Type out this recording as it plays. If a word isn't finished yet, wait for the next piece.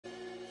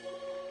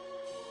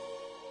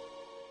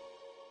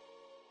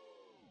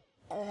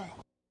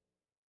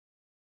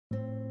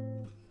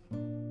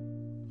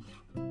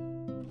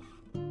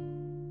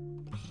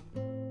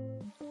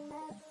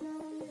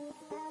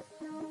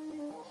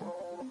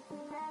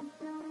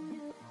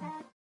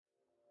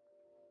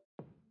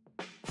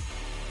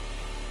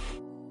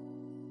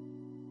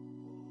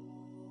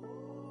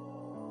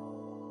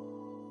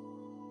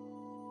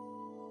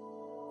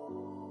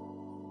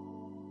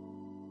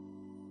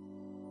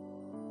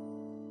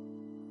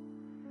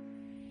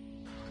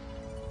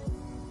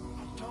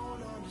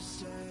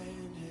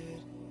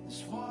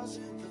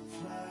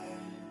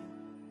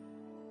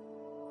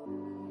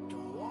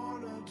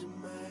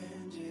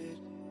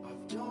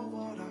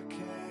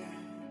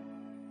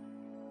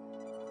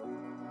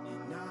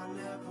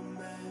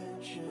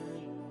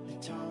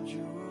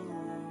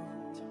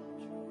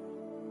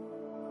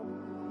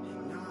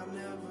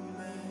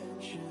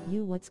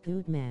You what's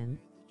good, man?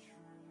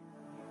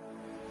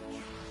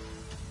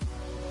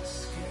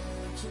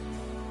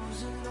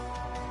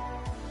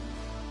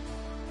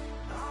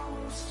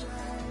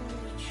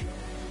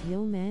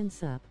 Yo,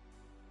 man's up.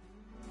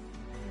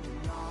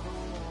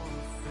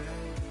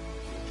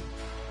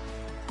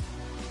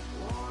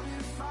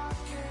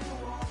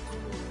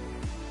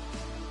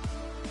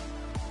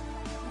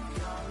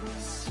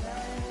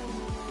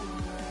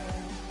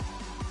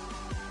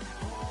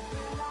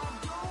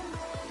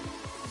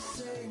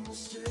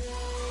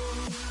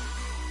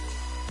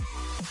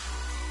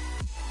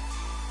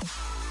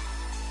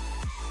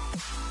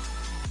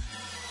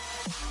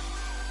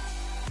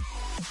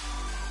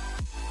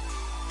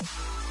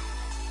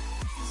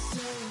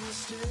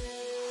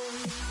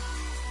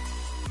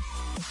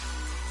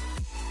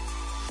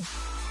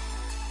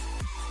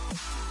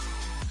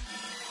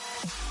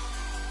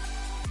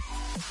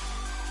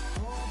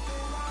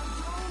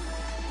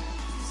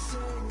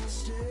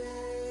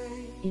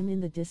 I'm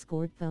in the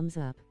Discord, thumbs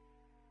up.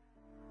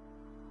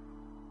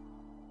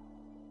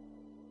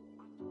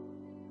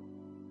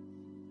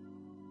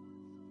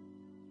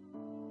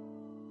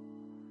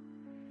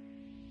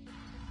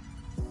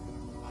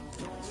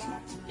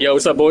 Yo,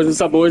 what's up, boys?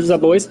 What's up, boys? What's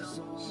up, boys?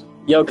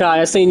 Yo,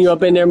 Kai, I seen you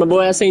up in there, my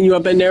boy. I seen you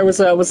up in there. What's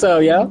up? What's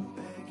up, yo?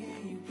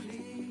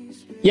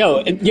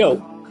 Yo,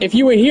 if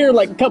you were here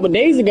like a couple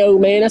days ago,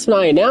 man, that's when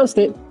I announced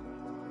it.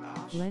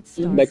 Let's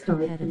start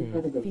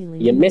competitive.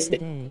 You missed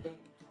it.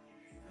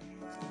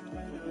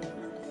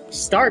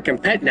 Start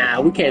competitive?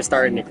 Nah, we can't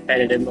start in the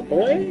competitive, my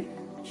boy.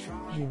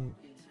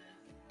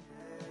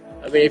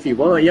 I mean, if you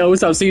want. Yo,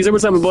 what's up, Caesar?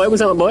 What's up, my boy?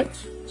 What's up, my boy?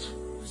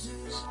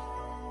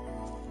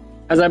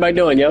 How's everybody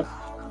doing, yo?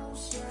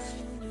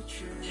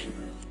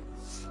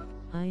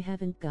 I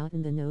haven't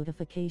gotten the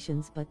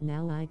notifications, but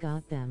now I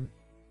got them.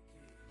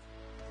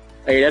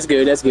 Hey, that's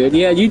good, that's good.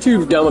 Yeah,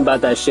 YouTube's dumb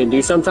about that shit,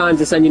 dude. Sometimes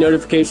they send you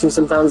notifications,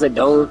 sometimes they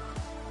don't.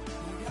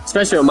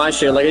 Especially on my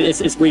shit, like,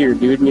 it's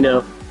weird, dude, you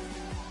know?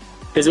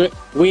 Because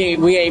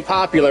we ain't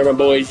popular, my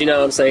boys, you know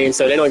what I'm saying?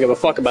 So they don't give a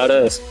fuck about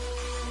us.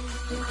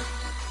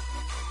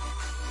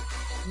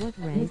 What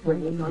rank are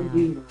you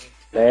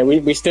now? Man,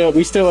 we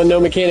still a no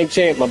mechanic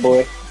champ, my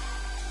boy.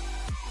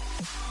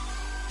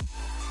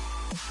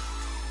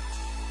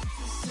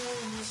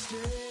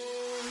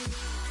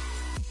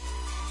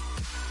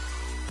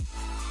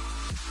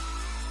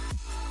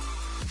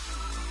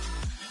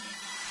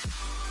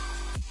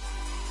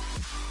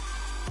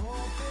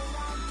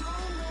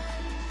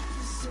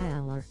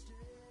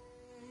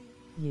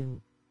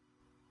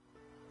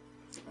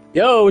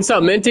 Yo, what's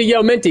up, Minty?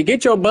 Yo, Minty,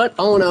 get your butt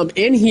on up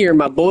in here,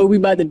 my boy. We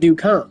about to do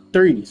comp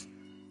threes.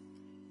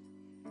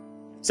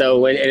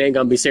 So it ain't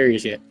gonna be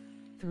serious yet.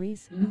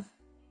 Threes?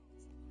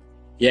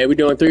 Yeah, we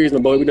doing threes, my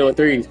boy. We doing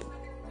threes.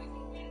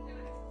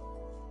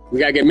 We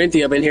gotta get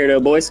Minty up in here, though,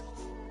 boys.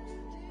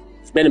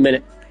 It's been a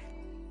minute.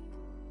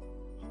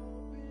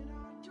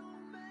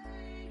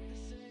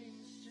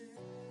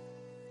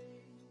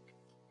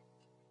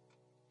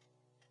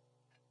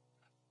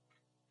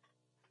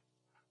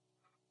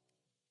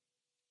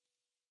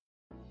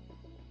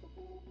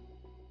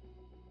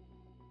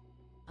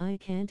 I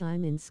can't,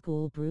 I'm in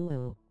school,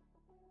 bro.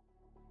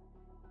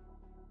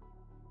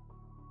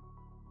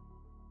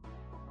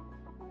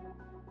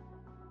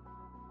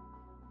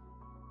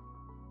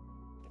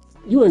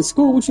 You in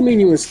school? What you mean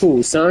you in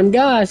school, son?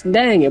 Gosh,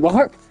 dang it.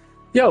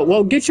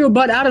 Well, get your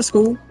butt out of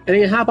school and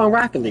then hop on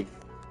Rocket League.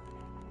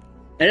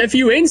 And if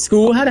you in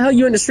school, how the hell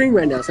you in the stream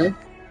right now, son?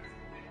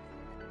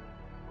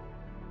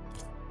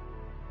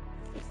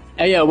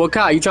 Hey, yo, well,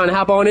 Kai, you trying to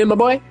hop on in, my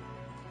boy?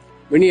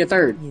 We need a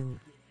third.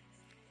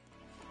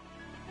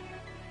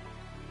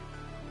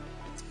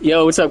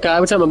 Yo, what's up, Kai?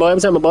 What's up, my boy?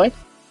 What's up, my boy?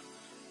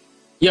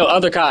 Yo,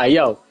 other Kai,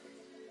 yo.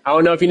 I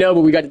don't know if you know,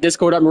 but we got the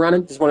Discord up and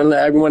running. Just want to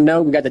let everyone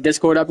know we got the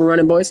Discord up and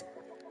running, boys.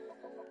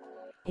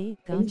 Hey,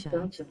 gotcha.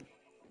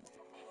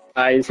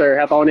 All right, sir.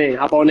 Hop on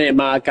in,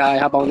 my Kai.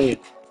 Hop on in.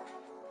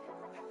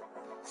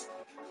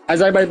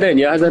 How's everybody been?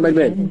 Yeah, how's everybody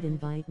been? Didn't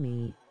invite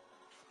me.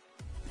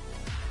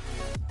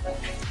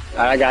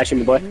 I got you,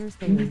 my boy.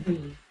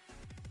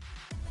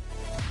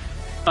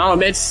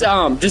 It's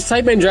just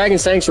type in Dragon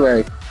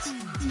Sanctuary.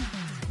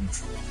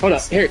 Hold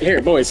up,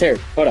 here, boys, here.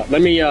 Hold up,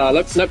 let me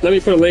let me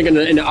put a link in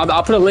the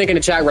I'll put a link in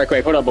the chat right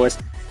quick. Hold up, boys.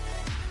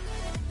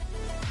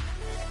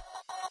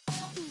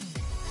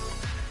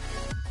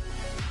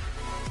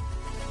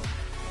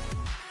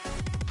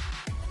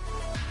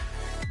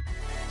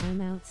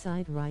 I'm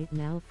outside right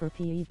now for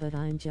PE, but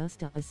I'm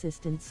just a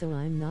assistant, so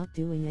I'm not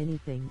doing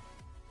anything.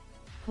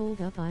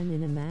 Hold up, I'm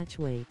in a match.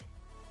 Wait.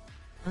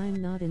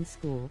 I'm not in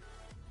school.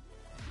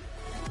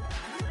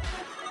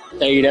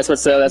 Hey, that's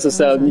what's up. That's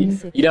what's up.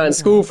 You done in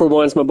school for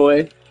once, my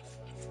boy.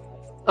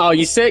 Oh,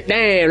 you sick?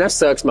 Damn, that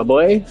sucks, my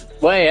boy.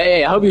 Well,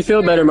 hey, I hope you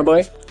feel better, my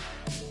boy.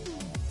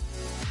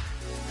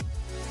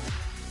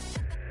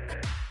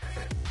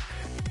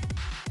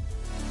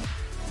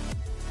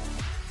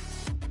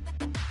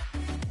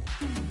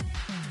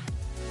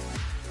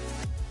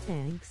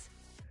 Thanks.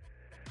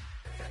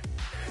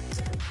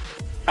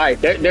 All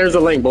right, there's the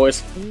link,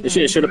 boys. This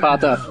shit should have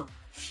popped up.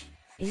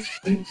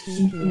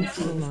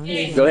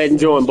 Go ahead and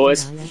join,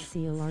 boys.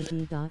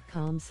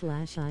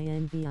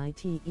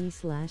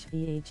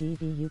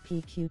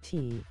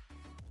 iscord.com/invite/vagvupqt.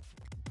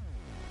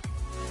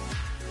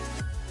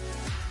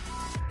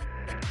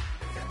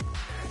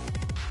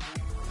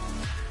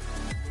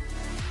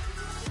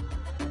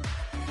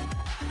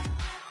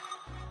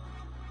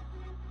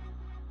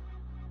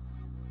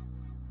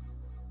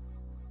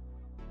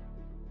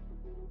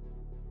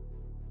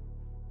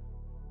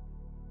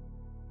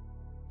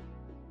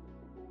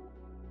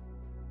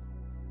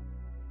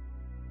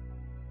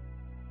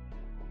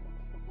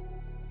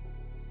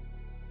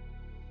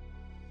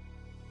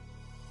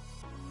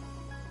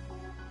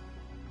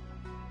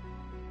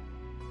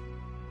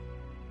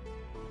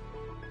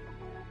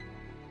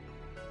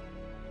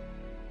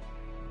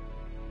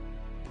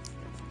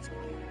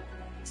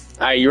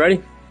 All right, you ready?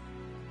 You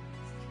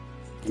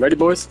ready,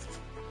 boys?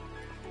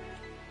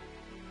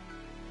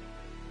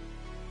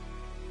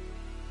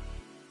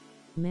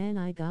 Man,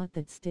 I got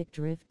that stick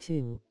drift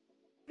too.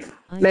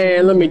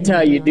 Man, let me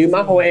tell you, dude,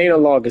 my whole anal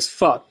log is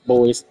fucked,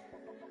 boys.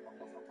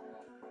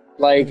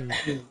 Like,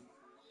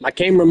 my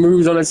camera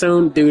moves on its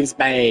own, dude, it's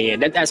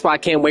bad. That's why I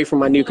can't wait for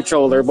my new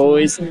controller,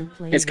 boys.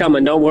 It's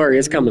coming, don't worry,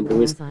 it's coming,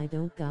 boys. I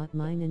don't got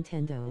my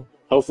Nintendo.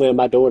 Hopefully on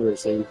my daughter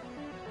soon.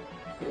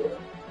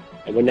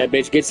 And when that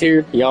bitch gets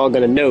here, y'all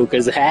gonna know,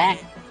 cause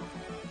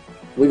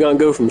we're gonna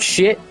go from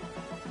shit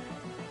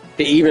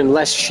to even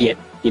less shit.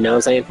 You know what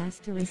I'm saying?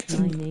 Asterisk,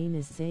 my name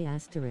is Zay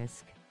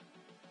Asterisk.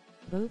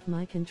 Both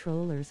my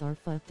controllers are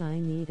fucked. I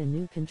need a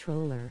new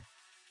controller.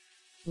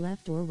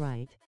 Left or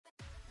right?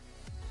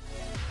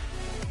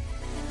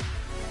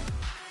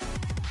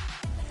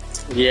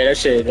 Yeah, that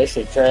shit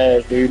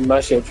trash, dude.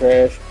 My shit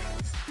trash.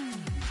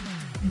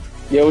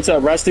 Yo, what's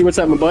up, Rusty? What's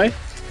up, my boy?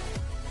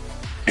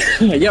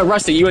 Yo,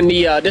 Rusty, you in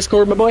the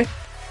Discord, my boy?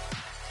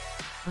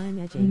 I'm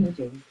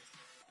edging.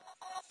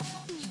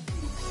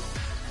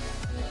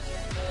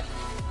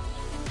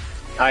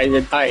 All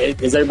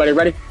right, is everybody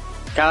ready?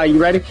 Kyle, you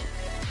ready?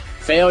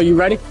 Fail, you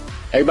ready?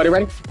 Everybody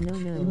ready?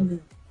 No.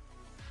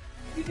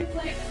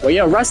 Well,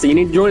 yo, Rusty, you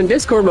need to join the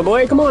Discord, my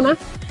boy. Come on, now.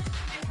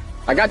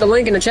 I got the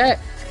link in the chat.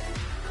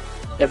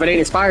 If it ain't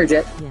expired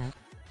yet. Yeah.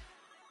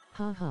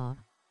 Haha.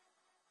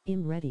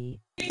 I'm ready.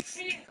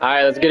 All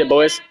right, let's get it,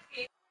 boys.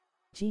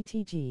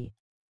 GTG.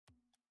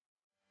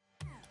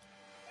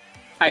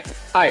 All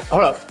right,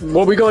 hold up.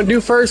 What we gonna do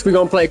first? We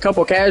gonna play a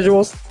couple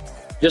casuals,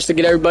 just to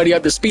get everybody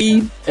up to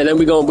speed, and then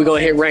we gonna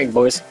hit rank,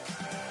 boys.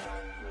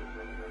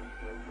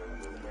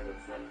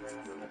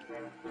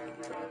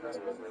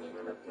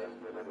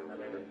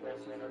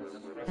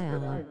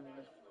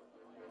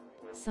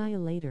 See you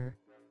later.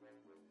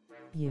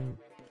 You.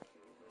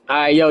 All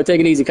right, yo,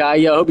 take it easy, Kai.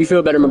 Yo, hope you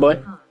feel better, my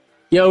boy.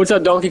 Yo, what's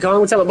up, Donkey Kong?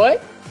 What's up, my boy?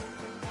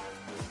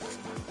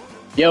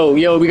 Yo,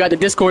 we got the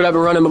Discord up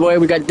and running, my boy.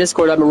 We got the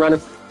Discord up and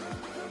running.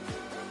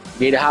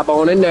 Need to hop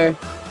on in there.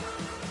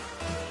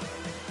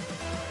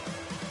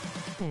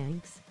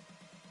 Thanks.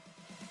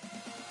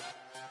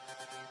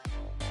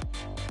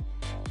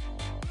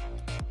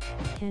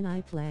 Can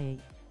I play?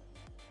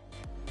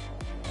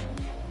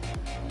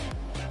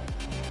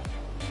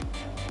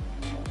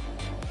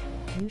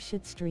 You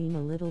should stream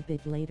a little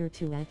bit later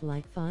too. At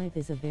like 5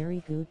 is a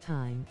very good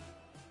time.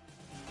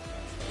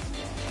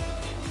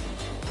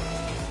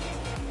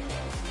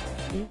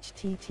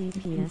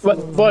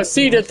 HTTPS. But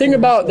see, the thing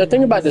about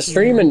the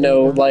streaming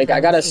though, like I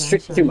gotta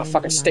through my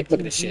fucking stick. Look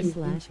at this shit.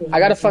 I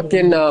gotta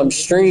fucking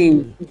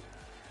stream.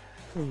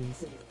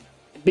 Please.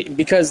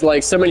 Because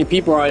like so many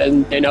people are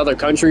in other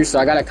countries, so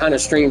I gotta kind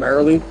of stream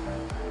early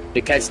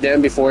to catch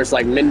them before it's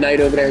like midnight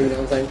over there. You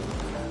know what I'm saying?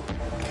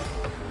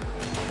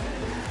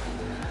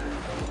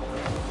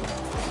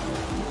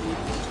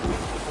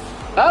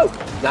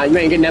 Oh, nah, you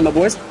ain't getting that, my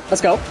boys.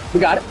 Let's go. We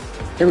got it.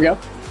 Here we go. All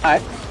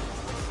right.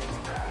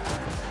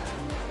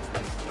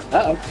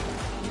 Uh-oh.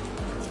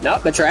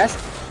 Nope, the trash.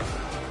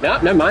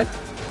 Nope, never mind.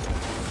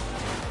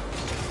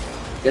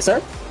 Yes,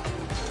 sir.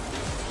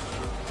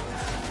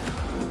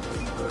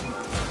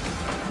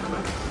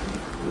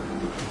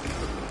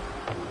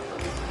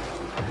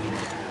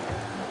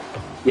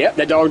 Yep,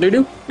 that dog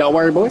doo-doo. Don't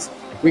worry, boys.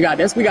 We got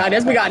this. We got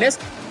this. We got this.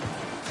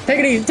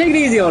 Take it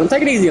easy on him.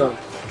 Take it easy on him.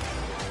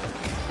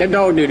 That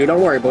dog doo-doo.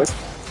 Don't worry, boys.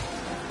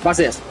 Watch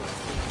this.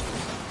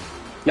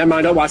 Never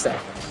mind. Don't watch that.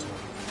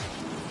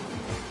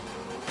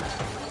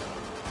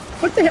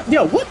 What the hell?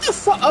 Yo, what the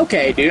fuck?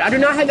 Okay, dude. I do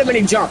not have that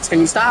many jumps. Can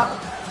you stop?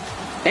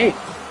 Damn.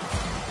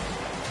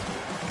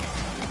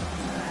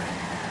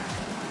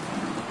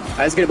 Alright,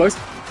 let's get it, boys.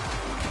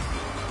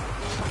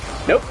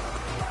 Nope.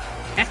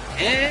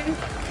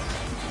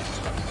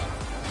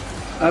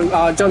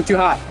 Jumped too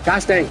high.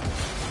 Gosh dang.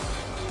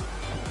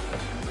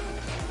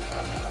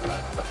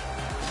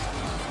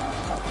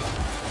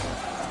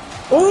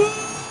 Oh!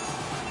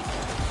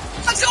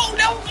 Let's go!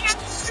 No!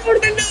 That would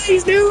have been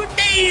nice, dude!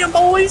 Damn,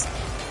 boys!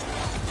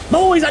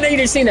 Boys, I know you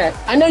just seen that.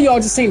 I know y'all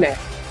just seen that.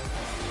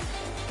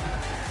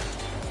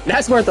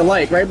 That's worth a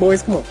like, right,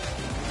 boys? Come on.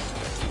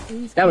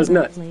 That was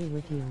nuts.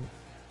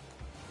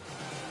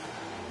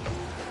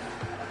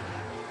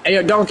 Hey,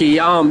 yo, Donkey,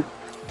 yo,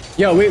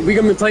 we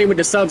gonna be playing with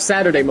the sub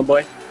Saturday, my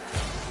boy.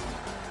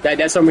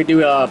 That's when we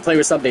do, play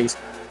with sub days.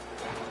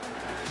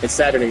 It's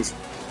Saturdays.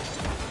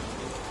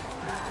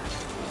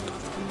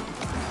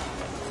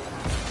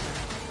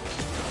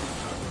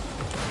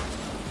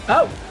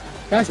 Oh!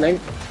 Gosh, dang.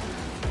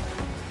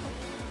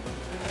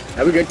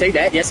 Are we good? Take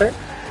that, yes, sir?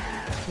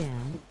 Yeah.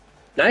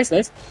 Nice,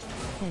 nice.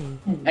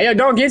 Hey. Hey, yo,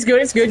 Donkey, it's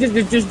good, it's good.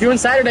 Just join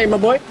Saturday, my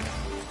boy.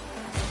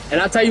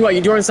 And I'll tell you what, you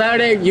join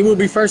Saturday, you will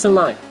be first in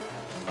line.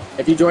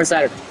 If you join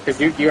Saturday,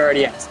 because you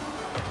already asked.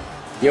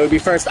 You would be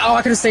first. Oh,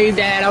 I could have saved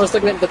that. I was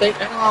looking at the thing.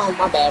 Oh,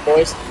 my bad,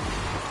 boys.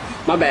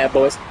 My bad,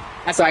 boys.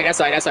 That's all right,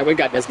 that's all right, that's all right. We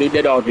got this, dude.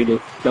 They're all dude.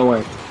 Don't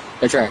worry.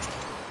 They're trash.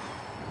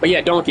 But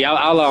yeah, Donkey,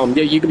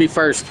 you can be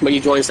first when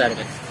you join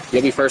Saturday.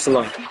 You'll be first in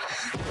line.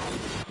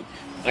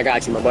 I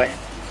got you, my boy.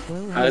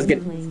 Well, Alright, let's get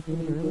it. playing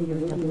earlier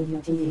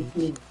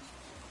WTH.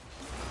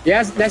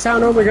 Yeah, that's how it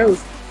normally goes.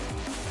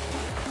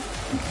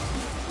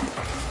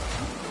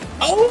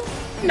 Oh,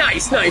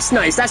 nice, nice,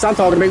 nice. That's what I'm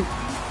talking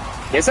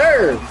about. Yes,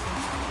 sir.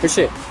 Good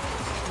shit.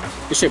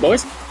 Good shit,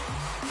 boys.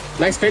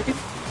 Nice 50.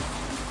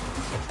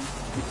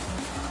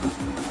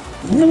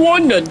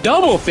 Won the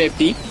double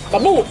 50. My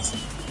boys.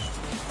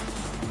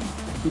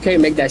 You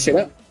can't make that shit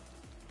up.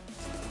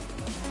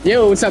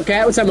 Yo, what's up,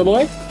 Cat? What's up, my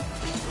boy?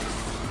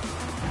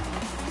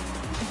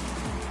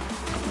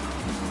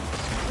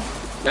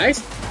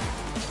 Nice.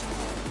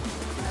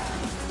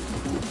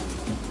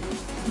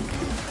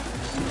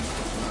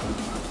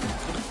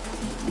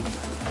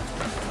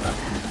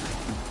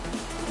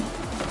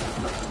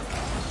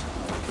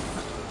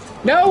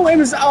 No, it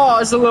was, oh,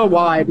 it's a little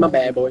wide. My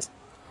bad, boys.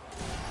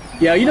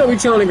 Yo, you know we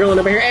chilling and grilling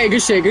over here. Hey,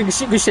 good shit, good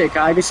shit, good shit,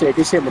 Kai. Good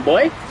shit, my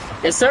boy.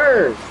 Yes,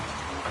 sir.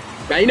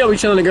 Now, you know we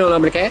chilling and grilling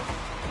over the cat.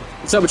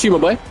 What's up with you, my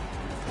boy?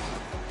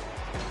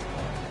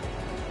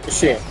 Good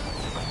shit.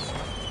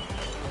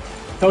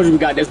 Told you we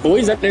got this,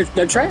 boys.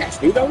 They're trash,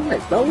 dude. Don't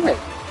worry, don't worry.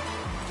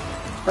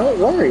 Don't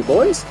worry,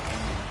 boys.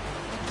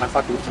 My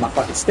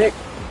fucking stick.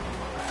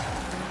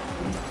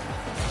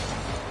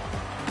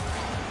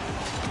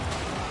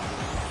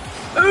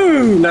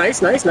 Ooh,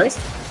 nice, nice, nice.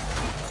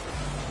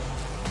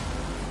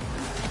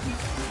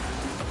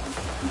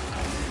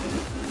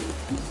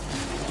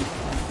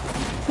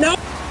 No!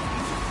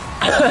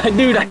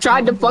 Dude, I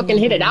tried to fucking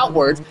hit it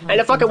outwards, and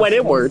it fucking went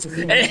inwards,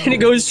 and it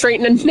goes straight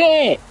in the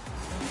net.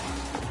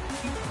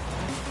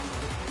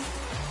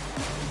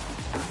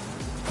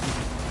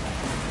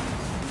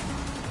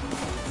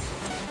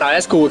 Nah,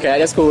 that's cool, Cat.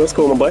 That's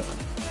cool, my boy.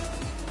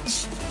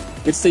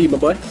 Good to see you, my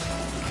boy.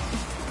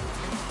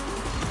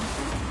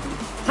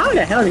 How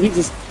the hell did he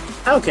just...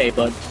 Okay,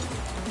 bud.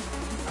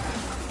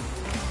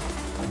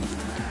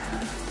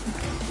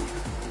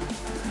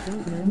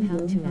 Don't know how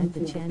to add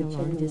the channel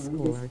on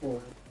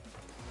Discord.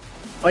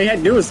 All you had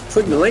to do was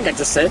click the link I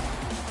just sent.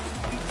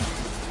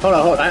 Hold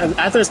on.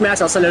 After this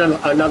match, I'll send in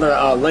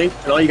another link,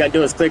 and all you gotta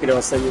do is click it,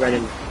 it'll send you right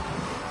in.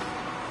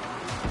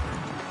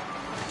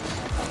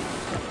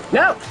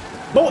 No!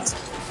 Bullets!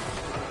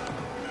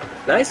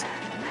 Nice.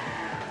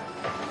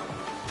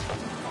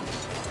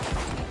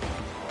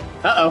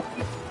 Uh-oh.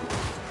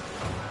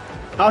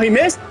 Oh, he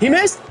missed? He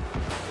missed?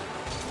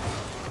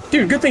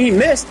 Dude, good thing he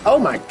missed. Oh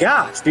my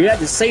gosh, dude, that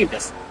just saved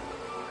us.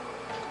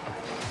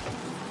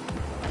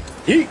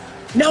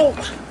 No!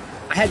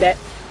 I had that.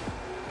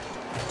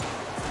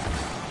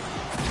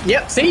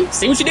 Yep, see?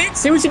 See what you did?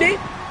 See what you did?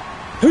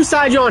 Whose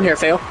side you on here,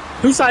 Phil?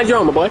 Whose side you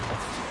on, my boy?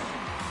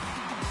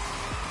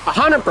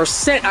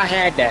 100% I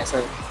had that,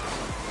 son.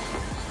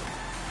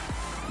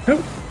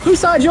 Whose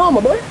side you on,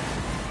 my boy?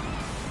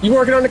 You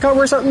working on the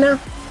cover or something now?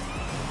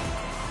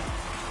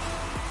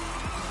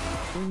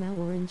 Now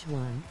orange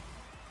one.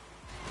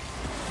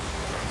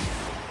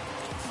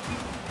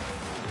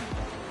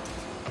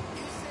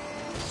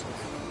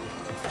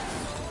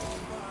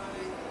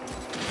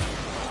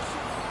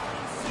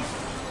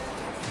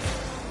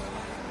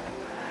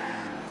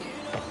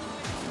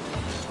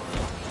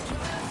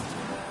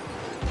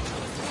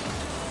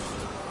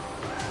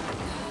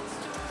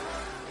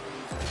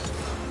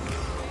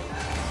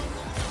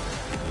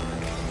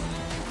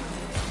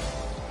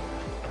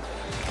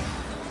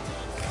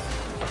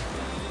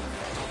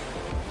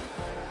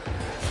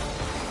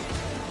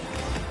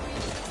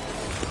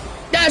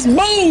 That's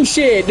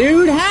bullshit,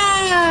 dude.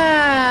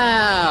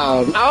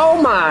 How?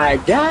 Oh my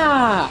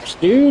gosh,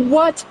 dude.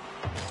 What?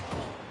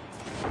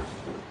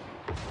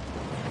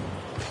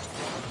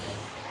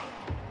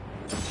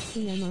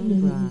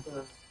 CMO,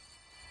 bruh.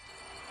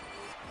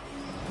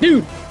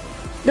 Dude,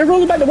 they're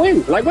rolling back the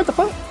win. Like, what the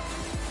fuck?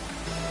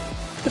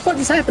 The fuck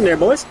just happened there,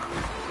 boys?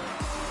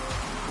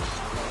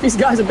 These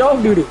guys are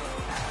dog doo-doo.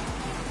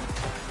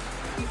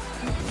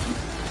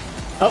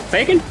 Oh,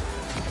 faking?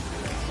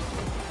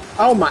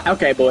 Oh my,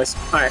 okay, boys.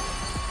 Alright.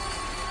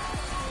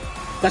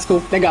 That's cool.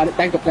 They got it.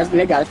 They got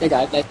it. They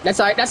got it. That's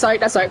alright. That's alright.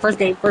 That's alright. First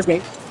game. First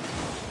game.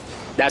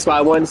 That's why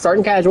I wanted to start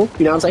in casual.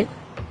 You know what I'm saying?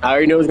 I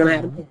already know what's gonna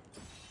happen.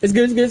 It's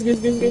good. It's good. It's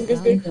good. It's good.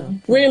 It's good. It's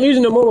good. We ain't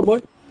losing no more, boy.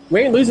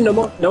 We ain't losing no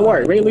more. Don't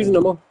worry. We ain't losing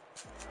no more.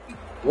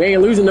 We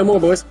ain't losing no more,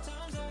 boys.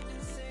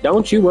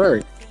 Don't you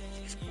worry.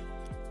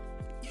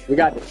 We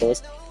got this,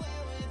 boys.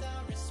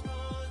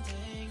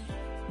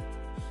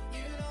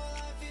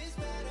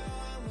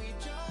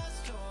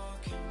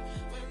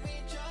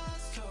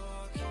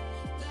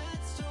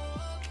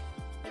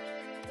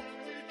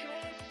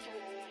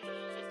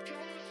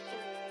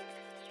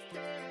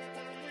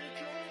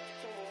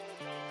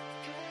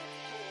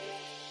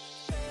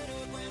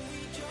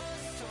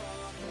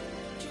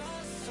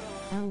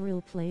 I'll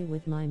real play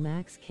with my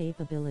max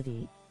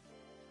capability.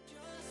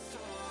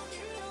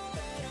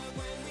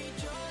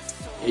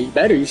 You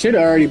better. You should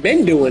have already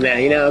been doing that.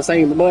 You know what I'm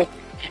saying, boy?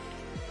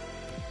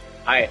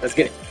 Alright, let's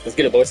get it. Let's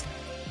get it, boys.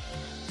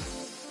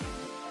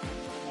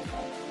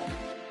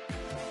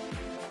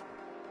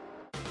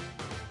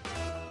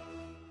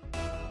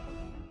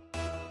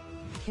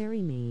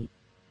 Carry me.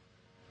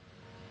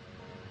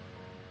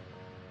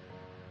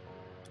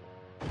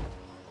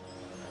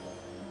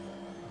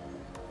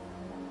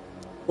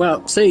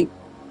 Well, see,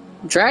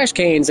 trash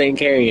cans ain't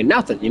carrying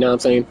nothing. You know what I'm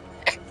saying?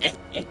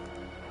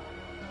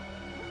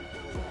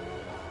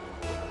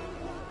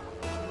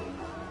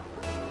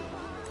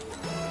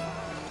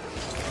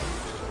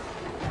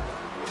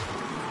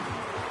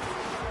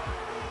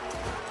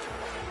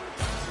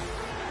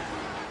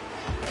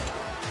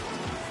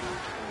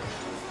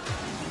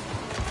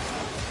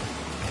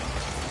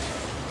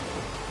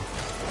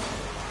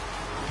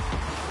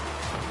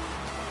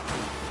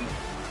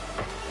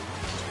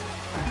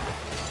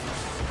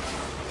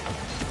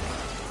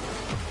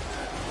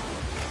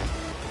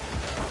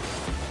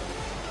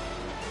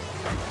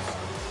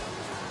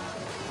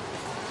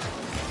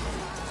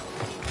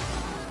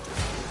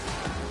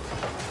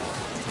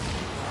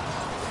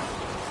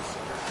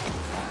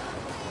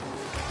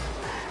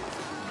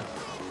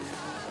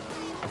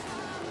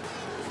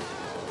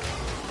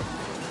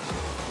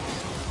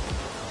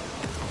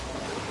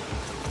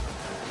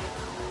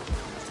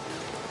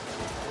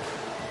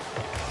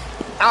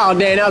 Oh,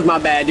 damn, that was my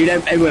bad, dude.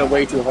 That went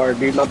way too hard,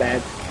 dude. My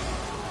bad.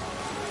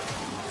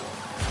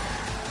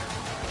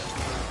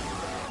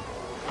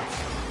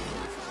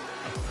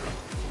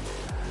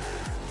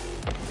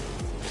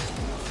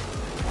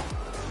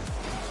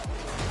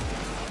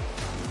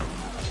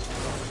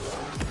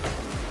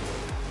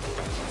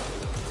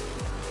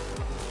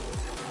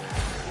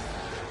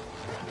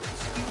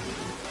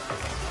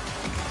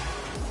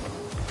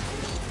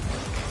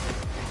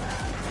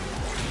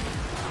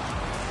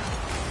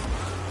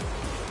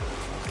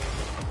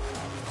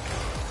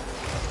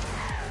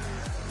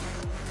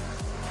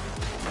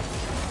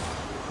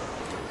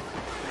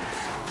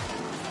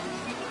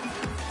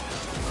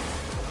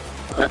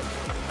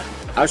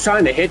 I was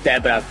trying to hit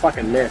that, but I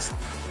fucking missed.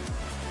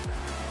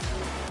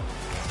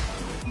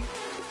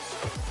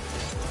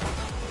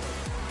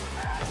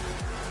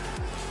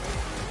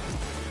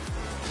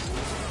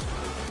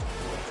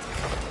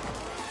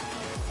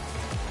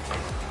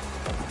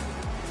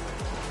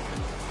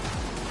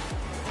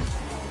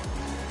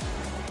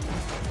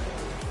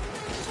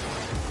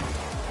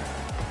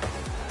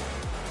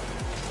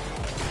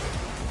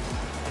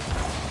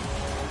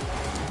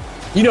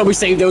 You know we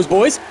saved those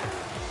boys.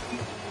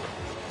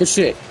 Good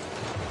shit.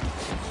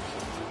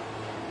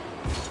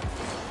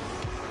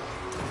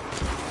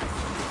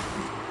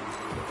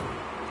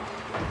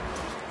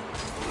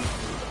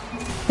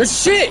 Good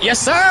shit, yes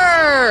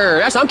sir!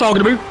 That's what I'm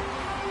talking about.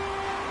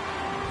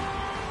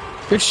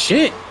 Good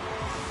shit.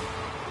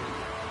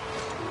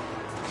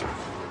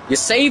 You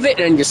save it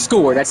and you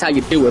score. That's how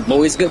you do it,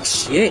 boys. Good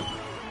shit.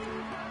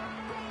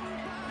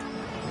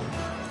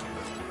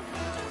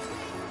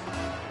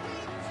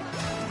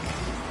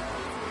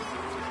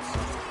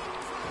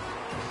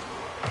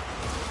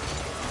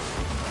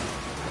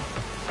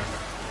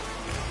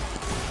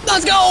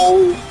 Let's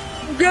go!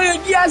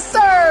 Good, yes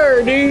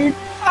sir, dude.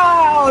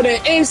 Oh,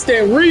 the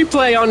instant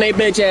replay on they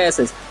bitch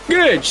asses.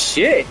 Good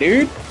shit,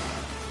 dude.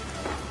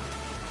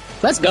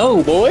 Let's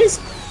go, boys.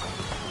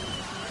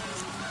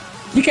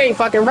 You can't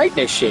fucking rate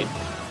this shit.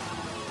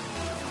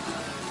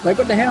 Like,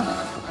 what the hell?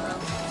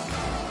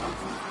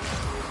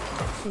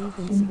 Save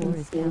and score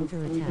is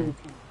counterattack.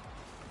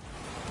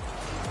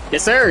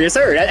 Yes, sir. Yes,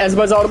 sir. That's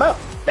what it's all about.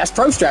 That's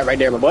pro strat right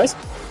there, my boys.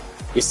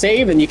 You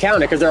save and you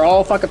counter because they're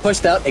all fucking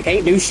pushed up. They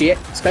can't do shit,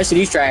 especially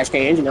these trash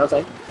cans, you know what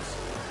I'm saying?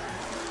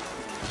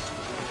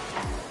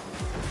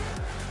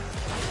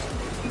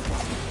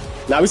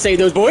 Now we save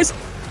those boys.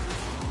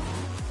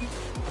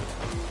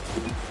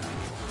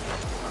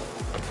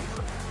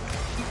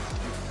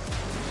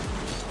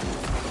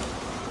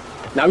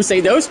 Now we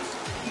save those.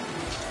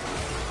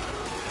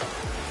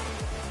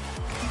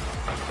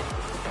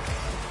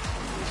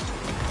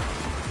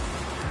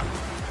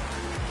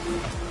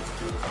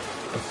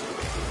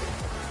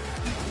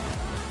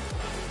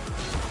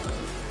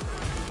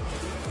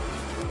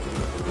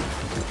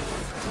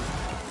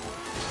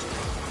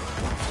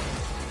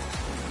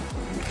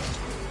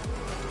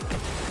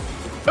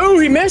 Oh,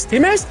 he missed. He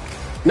missed.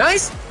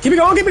 Nice. Keep it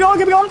going. Keep it going.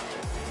 Keep it going.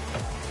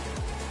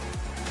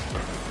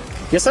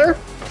 Yes, sir.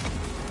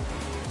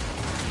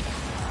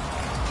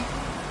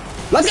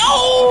 Let's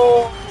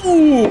go.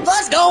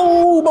 Let's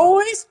go,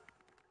 boys.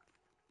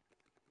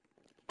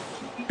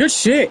 Good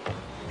shit.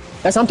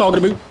 That's what I'm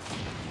talking about.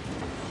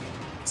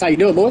 That's how you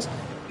do it, boys.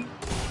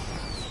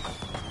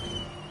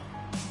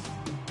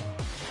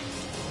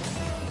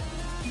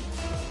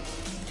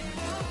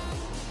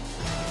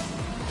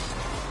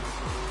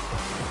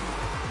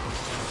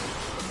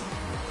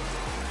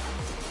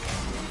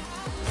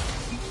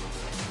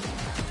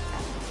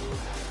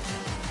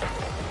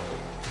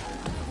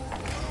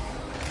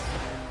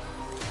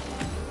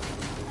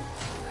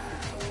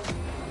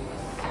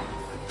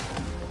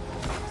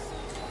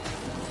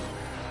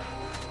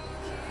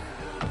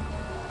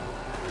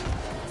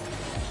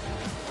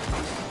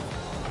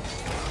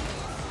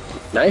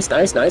 Nice,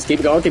 nice, nice. Keep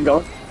it going, keep it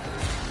going.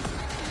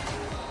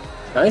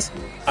 Nice.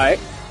 Alright.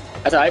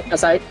 That's alright,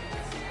 that's alright.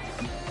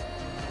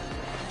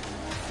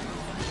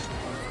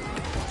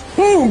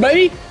 Boom,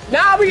 baby!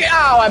 Now we...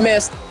 Oh, I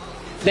missed.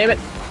 Damn it.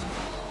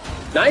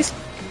 Nice.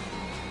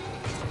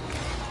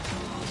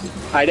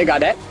 Alright, they got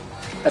that.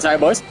 That's alright,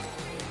 boys.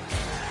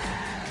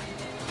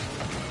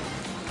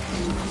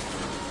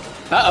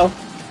 Uh-oh.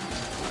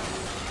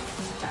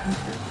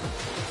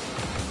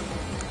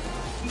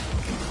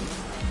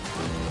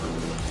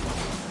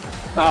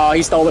 Oh,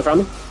 he stole it from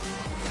me.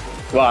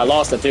 Well, I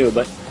lost it too,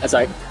 but that's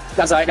alright.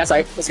 That's alright, that's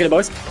alright. Let's get it,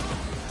 boys.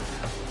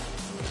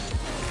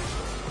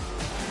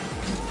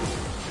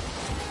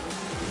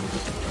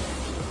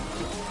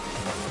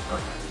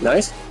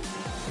 Nice.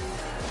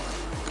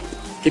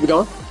 Keep it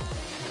going.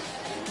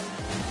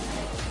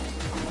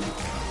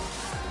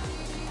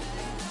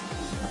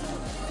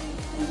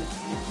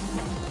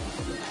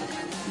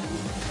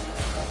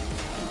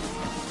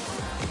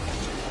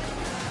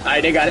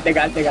 Alright, they got it, they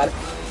got it, they got it.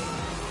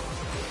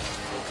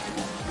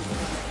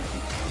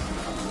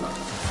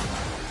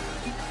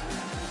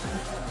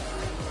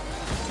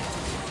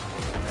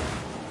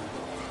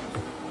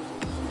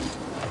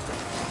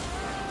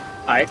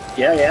 Alright,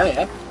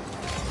 yeah.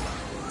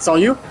 It's all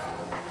you.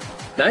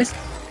 Nice.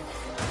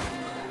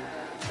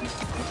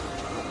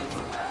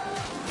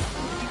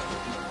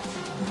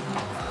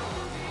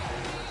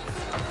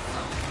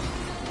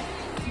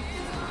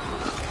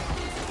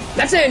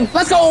 That's in.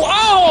 Let's go.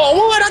 Oh,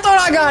 what? I thought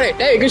I got it.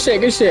 Hey, good shit,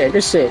 good shit,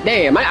 good shit.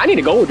 Damn, I need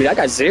to go, dude. I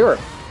got 0.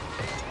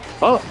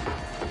 Oh.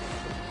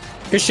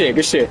 Good shit,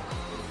 good shit.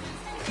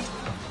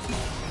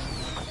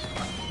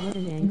 What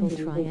an angle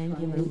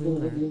triangular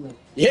ruler.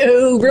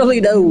 Yo, really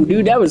though,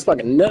 dude, that was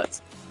fucking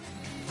nuts.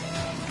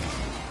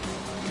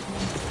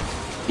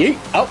 Yeet.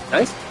 Oh,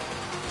 nice.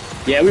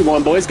 Yeah, we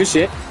won, boys. Good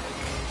shit.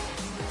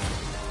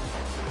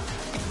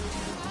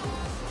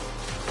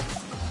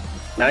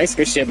 Nice,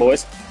 good shit,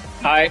 boys.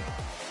 All right.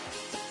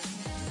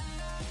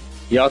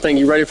 Y'all think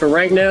you ready for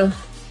rank now?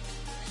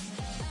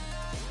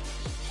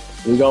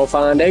 We gonna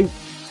find out.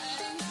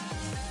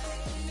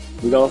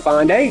 We gonna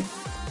find out.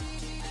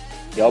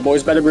 Y'all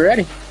boys better be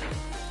ready.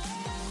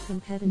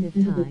 Competitive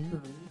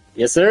time.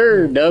 Yes,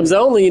 sir. Dubs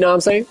only, you know what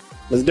I'm saying?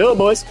 Let's do it,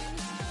 boys.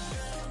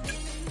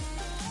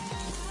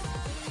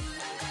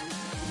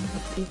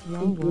 If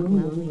y'all want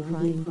loudly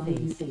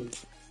crying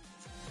face.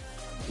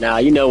 Now,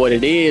 you know what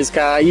it is,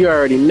 Kai. You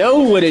already know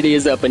what it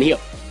is up in here.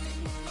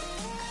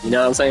 You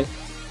know what I'm saying?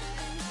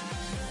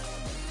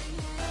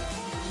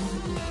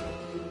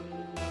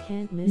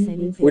 Can't miss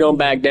anything. We don't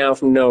back down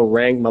from no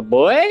rank, my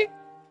boy.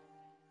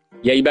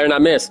 Yeah, you better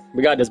not miss.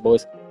 We got this,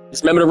 boys.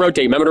 Just remember to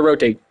rotate. Remember to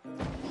rotate.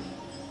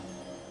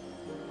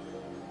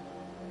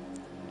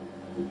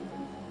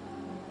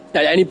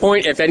 At any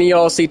point, if any of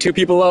y'all see 2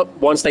 people up,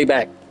 1 stay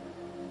back.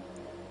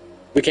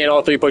 We can't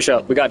all 3 push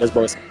up. We got this,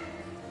 boys.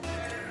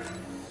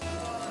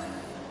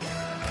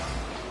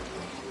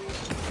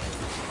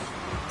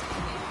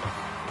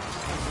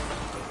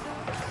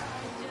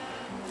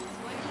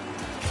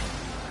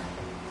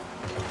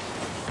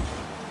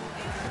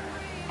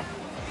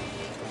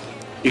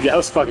 Dude, that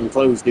was fucking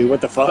close, dude. What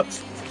the fuck?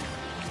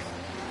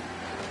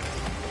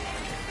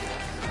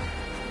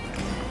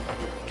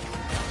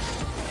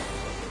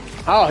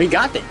 Oh, he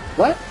got it.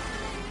 What?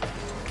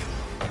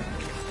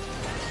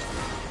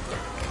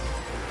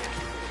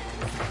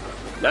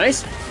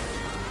 Nice.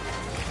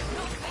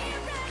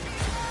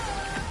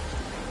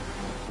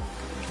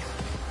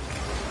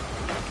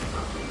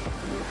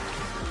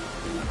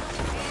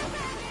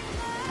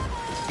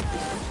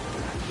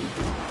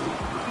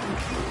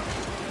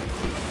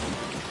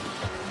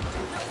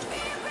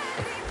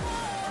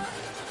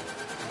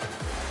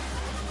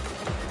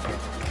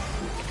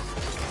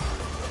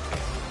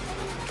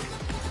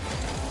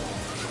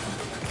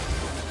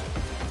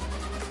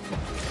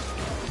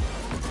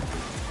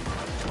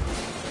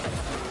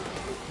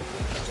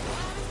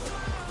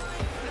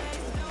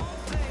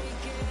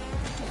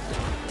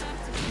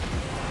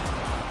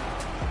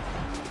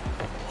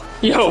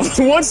 Yo,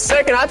 1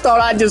 second, I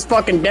thought I just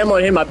fucking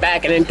demoed him my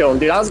back and into him,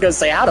 dude. I was gonna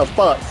say, how the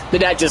fuck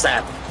did that just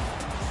happen?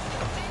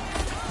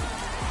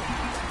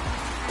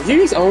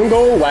 He's own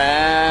goal.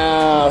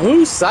 Wow.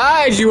 Whose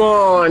side you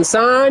on,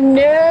 son?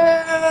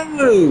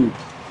 No.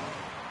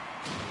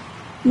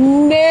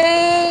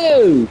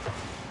 No.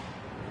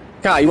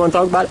 Kyle, you want to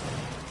talk about it?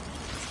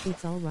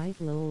 It's alright,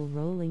 lol,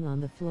 rolling on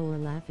the floor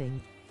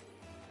laughing.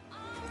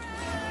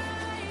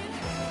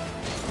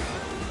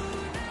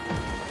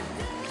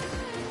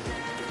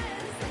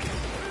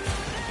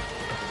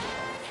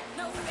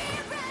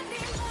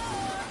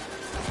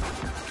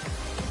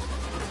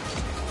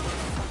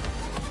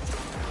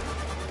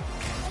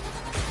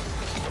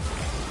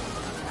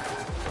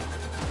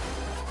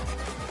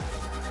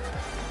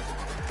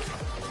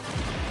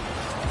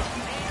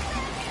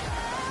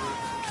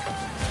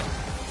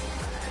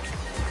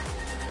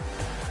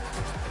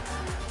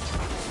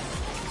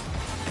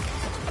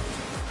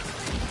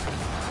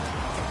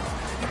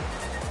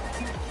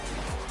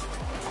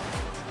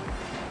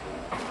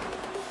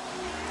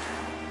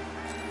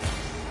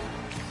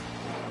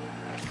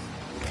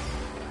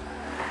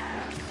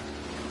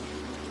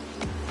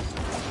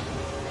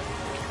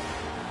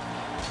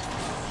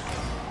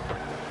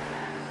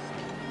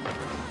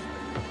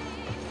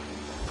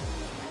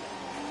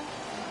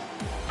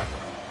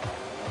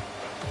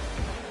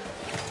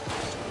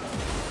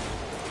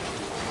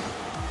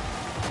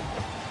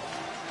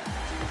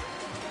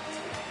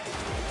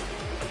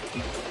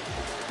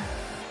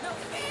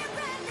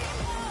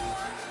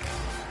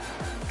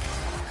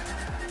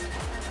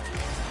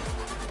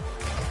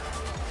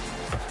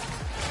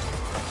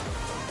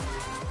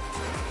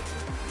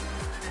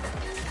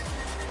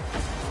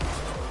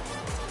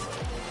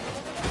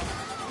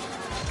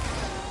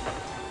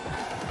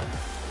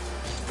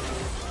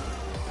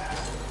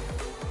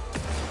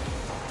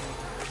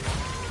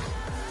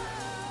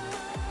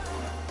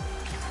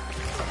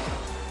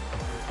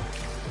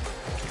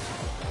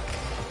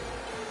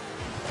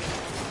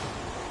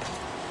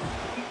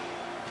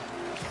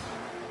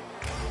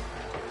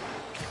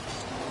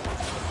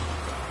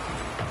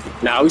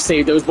 Now we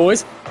saved those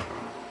boys.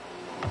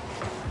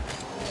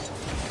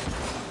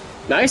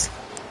 Nice.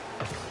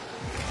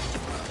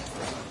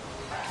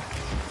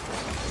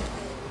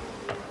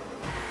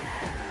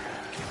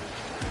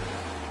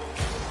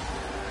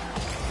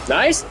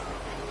 Nice.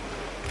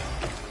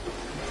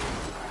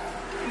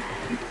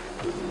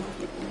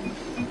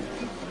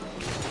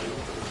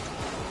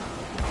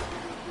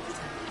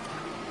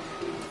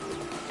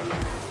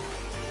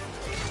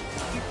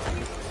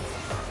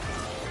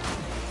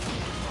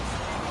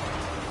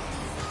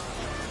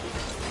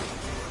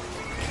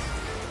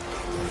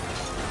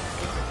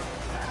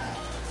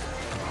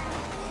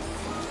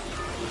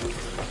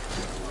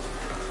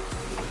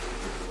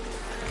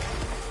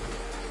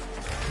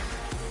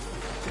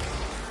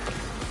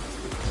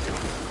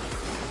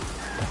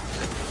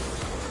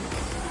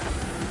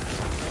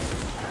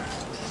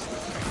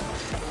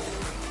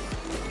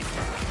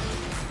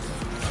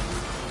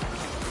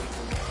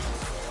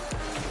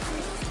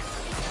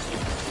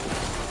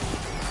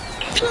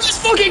 Let's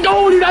fucking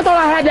go, dude. I thought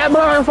I had that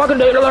motherfucking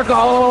dude. Let's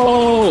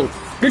go.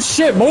 Good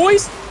shit,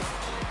 boys.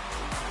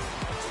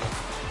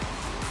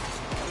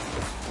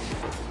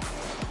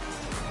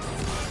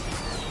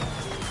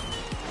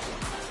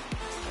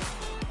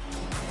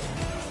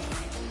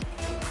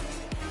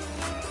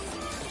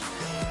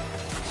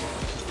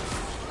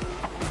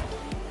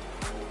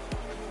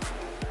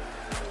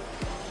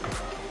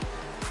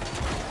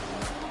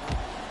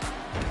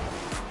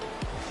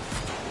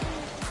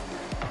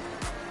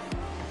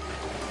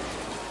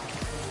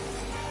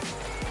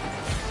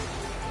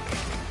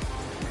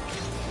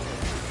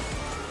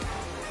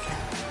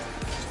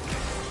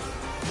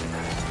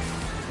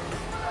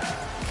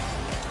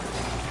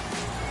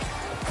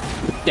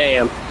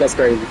 Damn, that's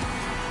crazy.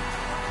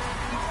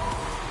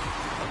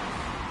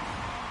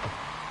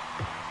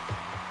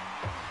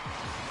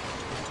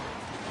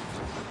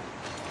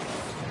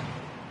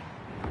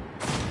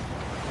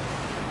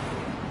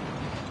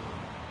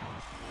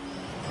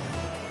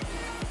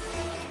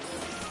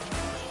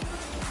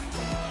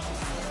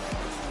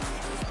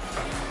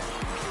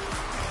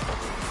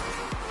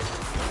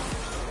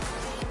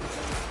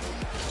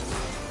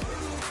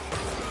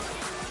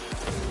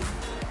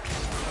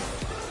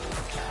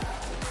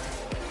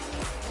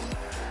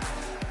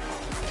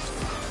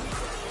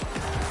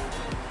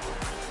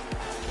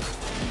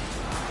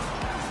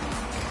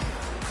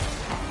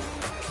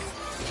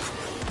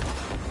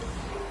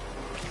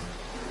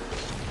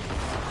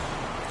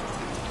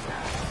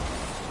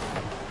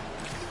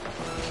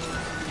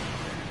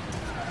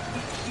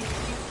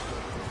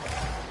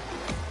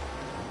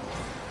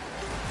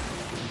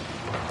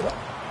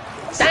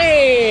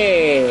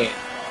 Damn!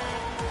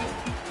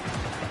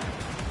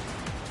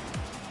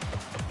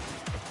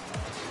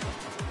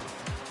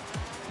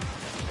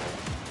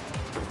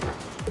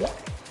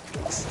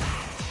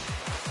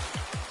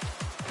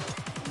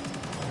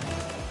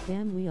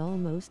 Damn, we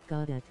almost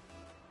got it.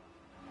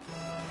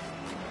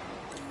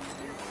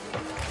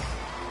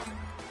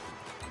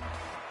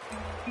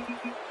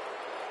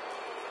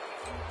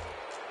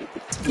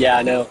 Yeah,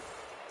 I know.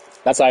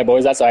 That's all right,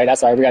 boys. That's all right.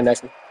 That's all right. We got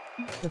next one.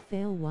 The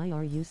fail, why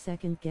are you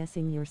second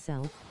guessing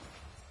yourself?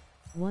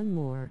 One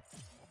more.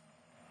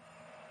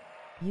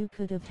 You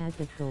could have had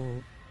the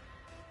goal.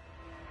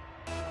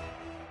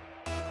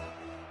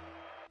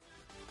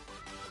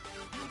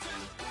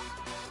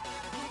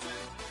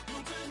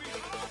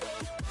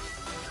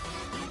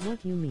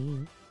 What you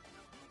mean?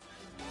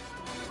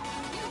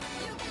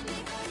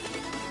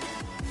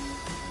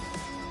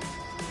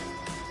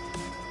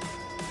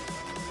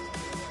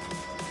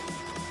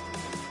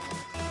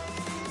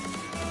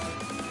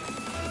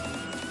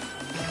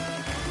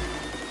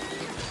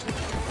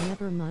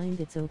 Never mind,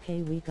 it's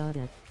okay, we got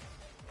it.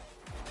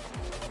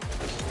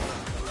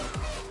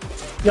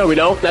 No, we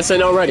don't. That's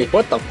in already.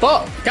 What the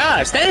fuck?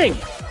 Gosh, dang.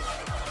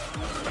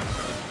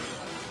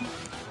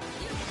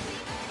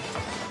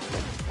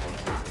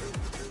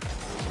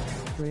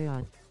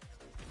 Brad.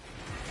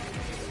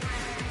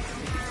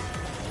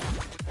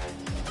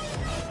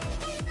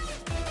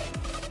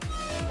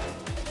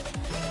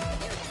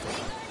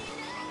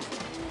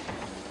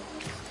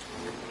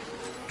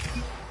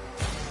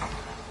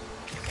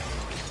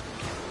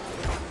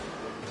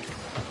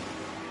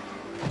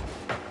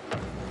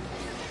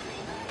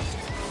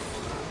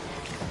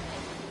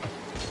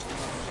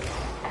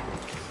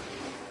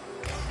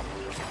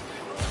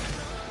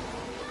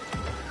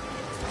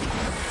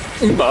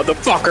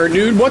 Motherfucker,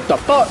 dude. What the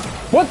fuck?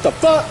 What the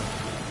fuck?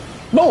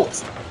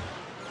 Boys.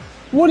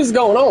 What is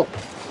going on?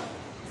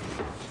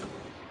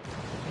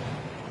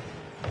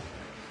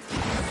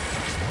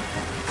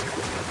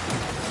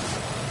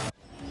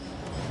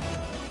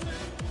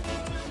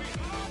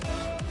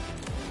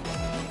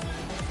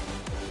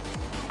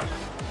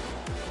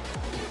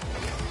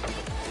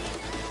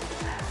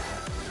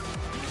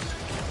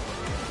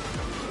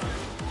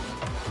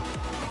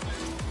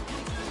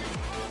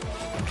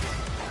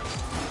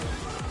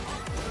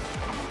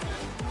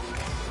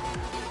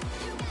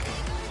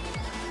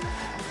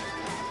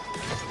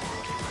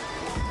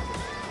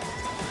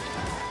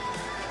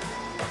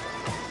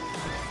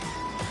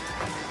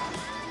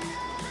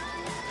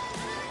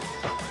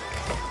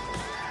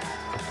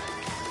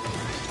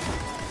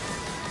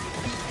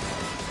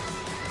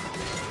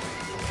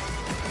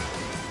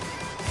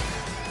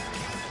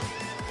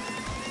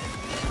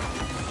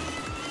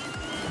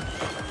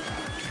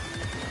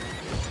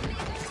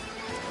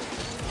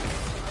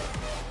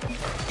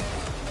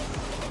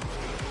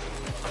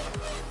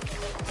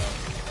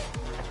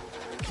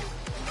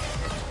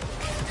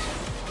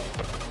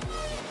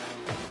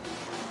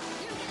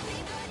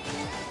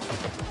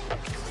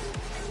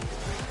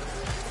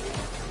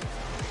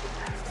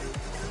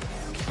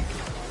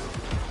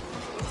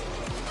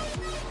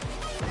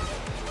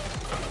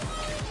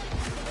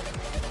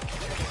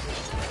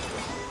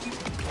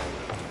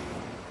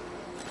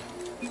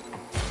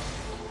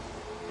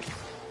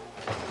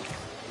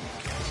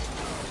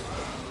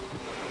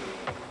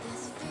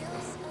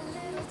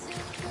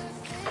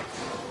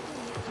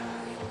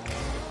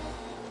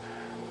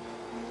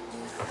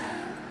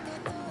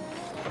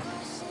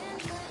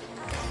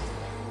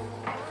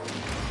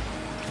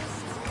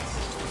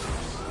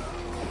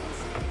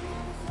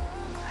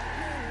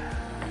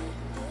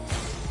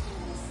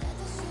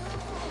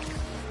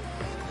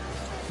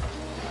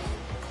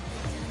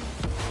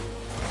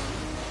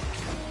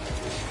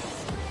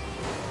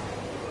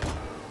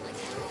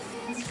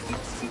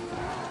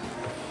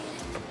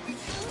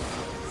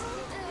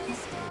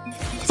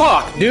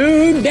 Fuck,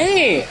 dude,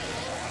 damn.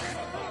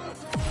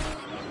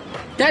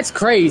 That's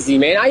crazy,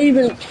 man. I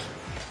even...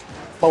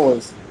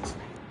 Boys.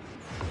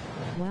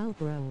 Wow,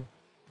 bro.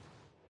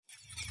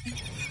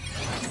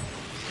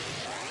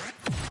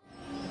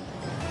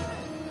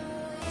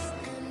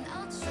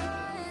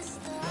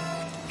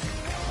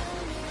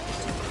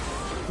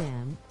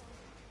 Damn.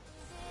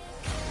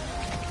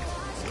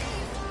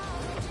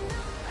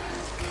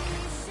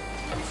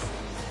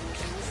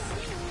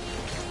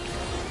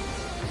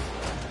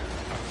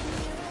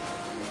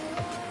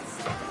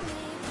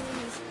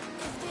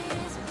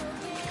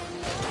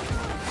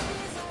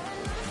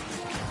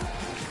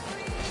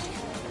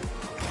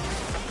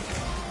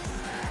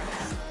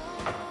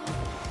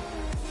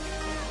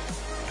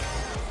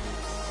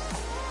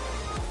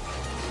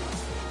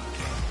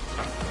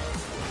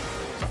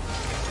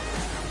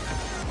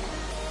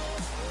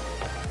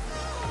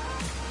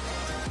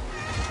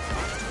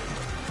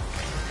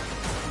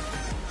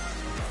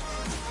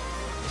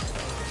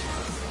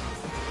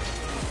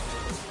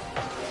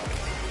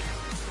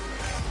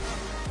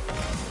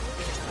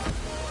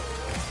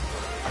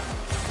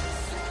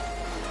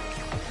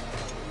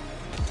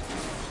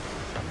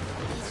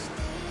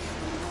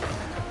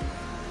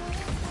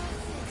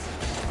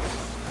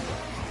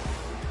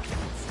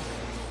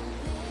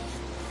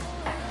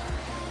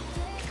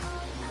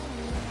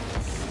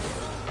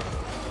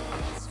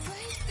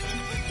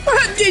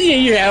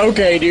 Yeah,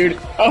 okay, dude.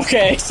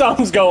 Okay,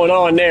 something's going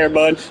on there,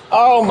 bud.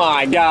 Oh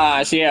my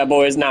gosh, yeah,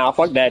 boys. Nah,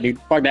 fuck that, dude.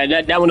 Fuck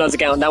that. That one doesn't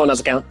count. That one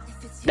doesn't count.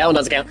 That one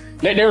doesn't count.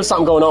 There was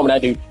something going on with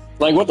that dude.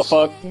 Like, what the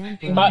fuck?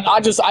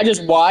 I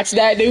just watched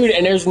that dude,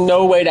 and there's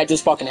no way that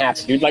just fucking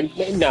happened, dude. Like,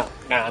 no,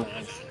 nah.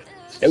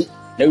 Nope.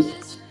 Nope.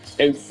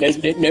 Nope. Nope.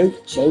 Nope. Nope.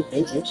 Nope.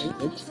 Nope. Nope.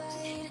 Nope.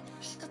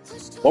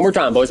 One more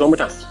time, boys. One more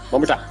time.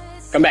 One more time.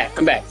 Come back.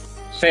 Come back.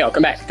 Fail.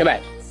 Come back. Come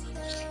back.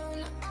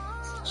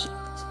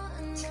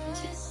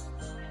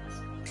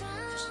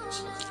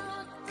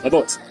 My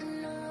boys.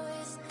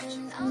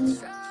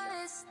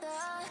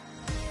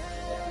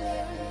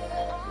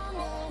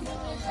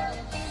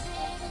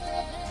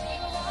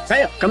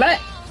 Fail. Come back.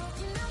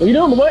 What you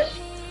doing, my boy?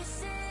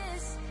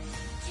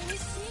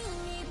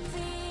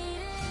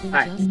 We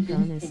Alright. just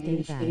gonna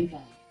stay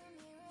back.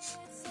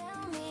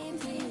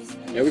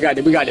 Yeah, we got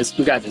this. We got this.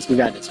 We got this. We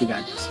got this. We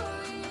got this.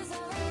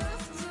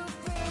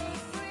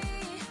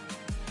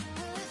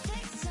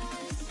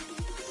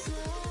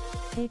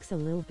 Takes a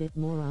little bit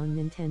more on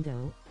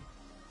Nintendo.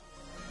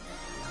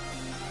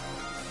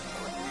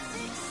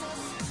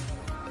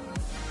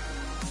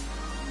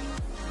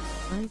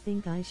 I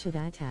think I should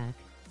attack.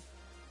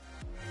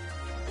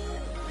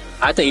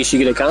 I think you should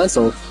get a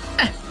console.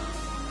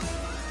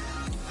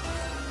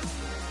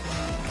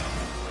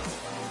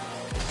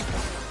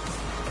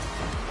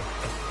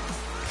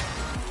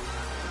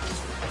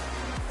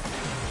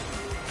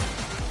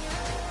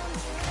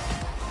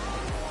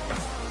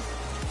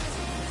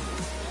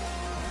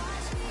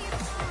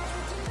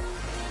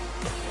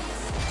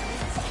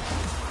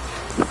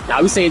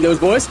 Now we save those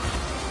boys.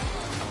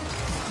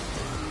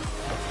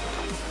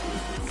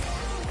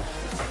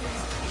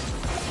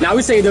 Now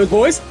we save those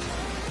boys.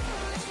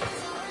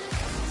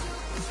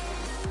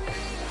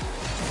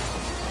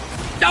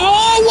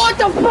 Oh, what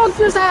the fuck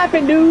just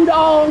happened, dude?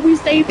 Oh, we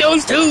saved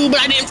those two, but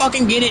I didn't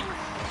fucking get it.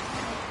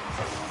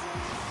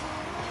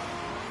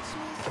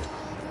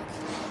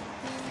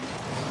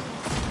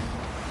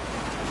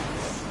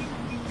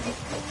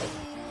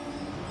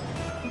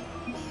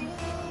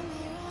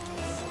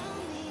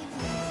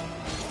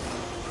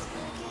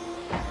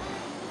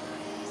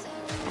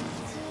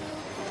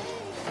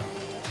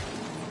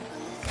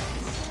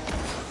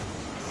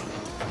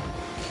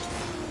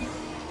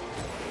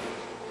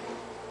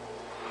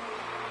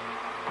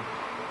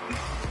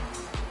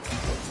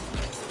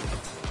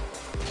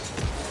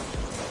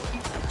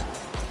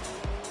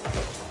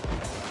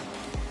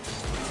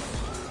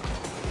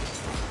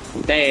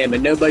 Damn,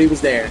 and nobody was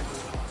there.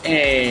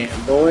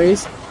 Damn,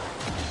 boys.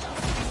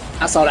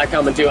 I saw that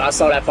coming too. I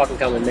saw that fucking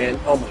coming, man.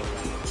 Oh my God.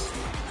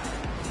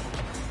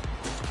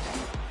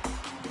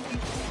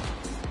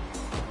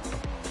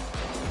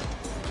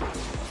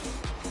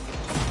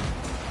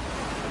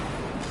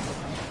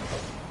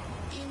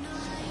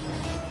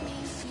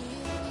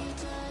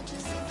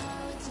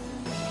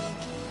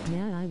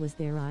 Yeah, I was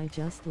there. I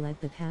just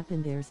let that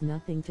happen. There's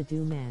nothing to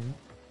do, man.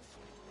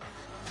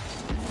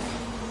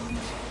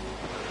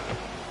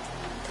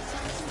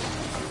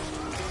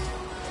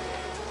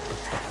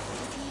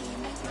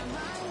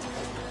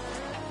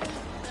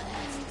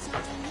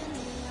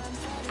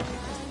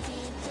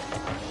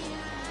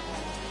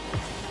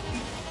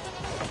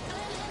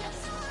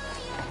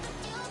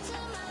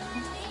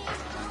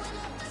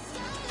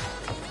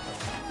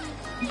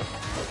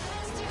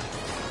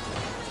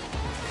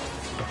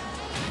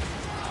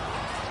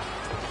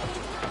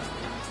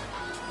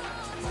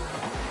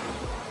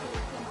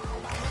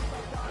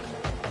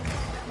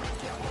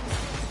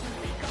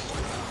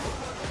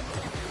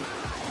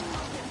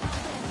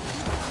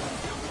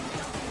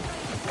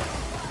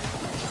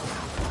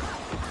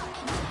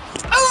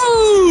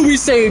 Oh, we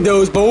saved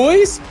those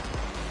boys.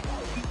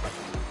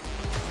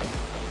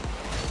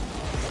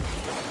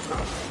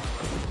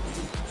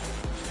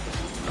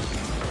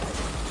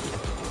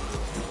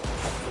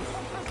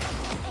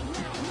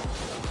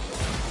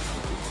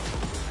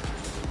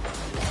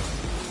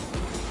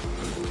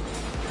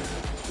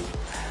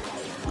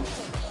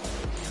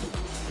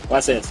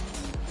 Watch this.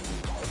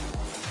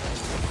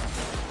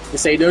 We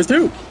saved those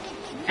too.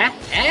 Ah,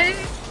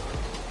 ah.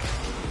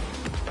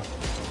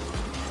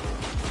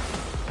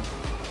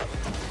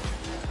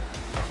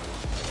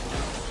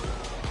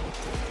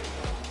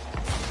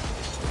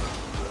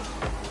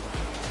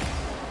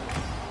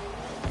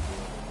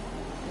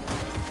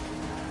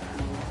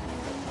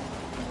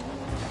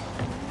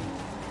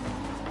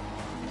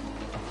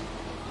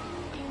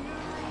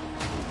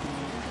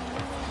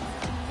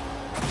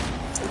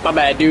 My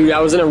bad, dude.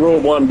 I was in a rule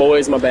 1,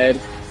 boys. My bad.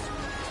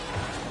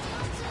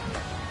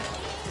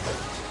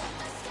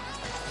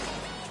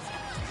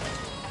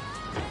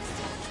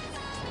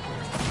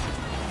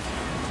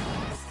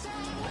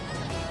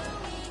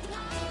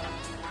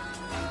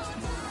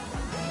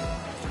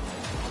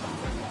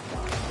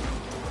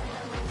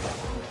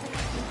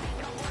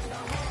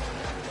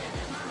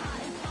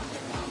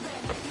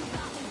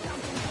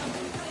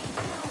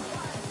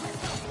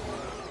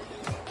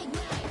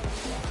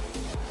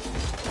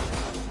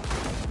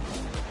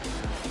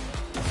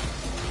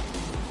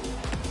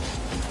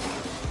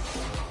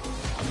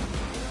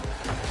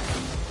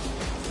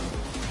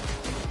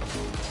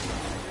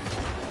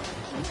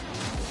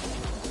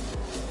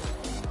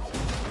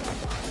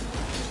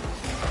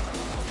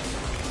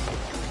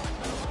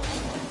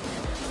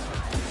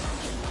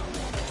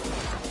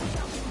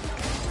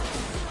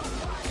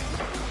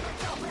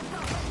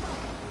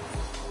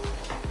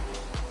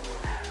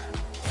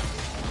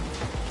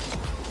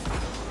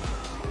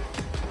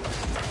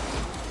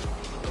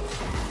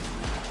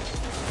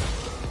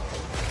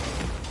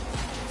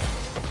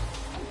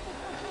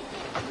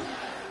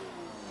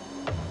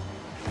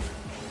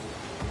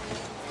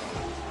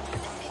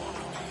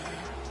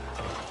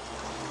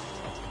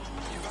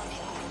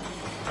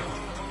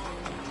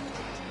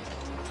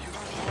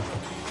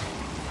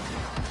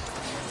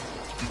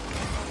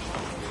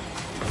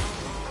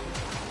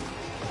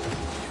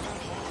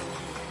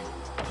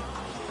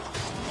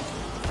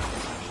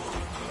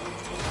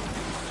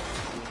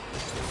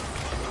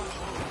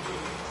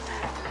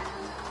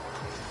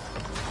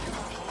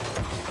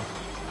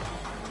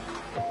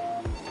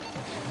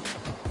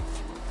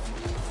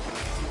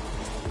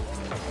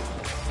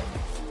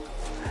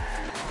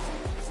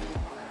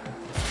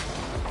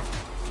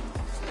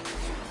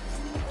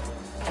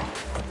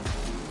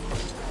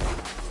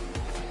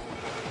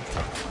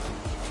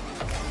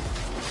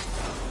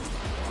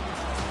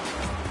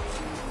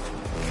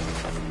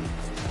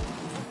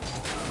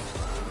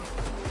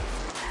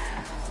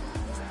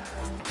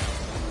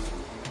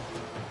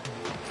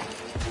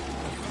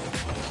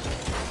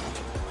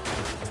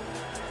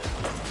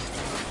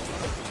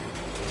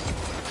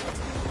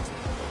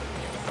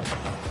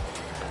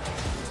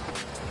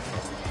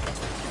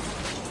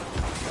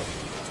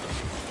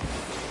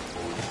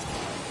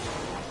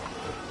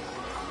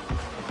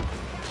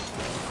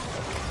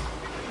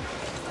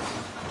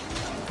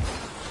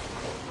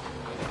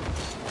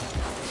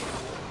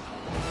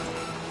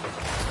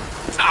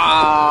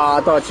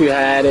 I thought you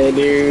had it,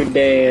 dude.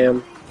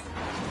 Damn.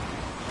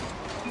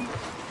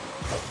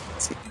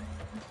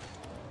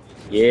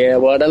 Yeah,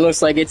 well, that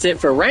looks like it's it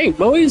for rank,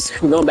 boys.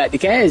 We're going back to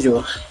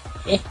casual.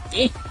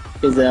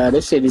 Because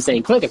this shit just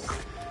ain't clicking.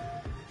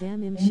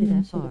 Damn him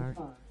shit FR.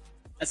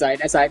 That's right,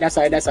 that's right, that's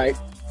right, that's right.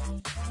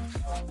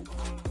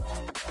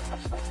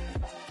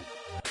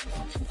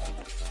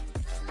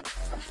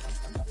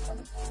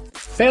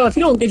 Fail, if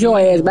you don't get your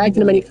ass back to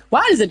the menu,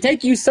 why does it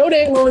take you so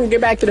damn long to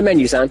get back to the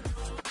menu, son?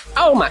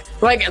 Oh my,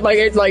 like,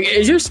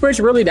 is your Switch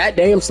really that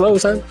damn slow,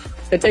 son?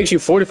 It takes you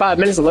 45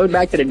 minutes to load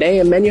back to the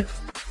damn menu?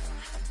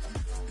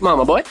 Come on,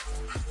 my boy.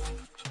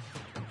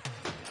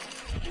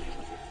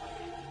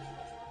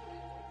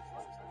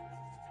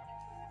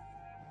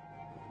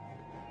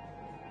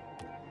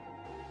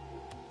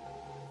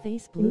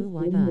 Face blue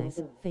white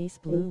eyes, face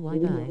blue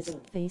white eyes,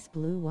 face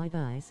blue white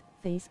eyes,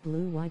 face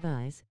blue white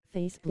eyes,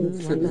 face blue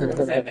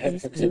white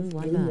eyes, face blue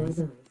white eyes.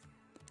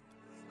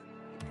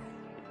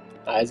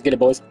 Alright, let's get it,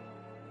 boys.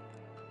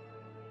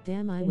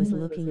 Damn, I was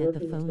looking at the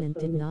phone and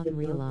did not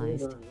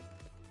realize.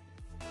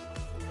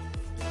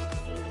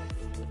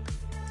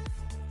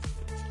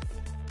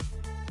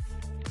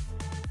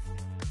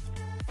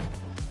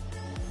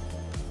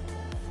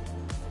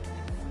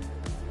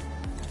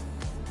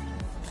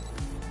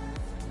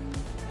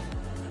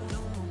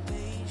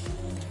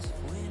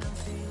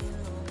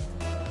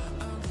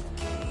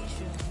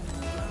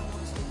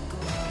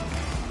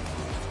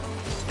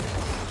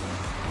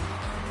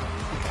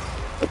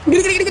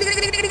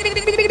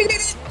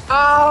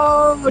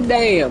 Oh,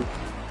 damn.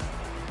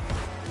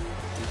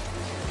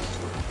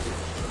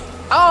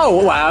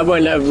 Oh, wow, I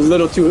went a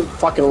little too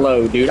fucking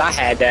low, dude. I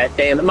had that.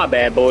 Damn, my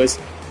bad, boys.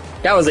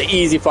 That was an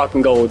easy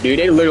fucking goal, dude.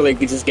 They literally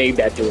just gave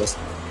that to us.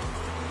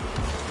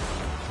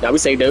 Now we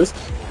saved those.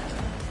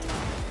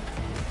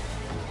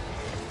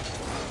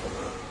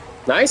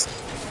 Nice.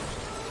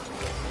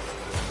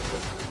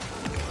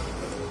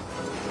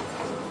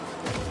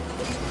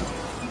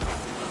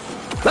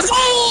 Let's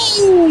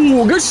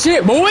go! Good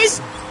shit,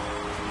 boys.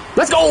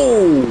 Let's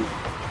go!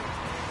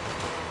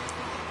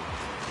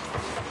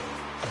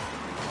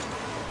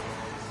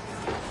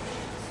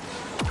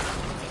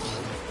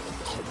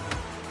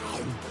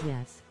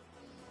 Yes.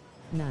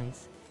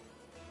 Nice.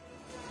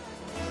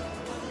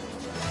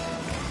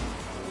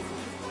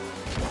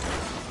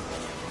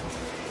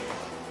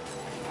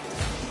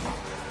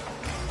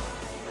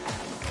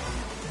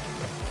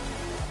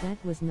 That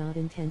was not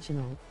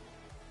intentional.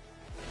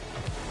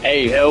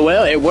 Hey, oh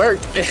well, it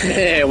worked.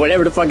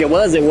 Whatever the fuck it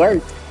was, it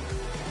worked.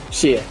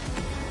 Shit.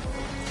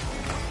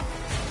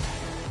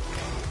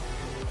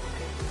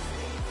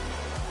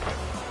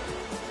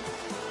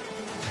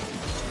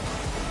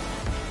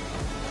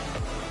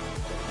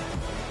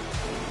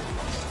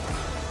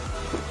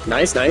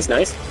 Nice, nice,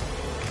 nice.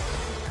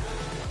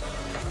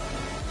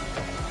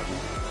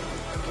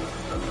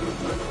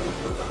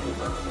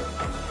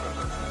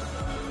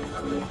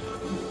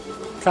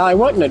 Kai,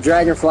 what in the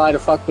dragonfly the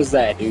fuck was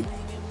that, dude?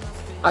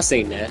 I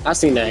seen that. I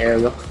seen that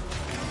aerial.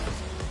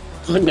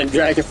 What in the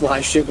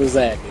dragonfly shit was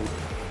that, dude?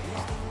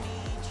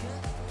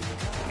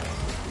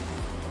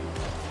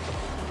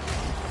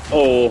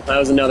 Oh, that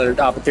was another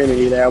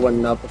opportunity there. I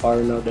wasn't up if I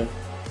were no done.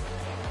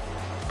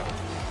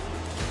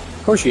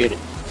 Of course you hit it.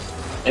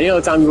 Any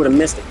other time you would have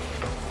missed it.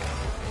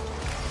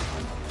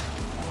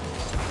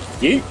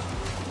 Yeet.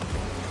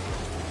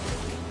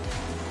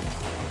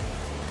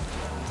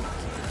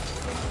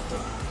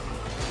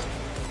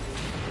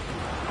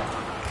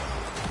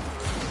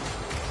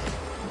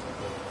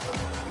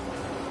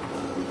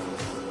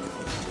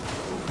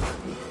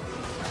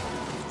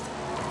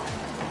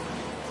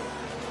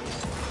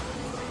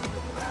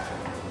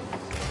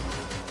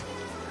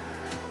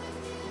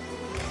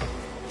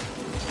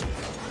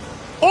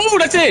 Oh,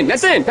 that's in!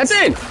 That's in! That's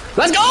in!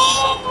 Let's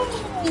go!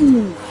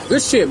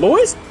 Good shit,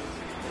 boys.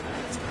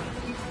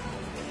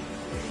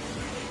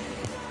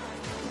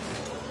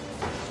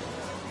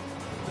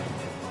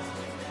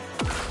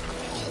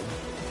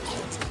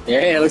 Yeah,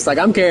 it looks like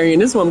I'm carrying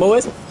this one,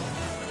 boys.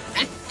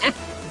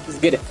 Let's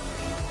get it.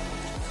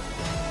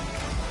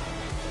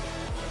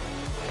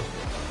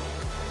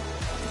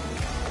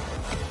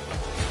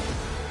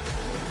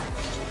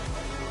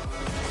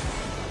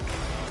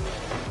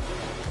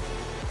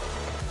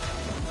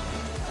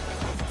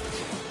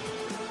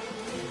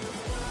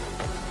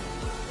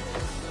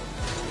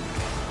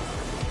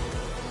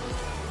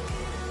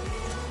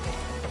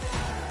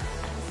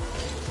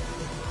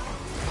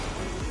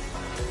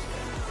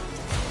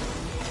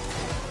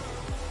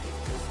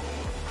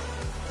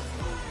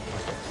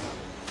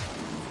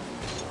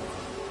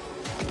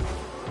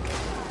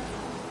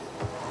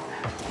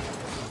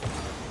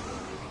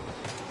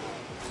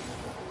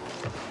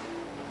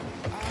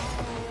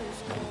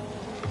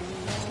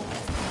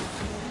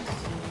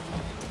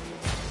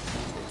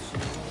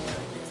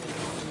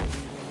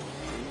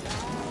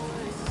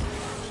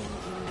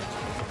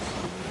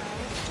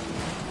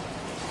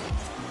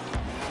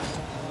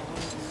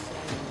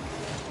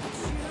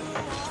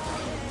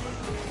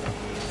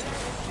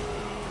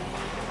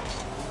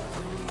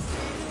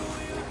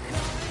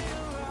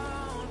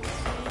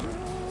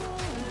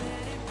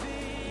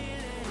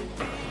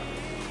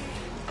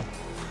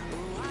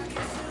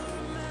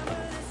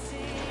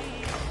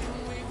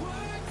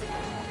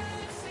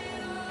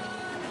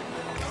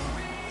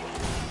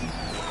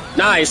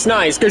 Nice,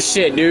 nice. Good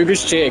shit, dude. Good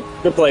shit.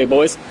 Good play,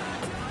 boys.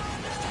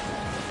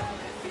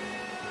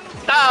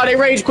 Oh, they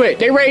rage quit.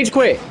 They rage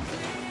quit.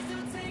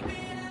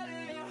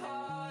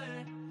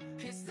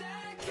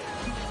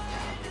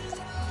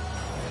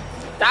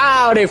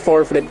 Oh, they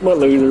forfeited. What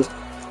losers.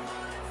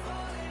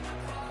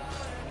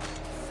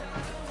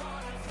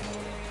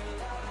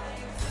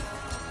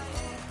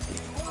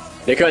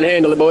 They couldn't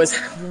handle it, boys. Yo,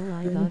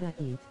 I gotta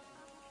eat.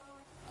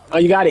 Oh,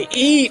 you gotta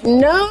eat?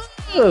 No.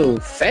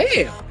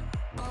 Fail.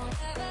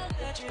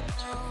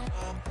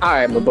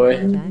 Alright, my boy.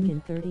 Back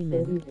in 30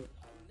 minutes.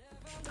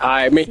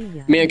 Alright, me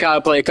and Kyle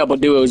play a couple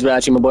duos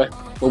without you, my boy.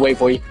 We'll wait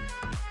for you.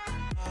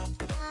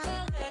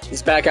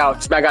 Just back out.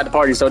 Just back out the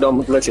party so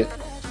don't glitch it.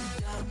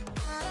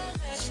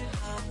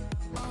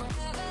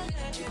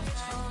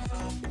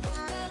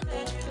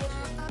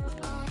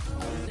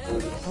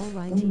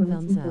 Alrighty,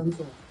 thumbs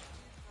up.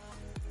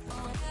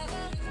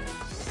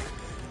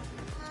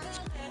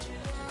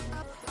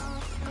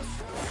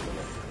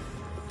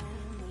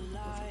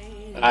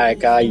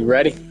 Alright, Kyle, you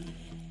ready?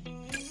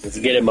 Let's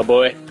get it, my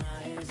boy.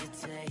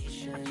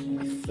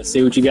 Let's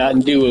see what you got in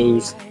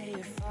duos.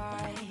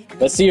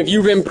 Let's see if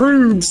you've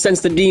improved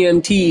since the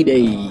DMT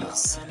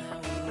days.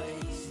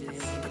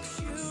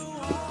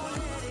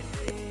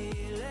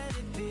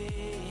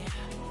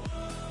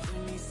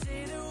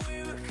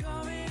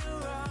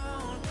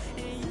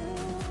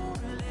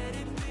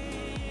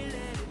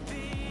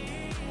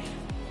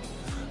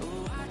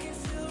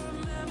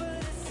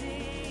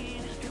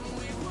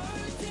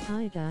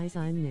 Hi guys,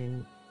 I'm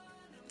new.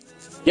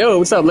 Yo,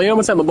 what's up, Liam?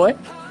 What's up, my boy?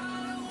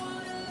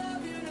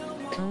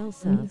 I'll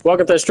sub.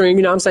 Welcome to the stream,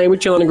 you know what I'm saying? We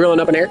chilling and grilling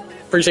up in here.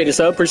 Appreciate the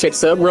sub, appreciate the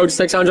sub. Road to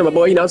 600, my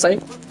boy, you know what I'm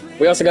saying?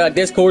 We also got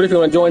Discord if you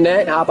want to join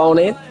that. Hop on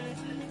in.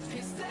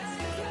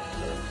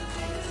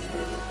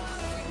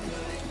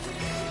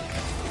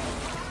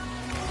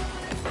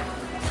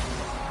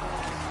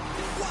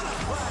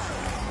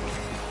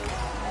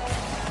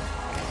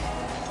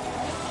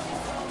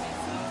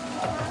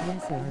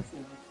 Yes, sir.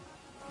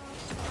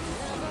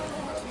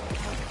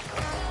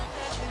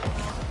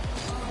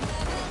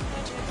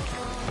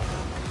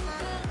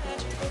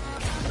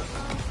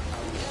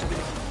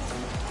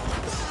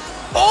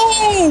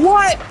 Oh,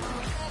 what?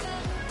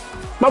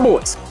 My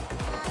boys.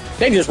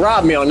 They just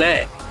robbed me on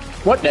that.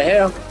 What the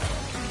hell?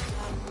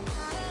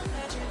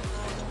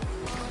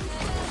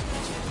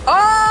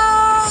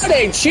 Oh,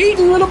 they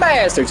cheating little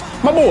bastards.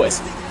 My boys.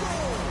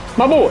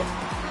 My boy.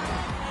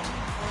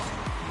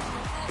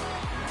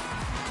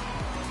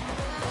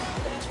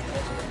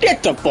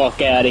 Get the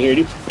fuck out of here,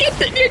 dude.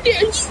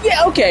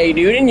 Yeah, okay,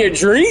 dude. In your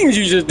dreams,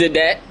 you just did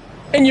that.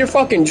 In your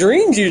fucking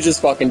dreams, you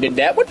just fucking did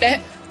that. What the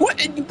heck? What?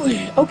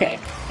 Okay.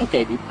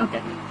 Okay, dude.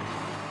 Okay.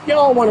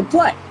 Y'all want to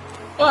play.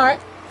 Alright.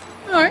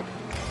 Alright.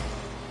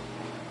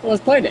 Well,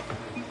 let's play then.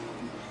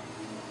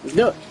 Let's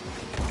do it.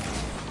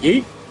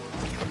 Yeet.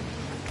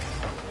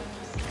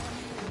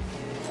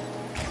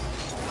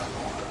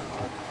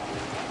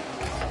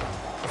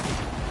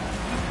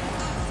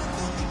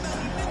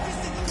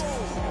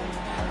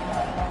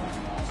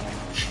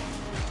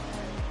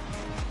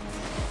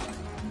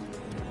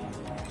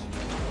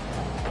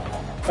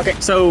 Okay,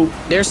 so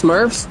they're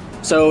Smurfs.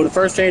 So the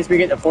first chance we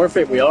get to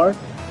forfeit, we are.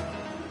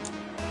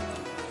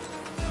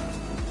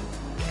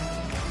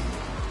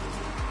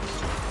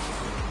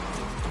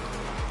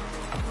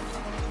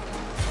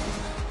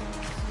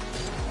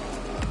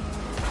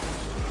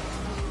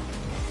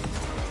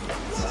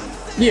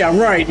 Yeah,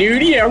 right,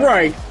 dude. Yeah,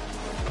 right.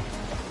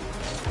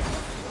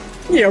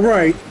 Yeah,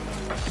 right.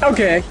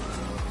 Okay.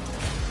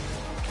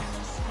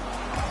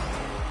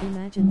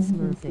 Imagine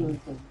smurfing.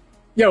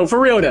 Yo, for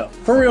real though.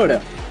 For real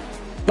though.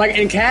 Like,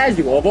 in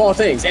casual, of all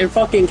things. In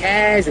fucking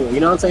casual, you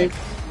know what I'm saying?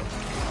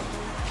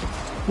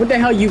 What the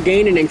hell you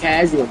gaining in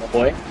casual, my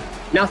boy?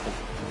 Nothing.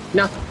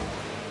 Nothing.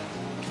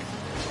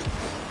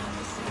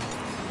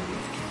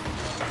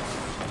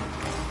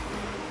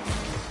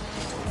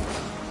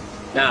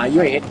 Nah,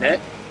 you ain't hitting that.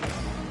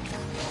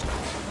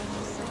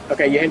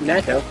 Okay, you're hitting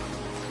that though.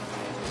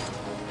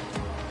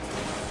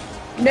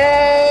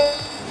 No!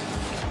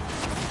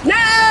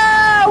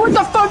 No! What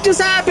the fuck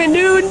just happened,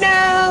 dude?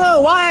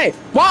 No! Why?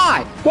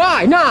 Why?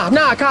 Why?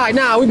 Nah, Kai,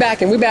 nah, we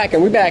backing. Yo,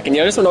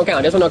 this one don't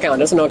count. This one don't count.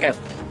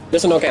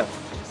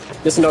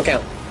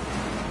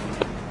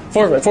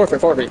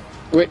 Forfeit.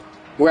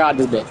 We're out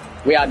this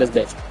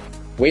bitch.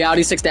 We out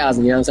these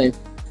 6,000, you know what I'm saying?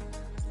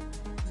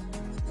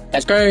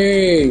 That's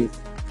great.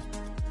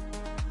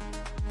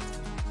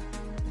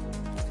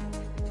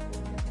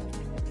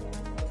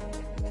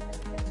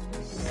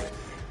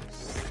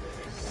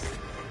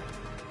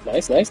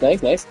 Nice.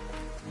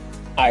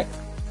 Alright.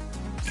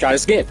 Let's try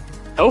this again.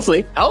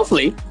 Hopefully,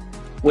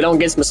 we don't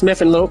get some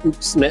smithing. What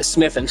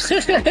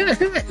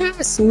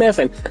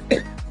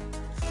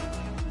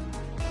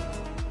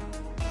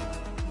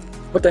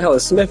the hell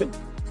is smithing?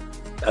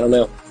 I don't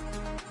know.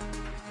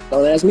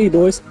 Don't ask me,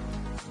 boys.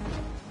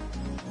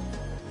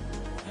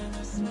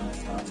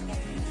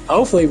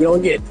 Hopefully we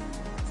don't get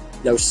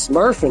no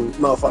smurfing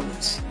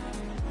motherfuckers.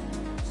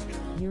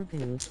 You're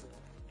good.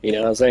 You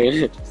know what I'm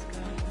saying?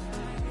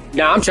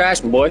 Nah, I'm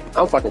trash, my boy.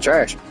 I'm fucking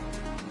trash.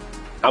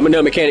 I'm a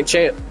no mechanic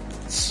champ.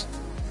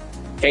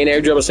 Can't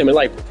air dribble sim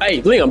like.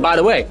 Hey, Liam, by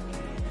the way,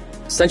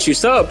 since you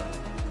sub,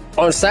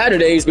 on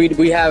Saturdays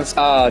we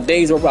have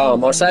days where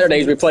on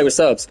Saturdays we play with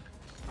subs.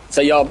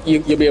 So you'll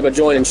be able to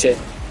join and shit.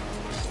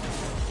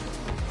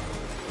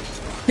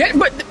 Yeah,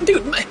 but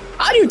dude,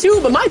 I do too,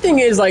 but my thing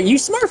is like you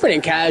smurfing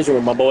and casual,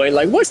 my boy.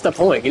 Like what's the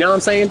point? You know what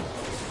I'm saying?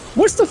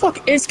 What's the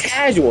fuck? It's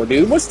casual,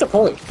 dude. What's the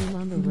point? I'm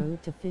on the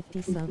road to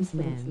 50 subs,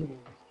 man.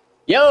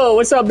 Yo,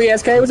 what's up,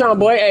 BSK? What's on,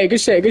 boy? Hey,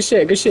 good shit, good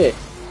shit, good shit.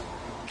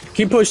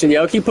 Keep pushing,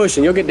 yo. Keep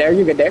pushing. You'll get there.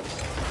 You'll get there.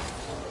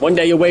 One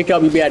day you'll wake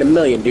up, you'll be at 1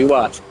 million. Dude,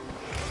 watch.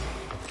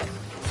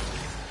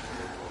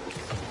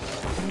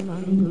 I'm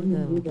on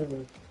you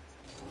though.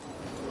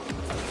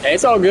 Hey,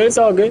 it's all good. It's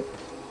all good.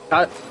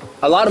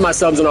 A lot of my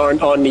subs are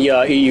on the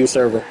EU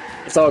server.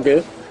 It's all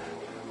good.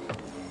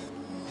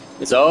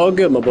 It's all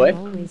good, my boy. I'm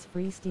always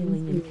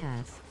freestyling in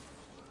CAS.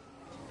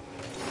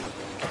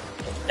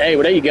 Hey,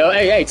 well, there you go.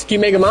 Hey, just keep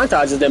making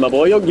montages then, my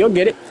boy. You'll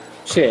get it.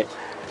 Shit.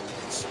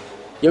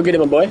 You'll get it,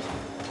 my boy.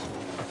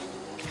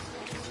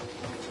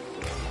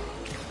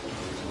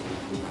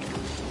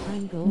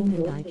 I'm gold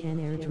and I can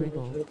air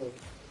dribble.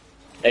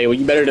 Hey, well,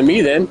 you better than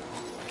me then.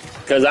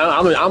 Because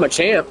I'm a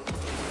champ.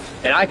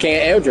 And I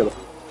can't air dribble.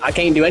 I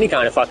can't do any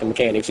kind of fucking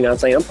mechanics, you know what I'm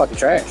saying? I'm fucking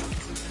trash.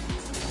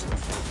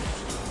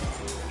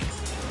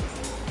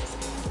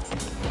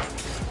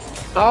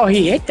 Oh,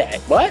 he hit that.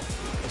 What?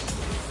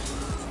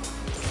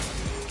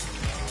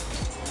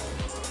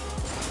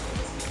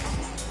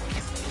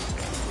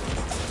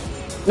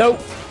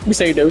 Nope. We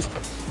saved those.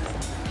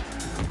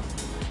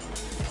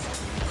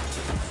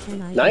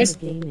 Can I Nice.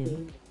 get a game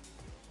in?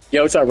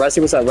 Yo, what's up, Rusty?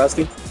 What's up,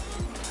 Rusty?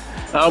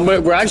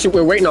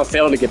 We're waiting on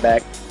Phil to get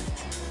back.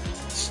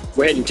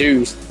 We're hitting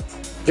twos.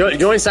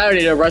 Join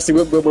Saturday though, Rusty.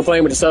 We're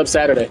playing with the sub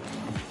Saturday.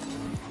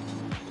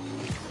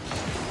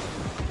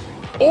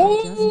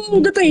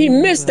 Oh, good thing he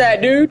missed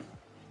that, dude.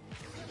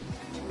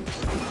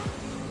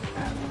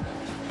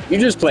 You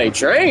just played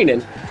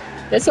training.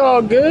 It's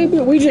all good.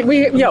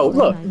 Yo,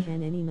 look.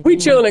 We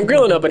chilling and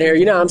grilling up in here,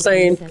 you know what I'm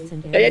saying?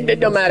 It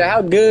don't matter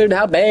how good,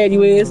 how bad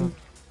you is.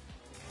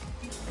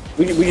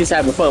 We just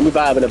having fun. We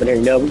vibing up in here,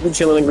 you know? We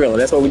chilling and grilling.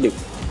 That's what we do.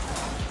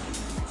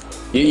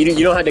 You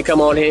don't have to come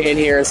on in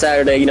here on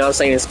Saturday, you know what I'm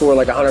saying, and score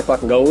like 100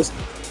 fucking goals.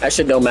 That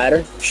shit don't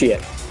matter. Shit.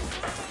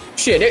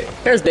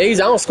 There's days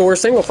I don't score a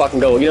single fucking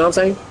goal, you know what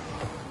I'm saying?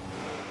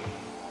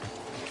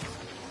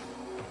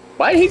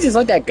 Why did he just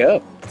let that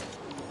go?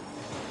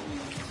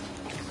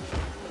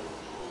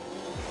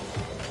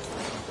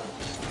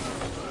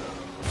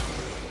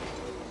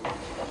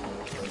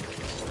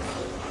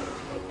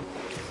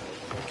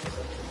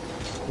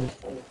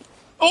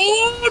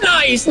 Oh,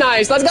 nice.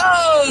 Let's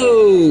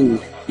go.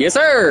 Yes,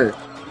 sir.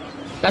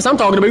 That's what I'm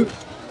talking about.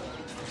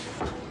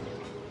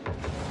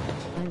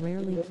 I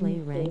rarely play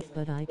ranked,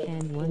 but I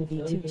can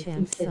 1v2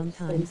 champs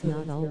sometimes,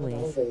 not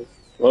always.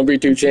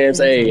 1v2 champs.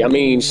 Hey, I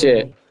mean,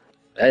 shit.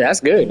 Hey, that's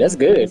good. That's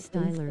good.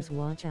 Stylers,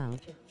 watch out.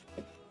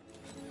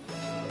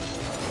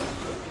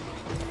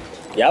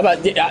 Yeah,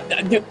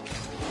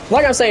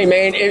 like I'm saying,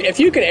 man, if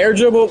you can air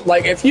dribble,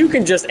 like if you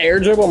can just air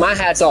dribble, my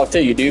hat's off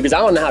to you, dude, because I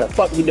don't know how the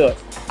fuck you do it.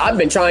 I've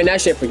been trying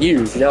that shit for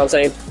years, you know what I'm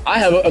saying? I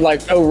have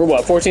like over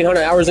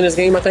 1,400 hours in this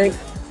game, I think,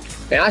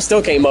 and I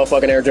still can't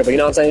motherfucking air dribble, you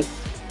know what I'm saying?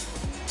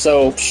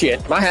 So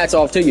shit, my hat's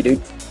off to you,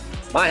 dude.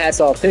 My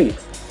hat's off to you.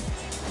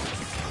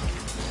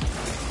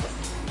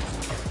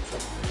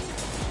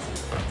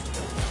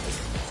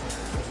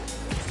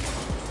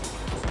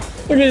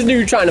 Look at this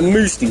dude trying to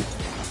moosty.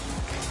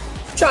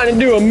 Trying to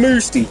do a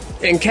moosty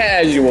in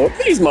casual.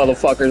 These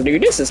motherfuckers,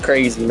 dude, this is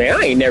crazy, man.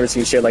 I ain't never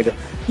seen shit like that.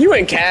 You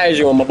ain't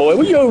casual, my boy.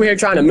 What you over here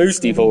trying to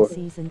moosty for?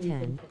 Season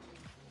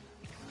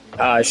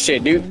 10.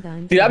 Shit,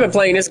 dude. Dude, I've been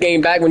playing this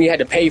game back when you had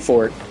to pay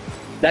for it.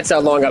 That's how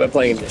long I've been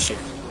playing this shit.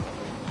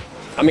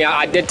 I mean,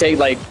 I did take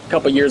like a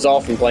couple years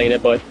off from playing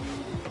it, but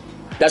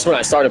that's when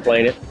I started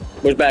playing it.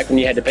 It was back when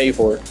you had to pay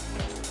for it.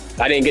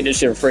 I didn't get this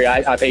shit for free.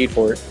 I paid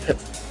for it.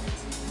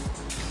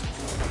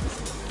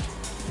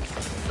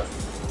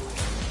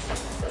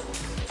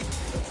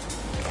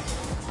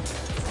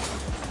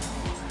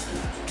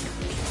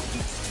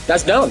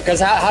 That's dumb, because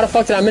how the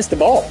fuck did I miss the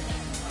ball?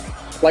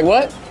 Like,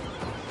 what?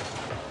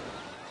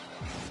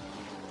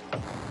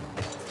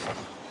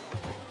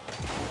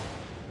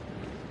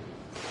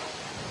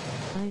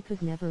 I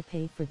could never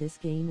pay for this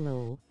game,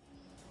 lol.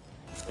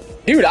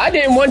 Dude, I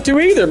didn't want to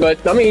either,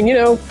 but, I mean, you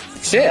know,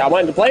 shit, I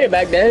wanted to play it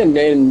back then,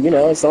 and you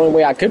know, it's the only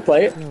way I could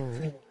play it.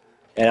 Lol.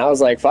 And I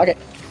was like, fuck it.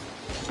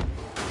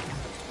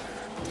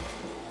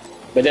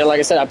 But then, like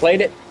I said, I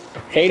played it,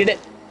 hated it.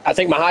 I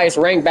think my highest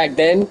rank back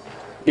then,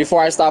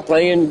 before I stopped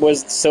playing,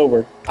 was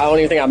silver. I don't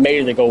even think I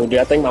made it to gold, dude.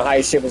 I think my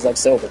highest shit was like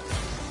silver.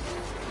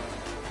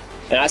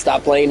 And I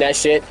stopped playing that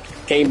shit,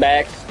 came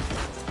back,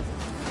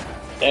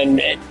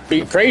 and it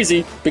be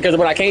crazy, because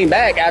when I came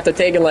back, after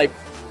taking like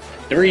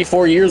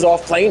 3-4 years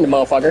off playing the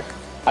motherfucker,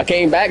 I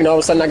came back and all of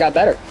a sudden I got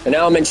better. And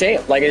now I'm in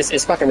champ. Like,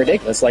 it's fucking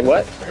ridiculous. Like,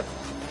 what?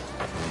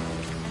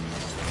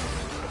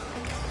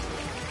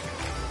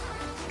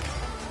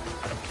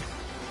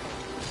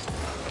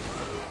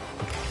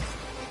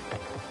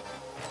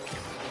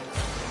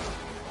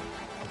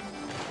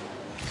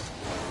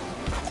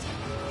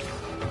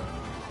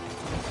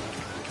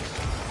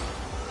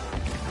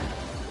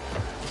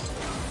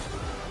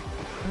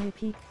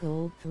 Peak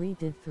Gold 3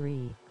 Div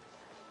 3.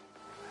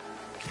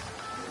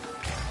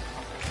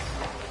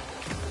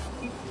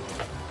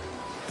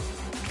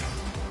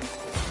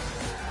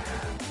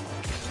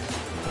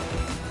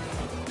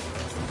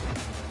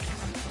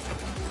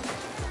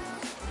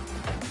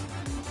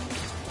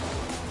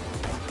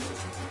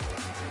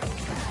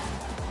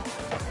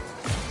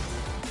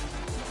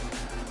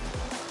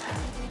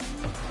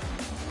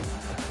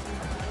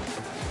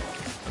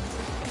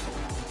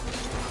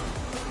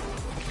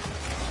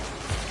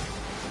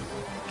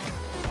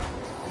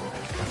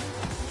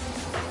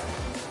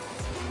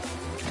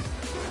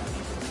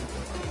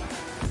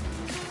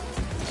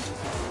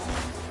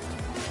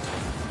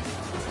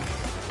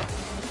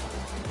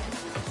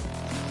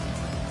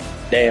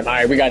 Damn,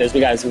 alright, we got this, we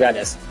got this, we got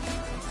this.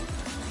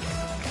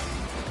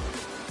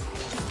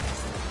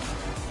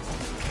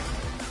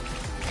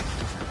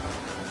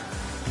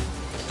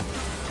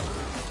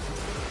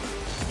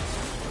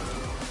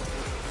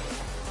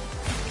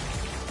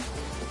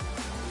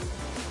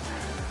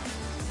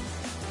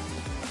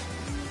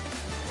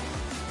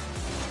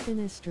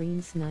 Finna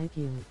stream snipe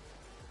you.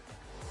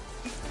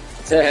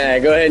 Go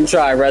ahead and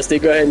try, Rusty.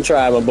 Go ahead and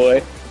try, my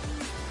boy.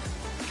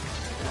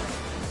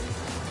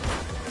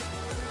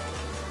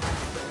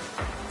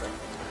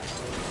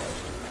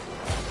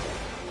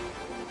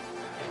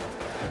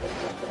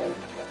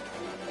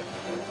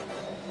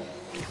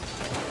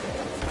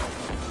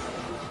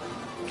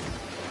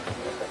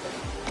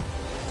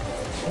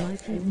 My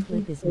team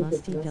clip is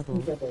musty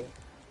double.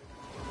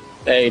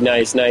 Hey,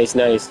 nice, nice,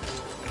 nice.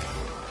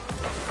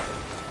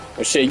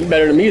 Well, shit, you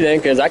better than me then,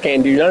 because I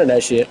can't do none of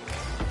that shit.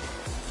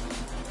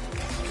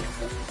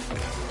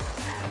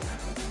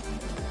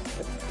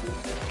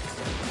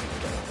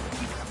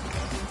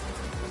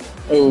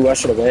 Oh, I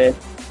should have went.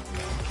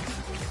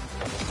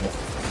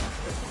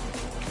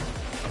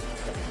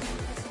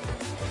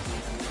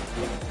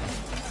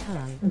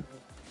 Hi.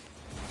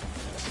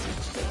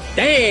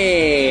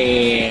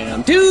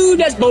 Damn, dude,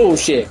 that's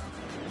bullshit.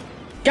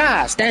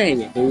 Gosh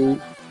dang it,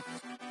 dude.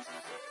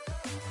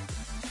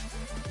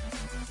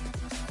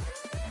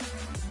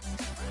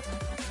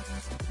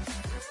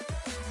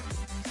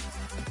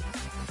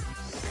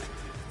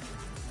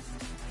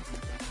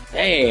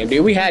 Damn,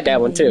 dude, we had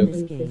that one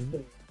too.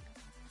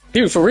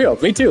 Dude, for real,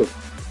 me too.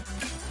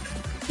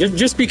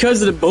 Just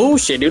because of the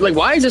bullshit, dude. Like,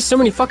 why is there so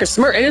many fucking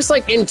smurfs? And it's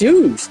like in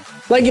twos.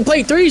 Like, you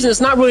play threes and it's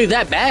not really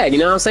that bad, you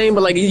know what I'm saying?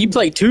 But like, you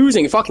play twos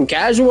and you're fucking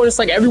casual and it's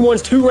like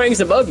everyone's 2 ranks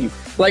above you.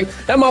 Like,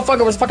 that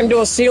motherfucker was fucking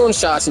doing ceiling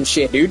shots and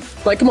shit, dude.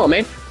 Like, come on,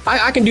 man.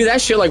 I can do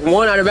that shit like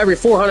 1 out of every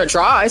 400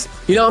 tries.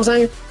 You know what I'm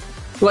saying?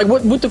 Like,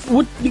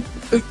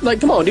 like,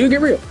 come on, dude,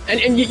 get real.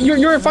 And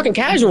you're a fucking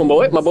casual,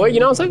 my boy, you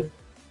know what I'm saying?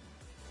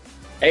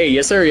 Hey,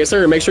 yes sir, yes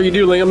sir. Make sure you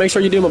do, Liam. Make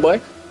sure you do, my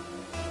boy.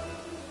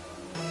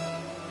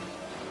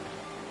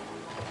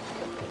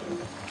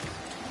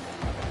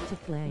 To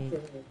play.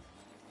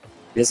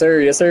 Yes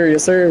sir, yes sir,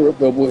 yes sir.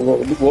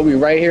 We'll be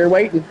right here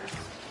waiting.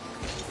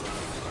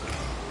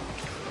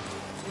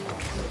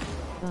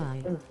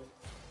 Bye.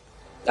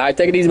 Alright,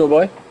 take it easy, my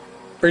boy.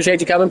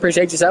 Appreciate you coming,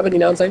 appreciate you subbing, you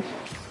know what I'm saying?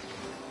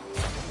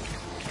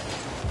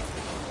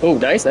 Oh,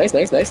 nice, nice,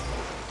 nice, nice.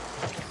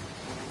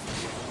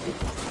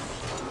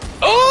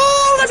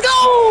 Oh, let's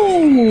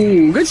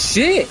go! Good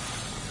shit.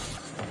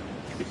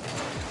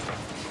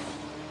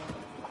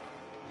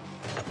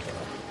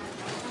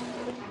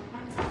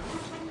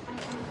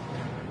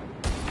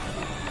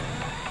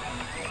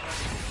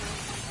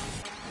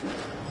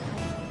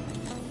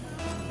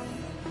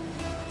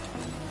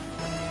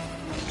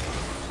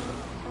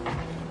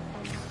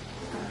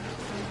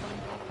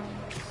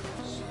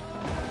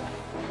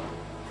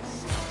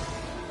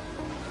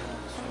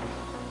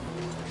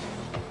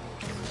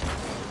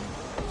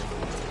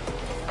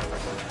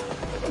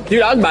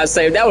 Dude, I was about to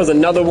say, that was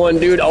another one,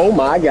 dude. Oh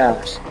my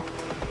gosh.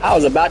 I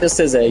was about to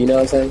scissor, you know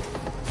what I'm saying?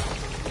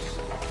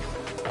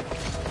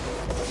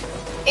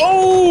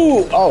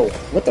 Oh! Oh,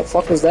 what the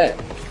fuck was that?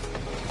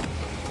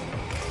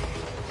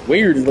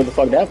 Weird is what the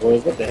fuck that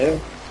was. What the hell?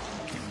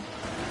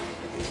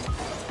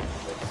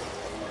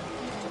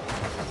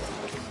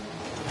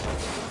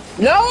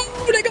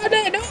 No, they got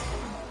that. No,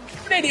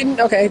 they didn't.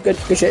 Okay, good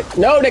shit.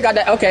 No, they got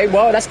that. Okay,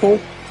 well, that's cool.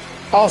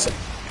 Awesome.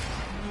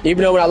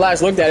 Even though when I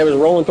last looked at it, it was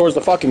rolling towards the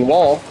fucking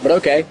wall. But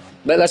okay,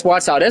 let's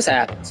watch how this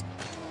happens.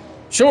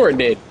 Sure it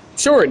did.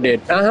 Sure it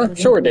did.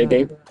 Sure it did,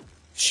 game.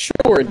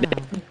 Sure it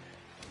did.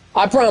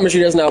 I promise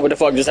you that's not what the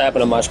fuck just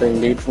happened on my screen,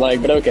 dude.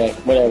 Like, but okay,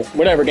 whatever.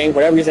 Whatever, game.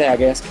 Whatever you say, I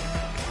guess.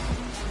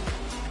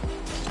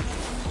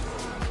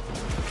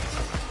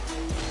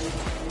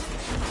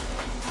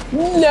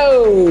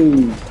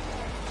 No!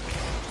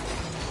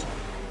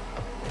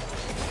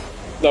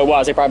 No,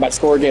 watch. They probably about to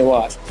score again.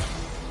 Watch.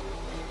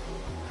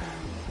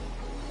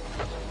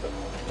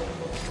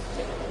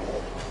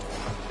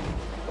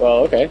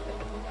 Well, okay.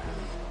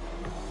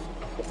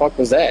 The fuck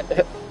was that?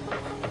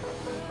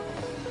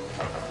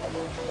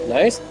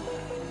 Nice.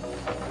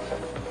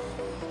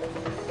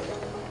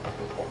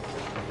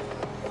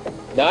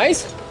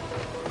 Nice.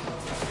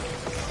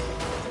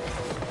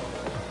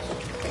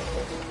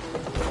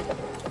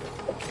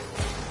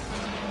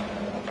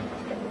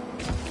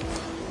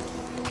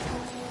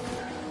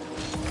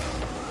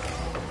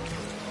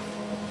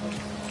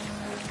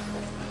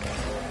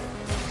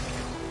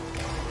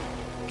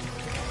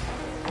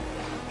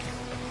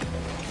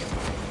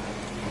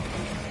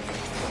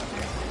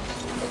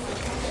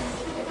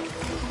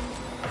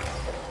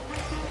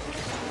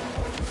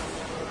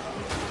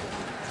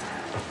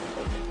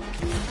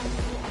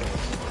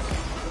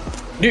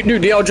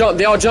 Dude, they all jump.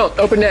 They all jump.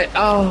 Open that.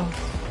 Oh.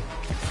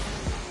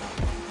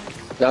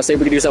 Now see if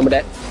we can do something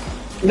with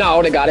that.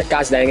 No, they got it.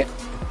 Gosh dang it.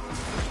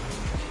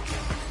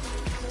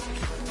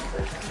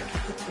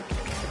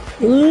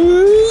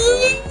 Ooh,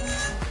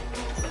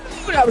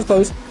 that was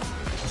close.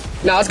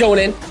 No, it's going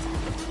in.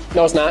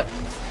 No, it's not.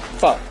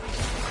 Fuck.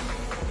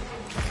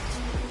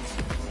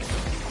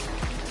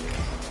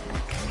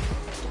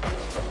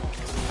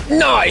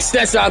 Nice.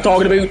 That's what I'm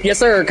talking about. Yes,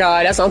 sir,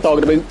 Kai. That's what I'm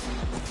talking about.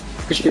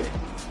 Good shit.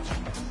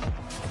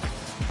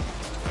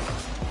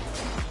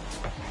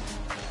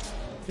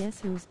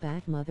 Guess who's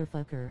back,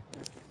 motherfucker?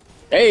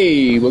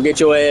 Hey, we'll get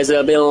your ass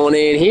up on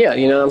in here.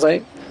 You know what I'm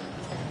saying?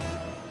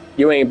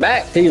 You ain't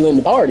back till you in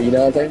the party. You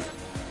know what I'm saying?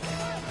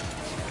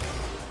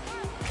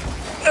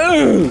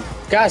 Ooh.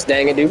 Gosh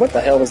dang it, dude. What the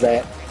hell was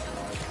that?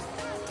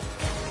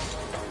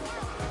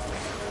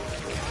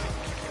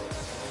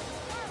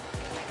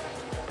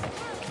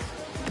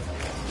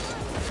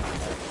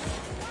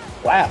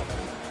 Wow.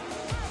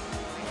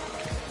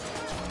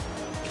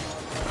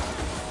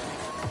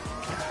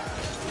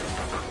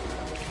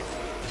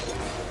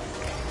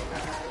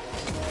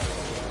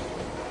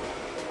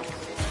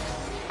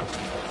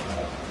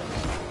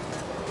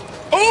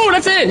 Oh,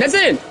 that's in. That's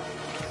in.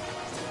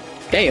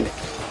 Damn it.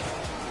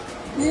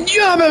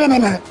 Yeah,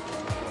 man.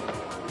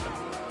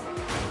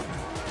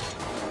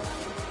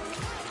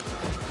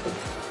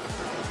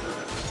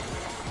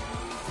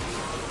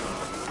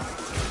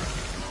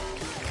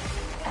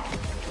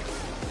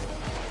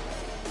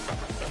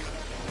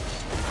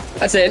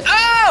 That's it.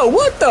 Oh,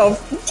 what the?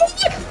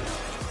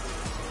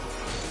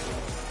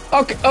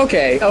 What?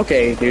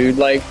 Okay, dude.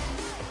 Like,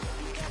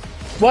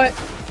 what?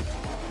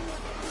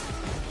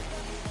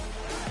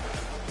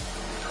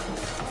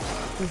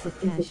 Is it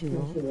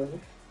casual?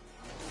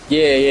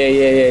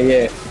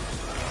 Yeah.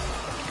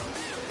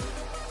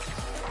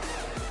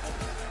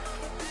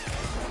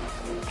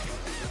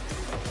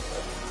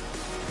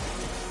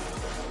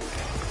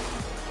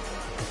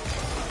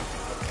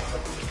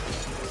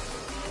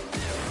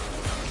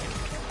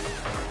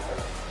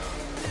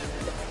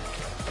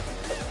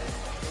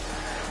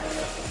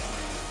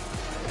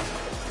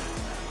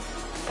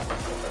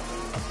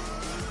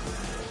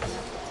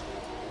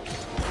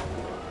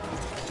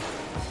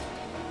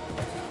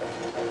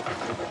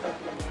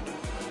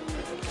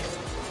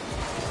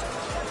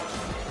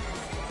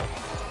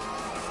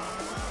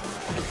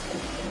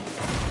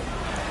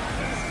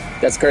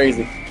 That's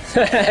crazy.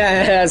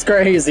 That's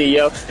crazy,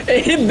 yo.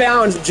 It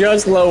bounced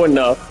just low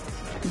enough.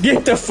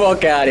 Get the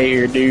fuck out of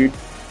here, dude.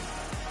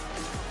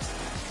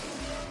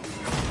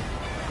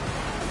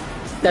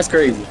 That's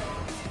crazy.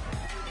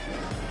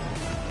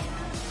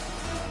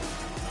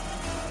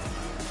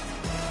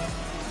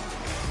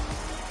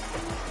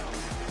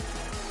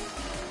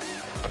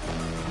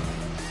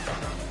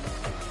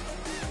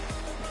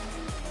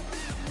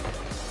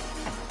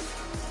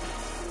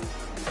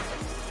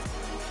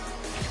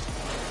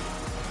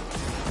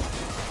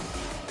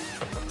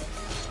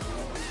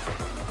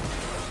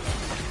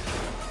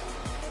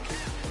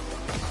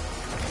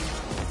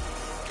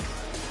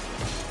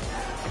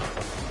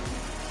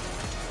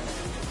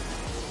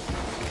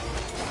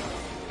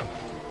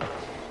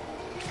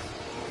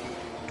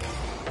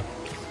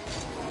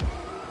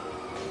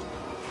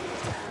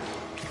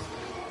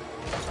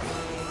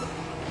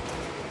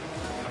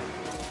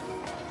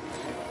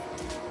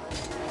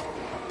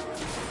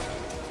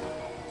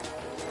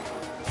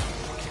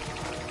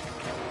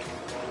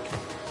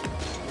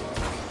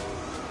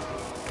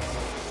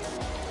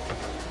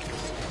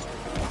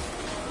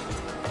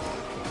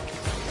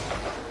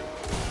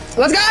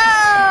 Let's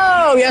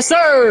go! Yes,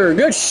 sir.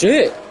 Good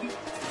shit.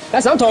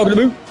 That's what I'm talking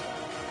about.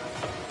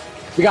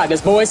 We got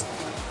this, boys.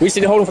 We just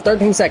need to hold it for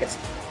 13 seconds.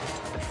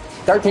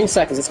 13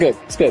 seconds. It's good.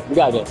 It's good. We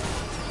got this.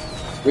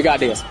 We got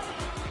this.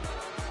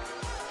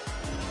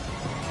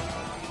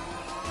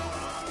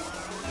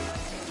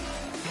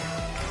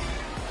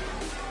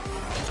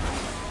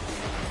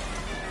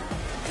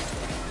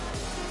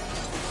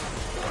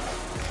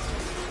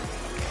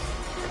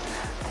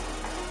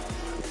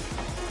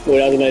 Oh,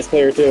 that was a nice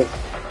clear, too.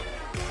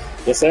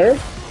 Yes, sir.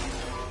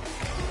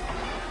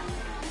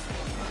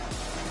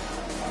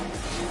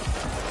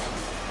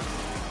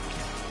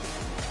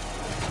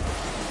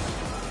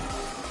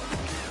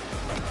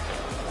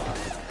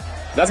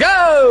 Let's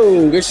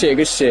go! Good shit,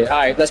 good shit. All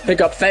right, let's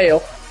pick up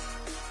Fail.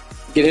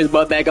 Get his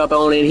butt back up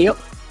on in here.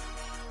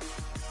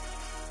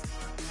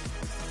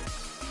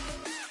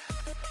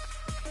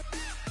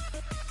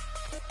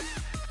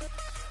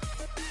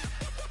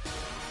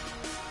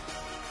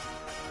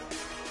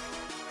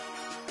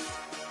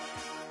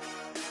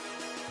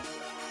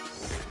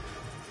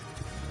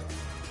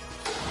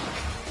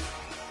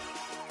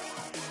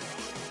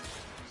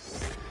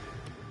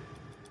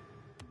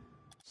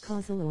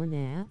 Causal or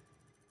nah?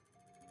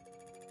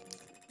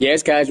 Yeah,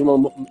 it's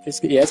casual. It's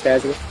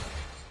casual.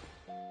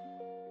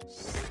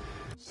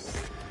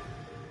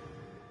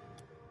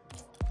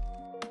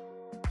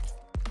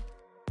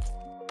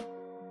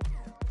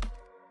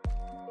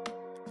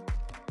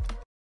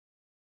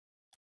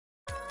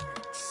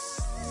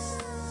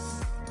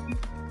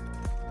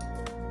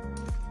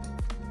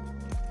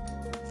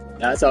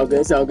 That's all good.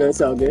 It's all good. It's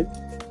all good.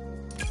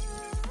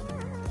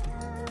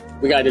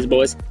 We got this,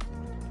 boys.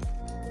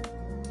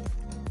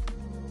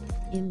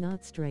 I'm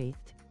not straight.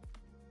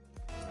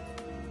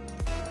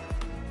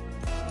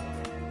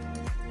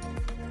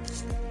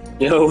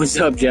 Yo, what's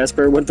up,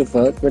 Jasper? What the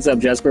fuck? What's up,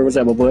 Jasper? What's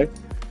up, my boy?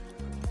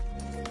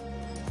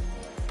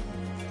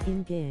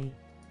 I'm gay.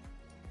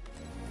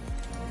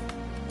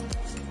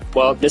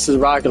 Well, this is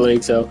Rocket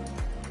League, so.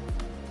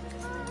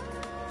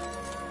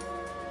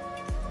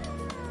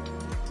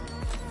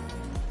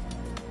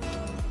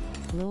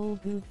 Lol,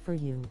 good for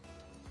you.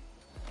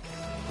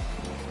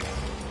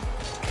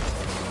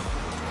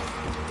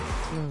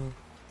 Lol.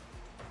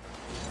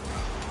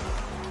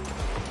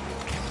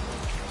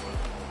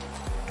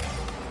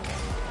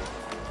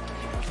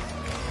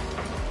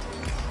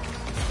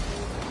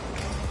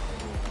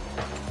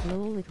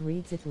 Lol, it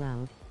reads it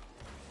loud.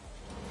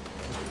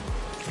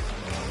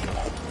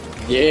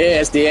 Yeah,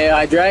 it's the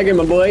AI Dragon,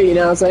 my boy, you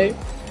know what I'm saying?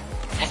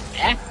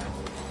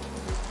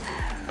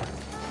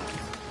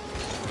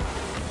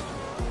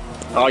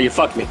 Oh, you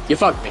fucked me. You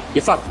fucked me.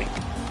 You fucked me.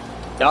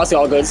 No, it's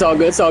all good. It's all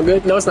good. It's all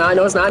good. No, it's not.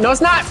 No, it's not. No, it's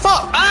not.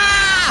 Fuck!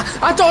 Ah!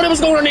 I thought it was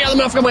going on the other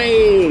motherfucking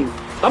way.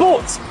 My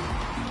boys.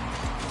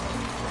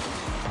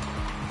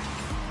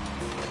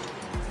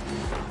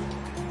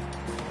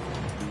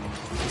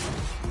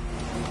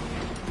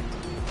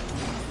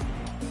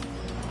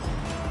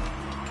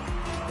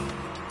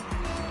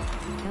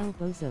 El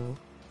Bozo.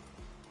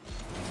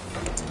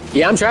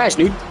 Yeah, I'm trash,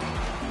 dude.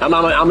 I'm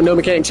a no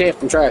mechanic champ.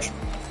 I'm trash.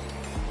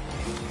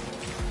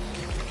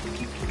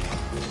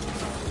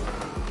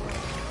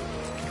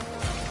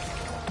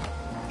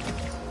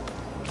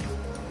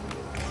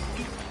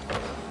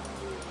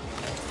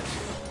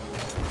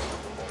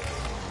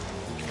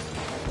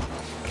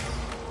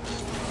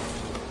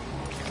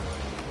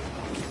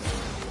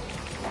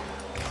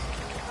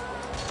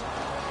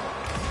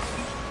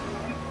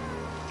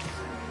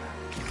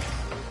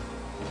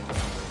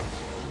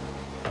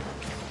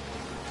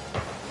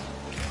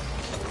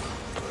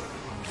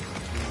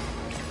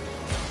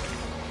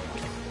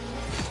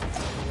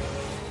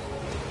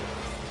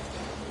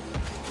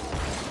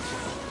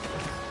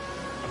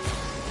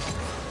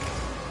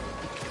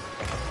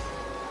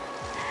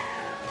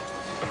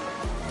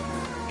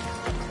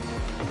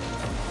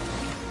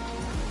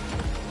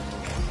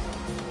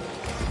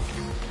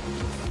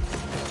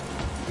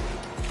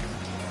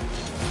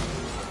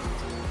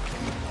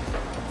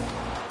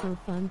 For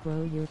fun,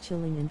 bro, you're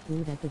chilling and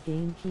good at the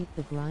game. Keep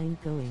the grind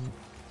going.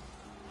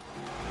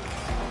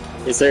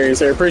 Yes, sir. Yes,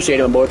 sir.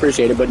 Appreciate it, my boy.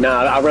 Appreciate it. But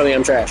nah, I really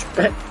am trash.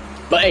 But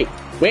hey,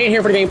 we ain't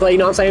here for the gameplay. You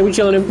know what I'm saying? We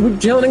chilling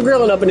and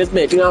grilling up in this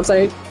bitch. You know what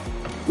I'm saying?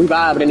 We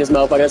vibing in this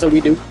motherfucker. That's what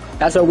we do.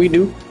 That's what we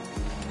do.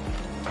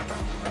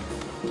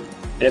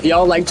 And if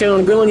y'all like chilling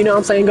and grilling, you know what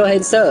I'm saying? Go ahead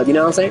and sub. You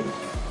know what I'm saying?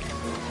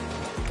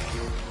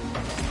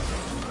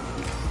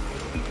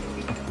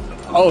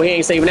 Oh, he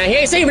ain't saving that. He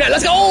ain't saving that.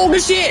 Let's go. Oh,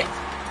 good shit.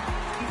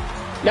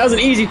 That was an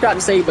easy shot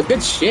to save, but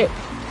good shit.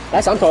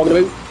 That's what I'm talking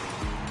about.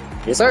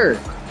 Yes, sir.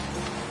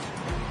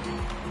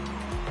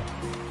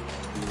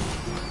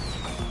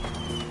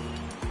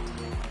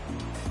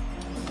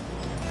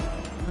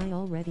 I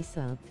already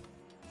subbed.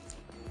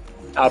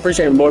 I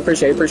appreciate it, boy.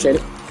 Appreciate it. Appreciate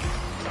it.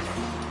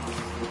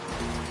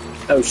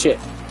 Oh, shit.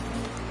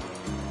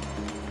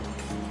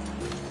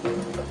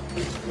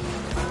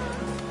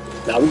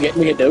 Nah, we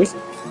get those.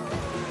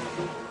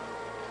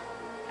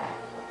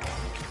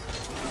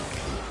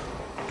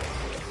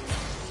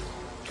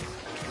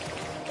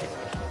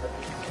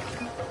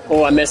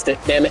 Oh, I missed it.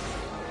 Damn it.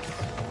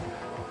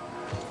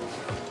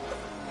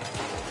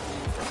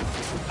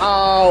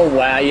 Oh,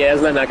 wow. Yeah,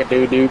 there's nothing I can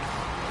do, dude.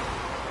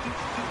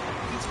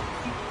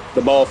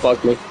 The ball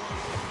fucked me.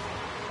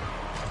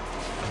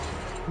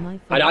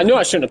 I knew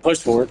I shouldn't have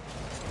pushed for it.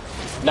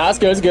 Nah, it's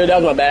good. It's good.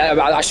 That was my bad.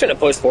 I shouldn't have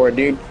pushed for it,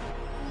 dude.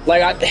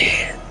 Like,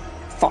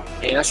 fuck,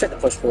 man. I shouldn't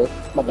have pushed for it.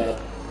 My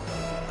bad.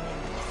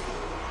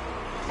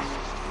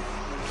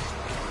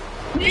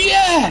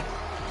 Yeah!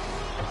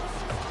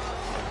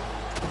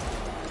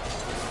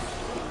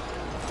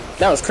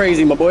 That was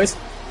crazy, my boys.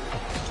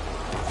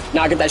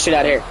 Now get that shit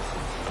out of here.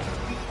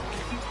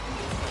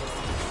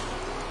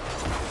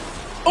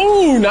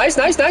 Ooh, nice,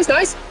 nice, nice,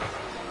 nice.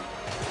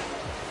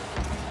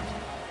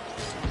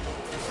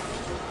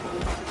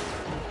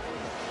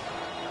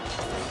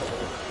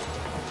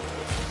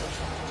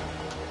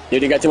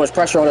 Dude, you got too much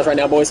pressure on us right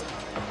now, boys.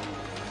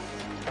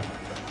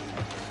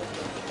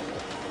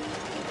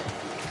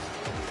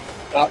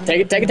 Oh,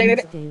 take it, take it, take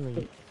it.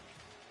 Daily.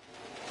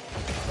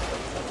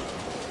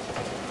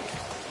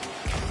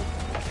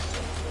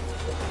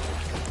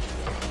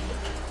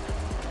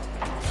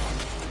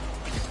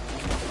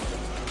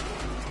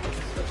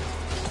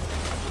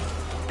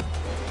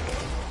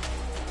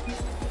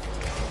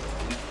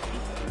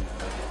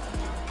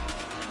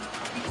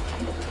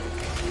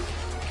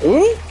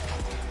 Ooh.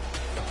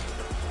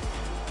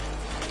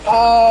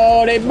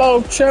 Oh, they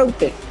both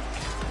choked it.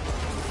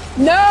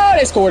 No,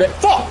 they scored it.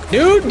 Fuck,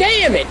 dude.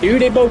 Damn it,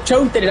 dude. They both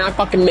choked it and I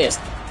fucking missed.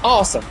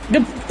 Awesome.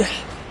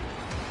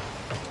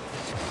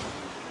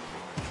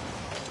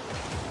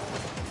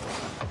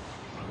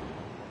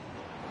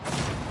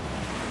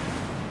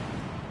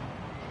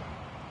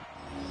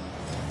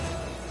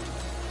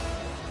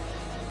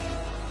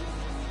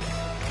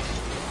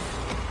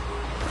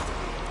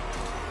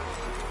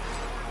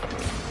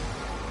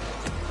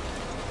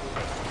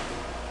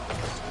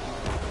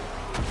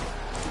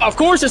 Of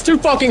course it's too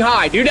fucking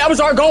high, dude. That was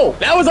our goal.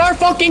 That was our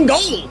fucking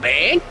goal,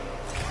 man.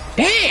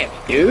 Damn,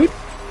 dude.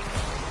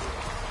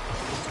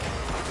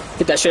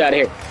 Get that shit out of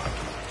here.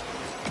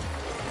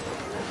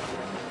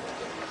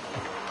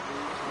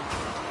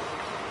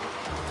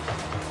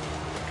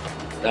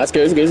 That's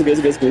good, it's good,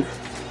 it's good.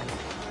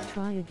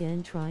 Try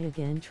again, try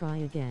again, try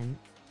again.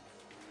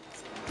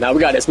 Now we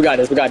got this.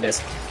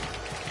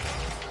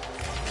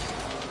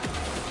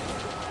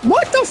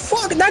 What the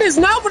fuck? That is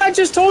not what I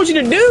just told you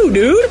to do,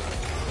 dude.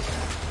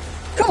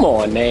 Come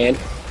on, man.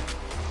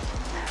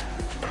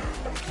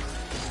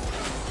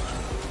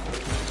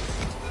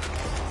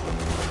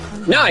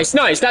 Nice.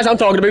 That's what I'm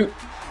talking about.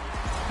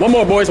 One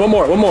more, boys. One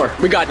more.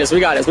 We got this,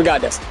 boys. 1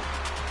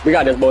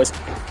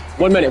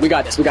 minute. We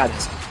got this.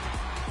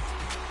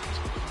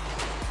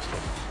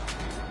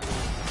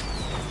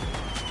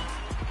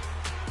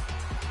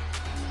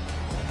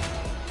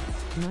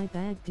 My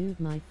bad, dude.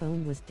 My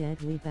phone was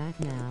dead. We back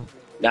now.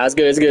 Nah, it's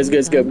good.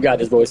 We got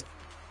this, boys.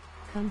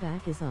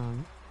 Comeback is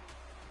on.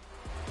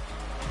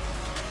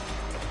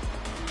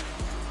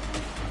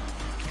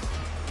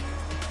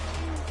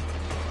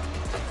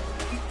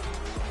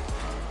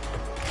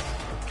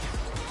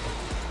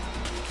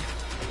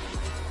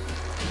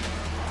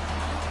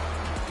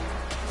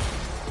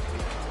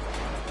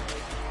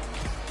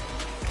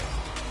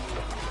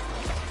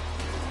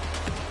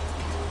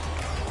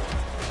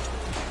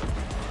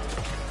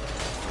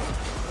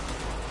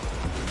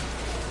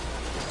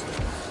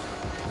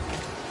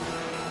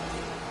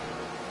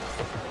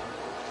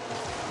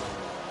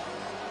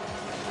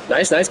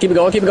 Nice. Keep it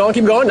going.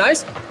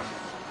 Nice.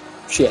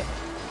 Shit.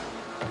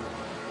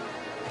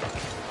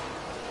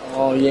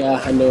 Oh,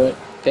 yeah, I knew it.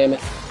 Damn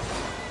it.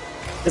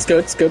 It's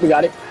good. We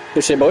got it.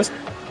 Good shit, boys.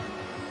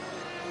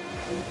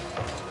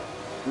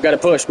 We gotta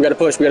push. No,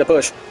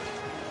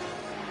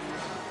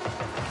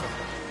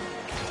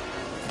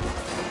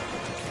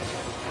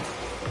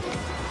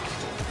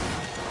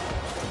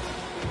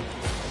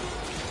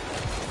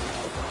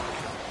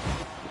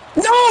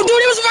 dude,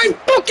 it was right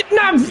fucking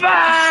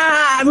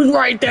it was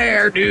right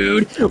there,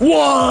 dude.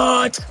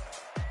 What?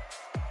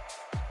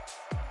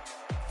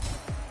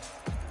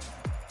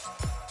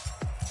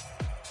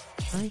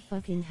 I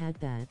fucking had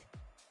that.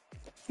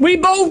 We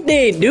both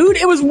did, dude.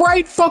 It was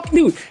right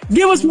dude.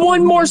 Give us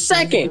one more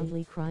second.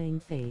 Lovely crying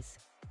face.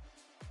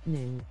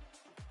 No.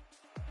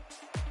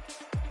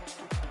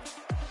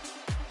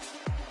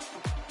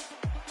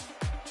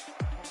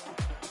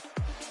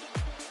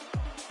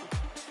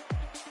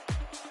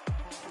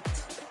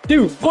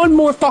 Dude, one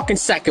more fucking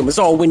second was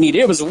all we needed.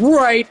 It was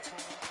right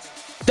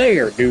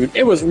there, dude.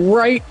 It was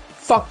right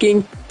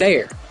fucking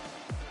there.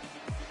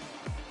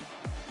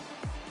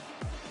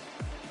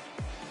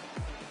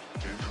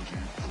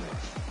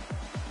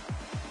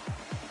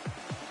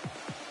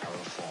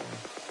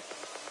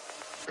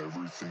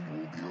 Everything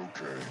will be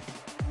okay.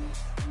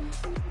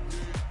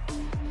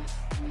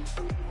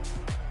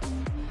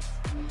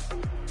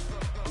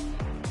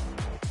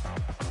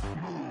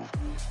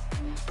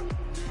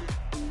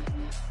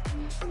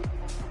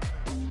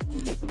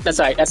 That's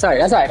all right.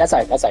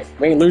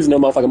 We ain't losing no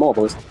motherfucking more,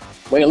 boys.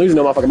 You know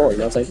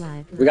what I'm saying?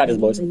 Flag. We got this,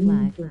 boys.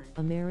 Flag.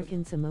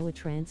 American Samoa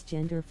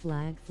transgender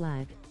flag.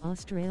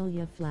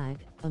 Australia flag.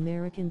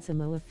 American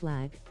Samoa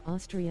flag.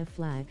 Austria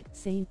flag.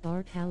 St.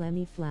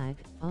 Bartholomew flag.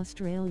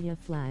 Australia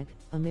flag.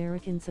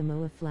 American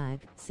Samoa flag.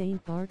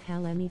 St.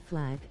 Bartholomew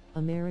flag.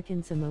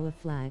 American Samoa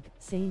flag.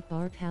 St.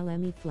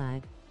 Bartholomew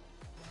flag.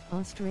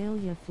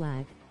 Australia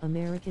flag.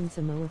 American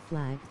Samoa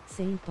flag.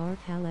 St.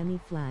 Bartholomew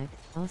flag.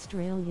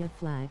 Australia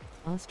flag.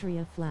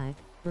 Austria flag.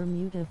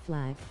 Bermuda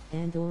flag.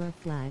 Andorra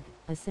flag.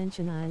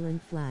 Ascension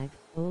Island flag.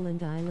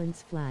 Åland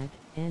Islands flag.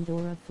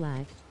 Andorra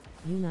flag.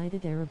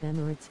 United Arab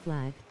Emirates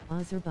flag.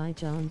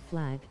 Azerbaijan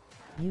flag.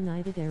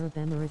 United Arab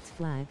Emirates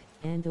flag.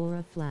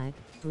 Andorra flag.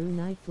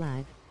 Brunei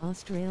flag.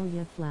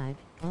 Australia flag.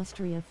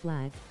 Austria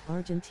flag.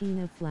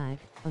 Argentina flag.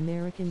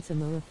 American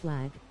Samoa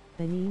flag.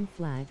 Benin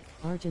flag.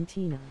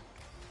 Argentina.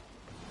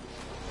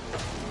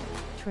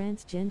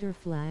 Transgender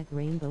flag,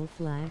 rainbow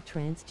flag,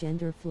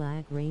 transgender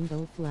flag,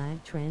 rainbow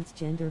flag,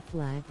 transgender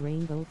flag,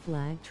 rainbow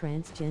flag,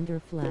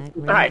 transgender flag.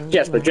 Alright,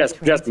 Jesper,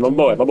 my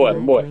boy.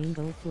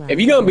 If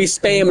you're gonna be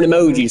spamming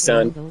emojis,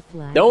 son,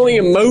 the only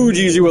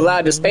emojis you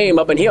allowed to spam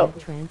up in here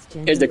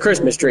is the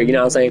Christmas tree, you know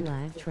what I'm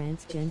saying?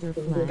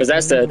 Because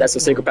that's the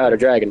secret powder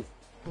dragon.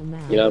 You know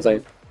what I'm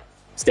saying?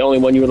 It's the only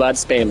one you allowed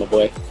to spam, my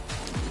boy.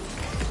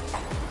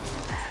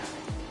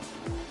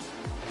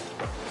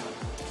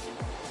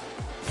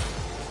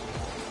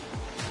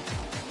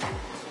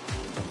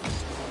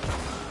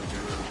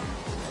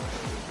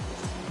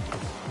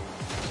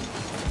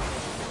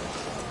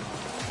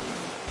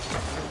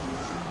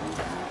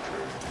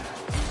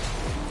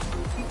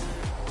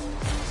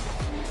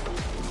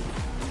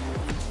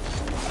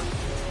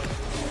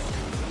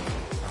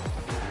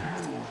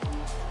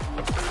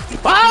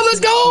 Ah, let's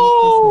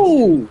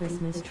go!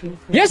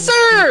 Yes,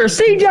 sir!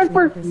 See,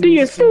 Jesper? Do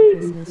you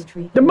see?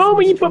 The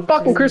moment you put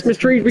fucking Christmas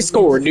trees, we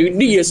scored, dude.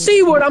 Do you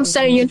see what I'm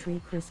saying?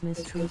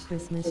 Christmas tree,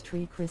 Christmas tree, Christmas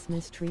tree,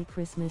 Christmas tree,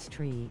 Christmas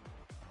tree.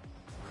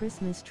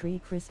 Christmas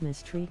tree,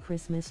 Christmas tree,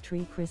 Christmas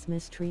tree,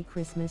 Christmas tree,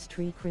 Christmas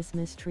tree,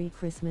 Christmas tree,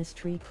 Christmas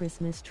tree,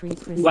 Christmas tree,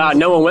 Christmas. Wow,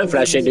 no one went for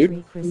that shit,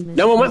 dude.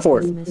 No one went for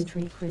it. Christmas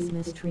tree,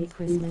 Christmas tree,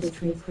 Christmas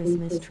tree,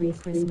 Christmas tree,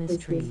 Christmas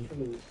tree.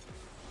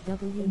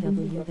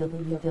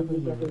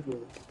 www.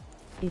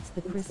 It's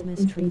the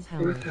Christmas tree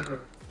power.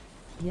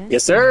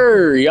 Yes,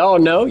 sir. Y'all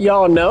know.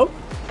 Y'all know.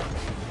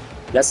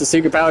 That's the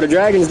secret power of the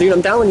dragons, dude.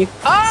 I'm telling you.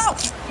 Oh!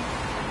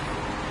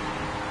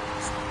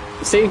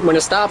 You see, when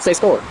it stops, they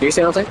score. Do you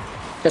see what I'm saying?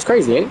 That's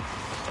crazy, ain't it?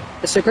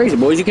 That's so crazy,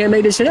 boys. You can't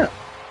make this shit up.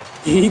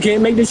 You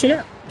can't make this shit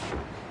up.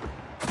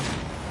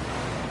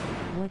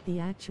 What the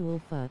actual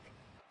fuck?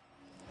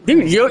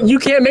 Dude, you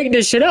can't make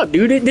this shit up,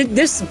 dude.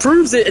 This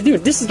proves it.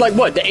 Dude, this is like,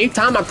 what, the 8th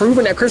time I've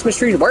proven that Christmas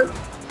trees work?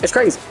 It's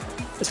crazy.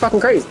 It's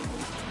fucking crazy.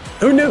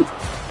 Who knew? You know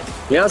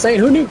what I'm saying?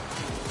 Who knew?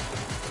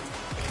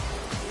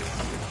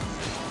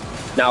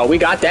 No, we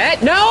got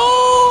that.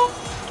 No!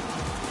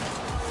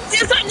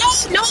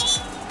 No!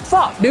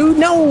 Fuck, dude,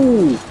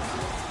 no!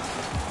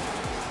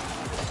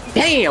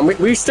 Damn,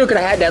 we still could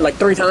have had that like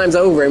 3 times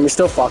over and we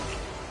still fucked.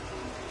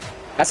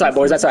 That's right,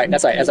 boys. That's right.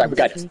 That's right. That's right. We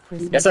got this.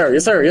 Yes, sir.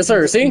 Yes, sir. Yes,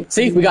 sir. See?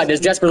 We got this.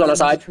 Jasper's on our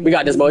side. We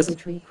got this, boys.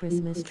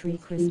 Christmas tree,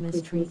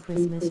 Christmas tree,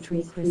 Christmas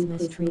tree,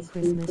 Christmas tree,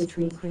 Christmas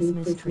tree,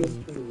 Christmas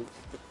tree.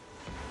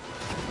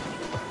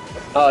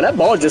 Oh, that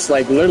ball just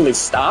like literally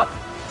stopped.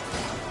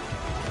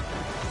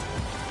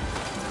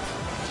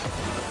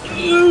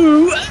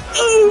 Ooh,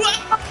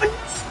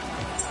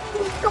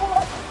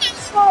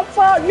 oh,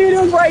 fuck, dude,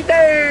 it was right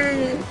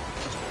there.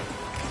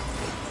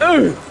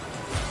 Ooh.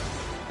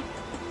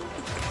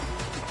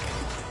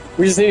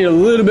 We just need a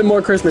little bit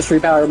more Christmas tree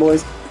power,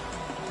 boys.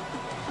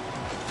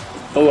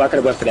 Oh, I could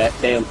have went for that.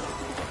 Damn.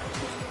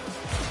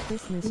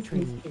 Christmas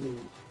tree.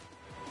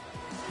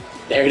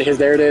 There it is.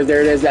 There it is.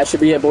 There it is. That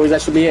should be it, boys.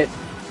 That should be it.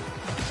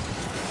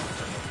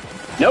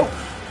 Nope.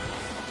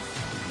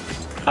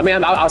 I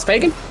mean, I was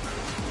faking.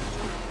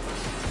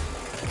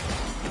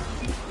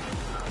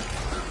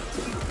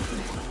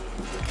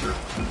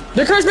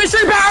 The Christmas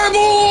tree power,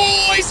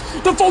 boys!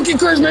 The fucking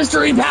Christmas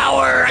tree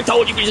power! I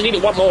told you we just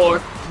needed one more.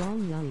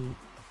 Wrong yummy.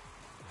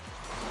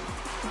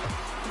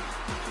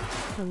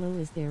 Hello,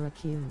 is there a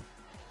queue?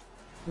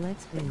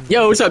 Let's win.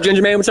 Yo, what's up,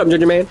 Ginger Man? What's up,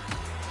 Ginger Man?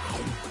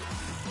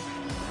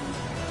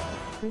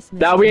 Christmas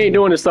Nah, we ain't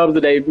doing the subs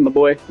today, my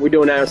boy. We're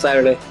doing that on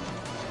Saturday.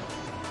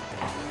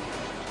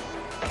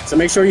 So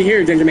make sure you're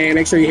here, Ginger Man.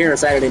 Make sure you're here on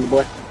Saturday, my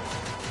boy.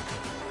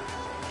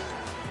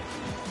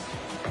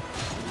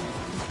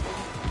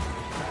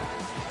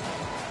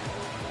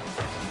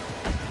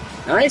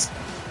 Nice.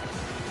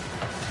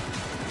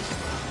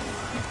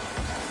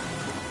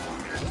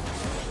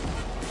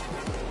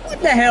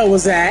 What the hell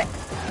was that?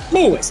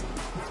 Boys.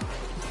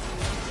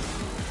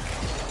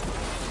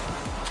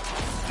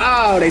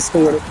 Oh, they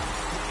scored it.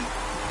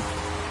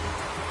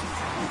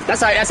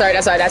 That's right, that's right,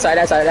 that's right, that's right,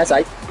 that's right, that's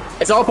right.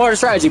 It's all part of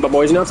strategy, but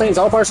boys, you know what I'm saying? It's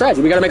all part of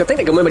strategy. We gotta make a thing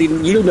that can win, but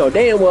you know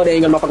damn well they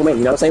ain't gonna motherfucking win.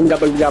 You know what I'm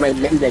saying? We gotta make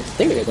a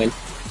thing that can win.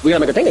 We gotta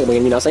make a thing that can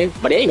win, you know what I'm saying?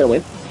 But they ain't gonna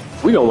win.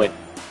 We gonna win.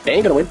 They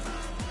ain't gonna win.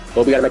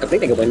 But we gotta make a thing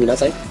that can win, you know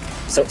what I'm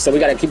saying? So we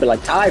gotta keep it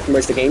like tied for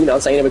most of the game, you know what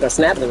I'm saying? And we're gonna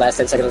snap in the last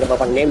 10 seconds of the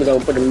motherfucking game, we're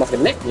gonna put it in the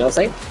motherfucking neck, you know what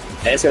I'm saying?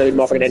 And it's gonna be the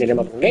motherfucking end of the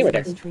motherfucking game right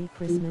there.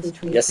 Christmas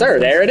tree, Yes, sir,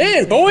 there it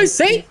is, boys,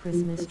 see?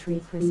 Christmas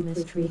tree,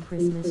 Christmas tree,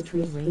 Christmas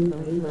tree,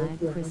 rainbow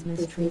flag,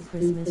 Christmas tree,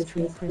 Christmas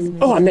tree, Christmas.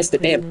 Oh, I missed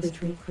it, damn. Christmas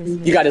tree,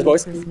 Christmas You got this,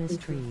 boys. Christmas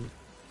tree.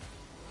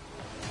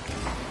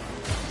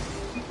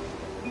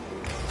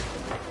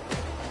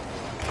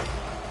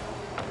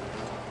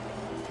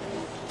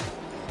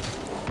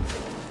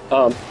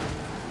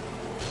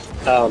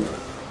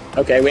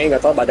 Okay, we ain't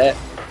gonna talk about that.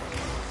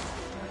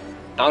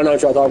 I don't know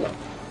what y'all talking about.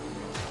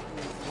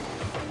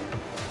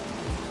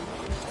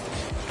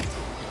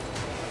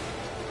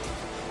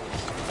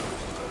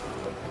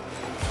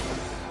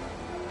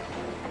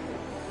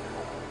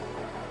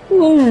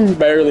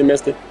 Barely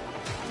missed it.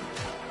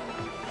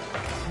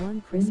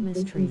 One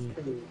Christmas tree.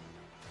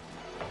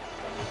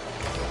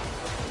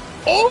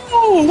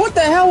 Oh, what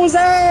the hell was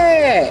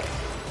that?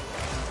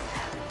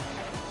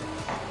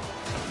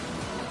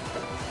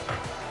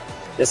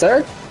 Yes,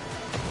 sir.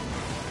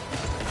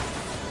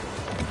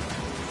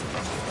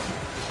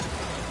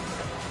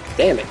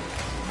 Damn it.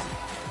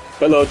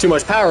 Put a little too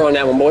much power on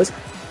that one, boys.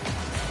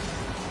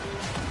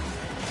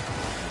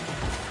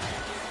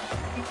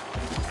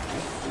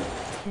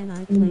 Can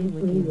I play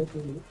with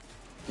you?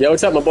 Yo,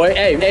 what's up, my boy?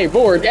 Hey,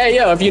 Board. Hey,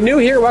 yo, if you're new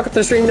here, welcome to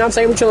the stream. You know what I'm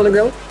saying? We're chilling and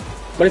grilling.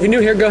 But if you're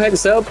new here, go ahead and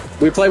sub.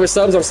 We play with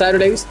subs on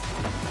Saturdays.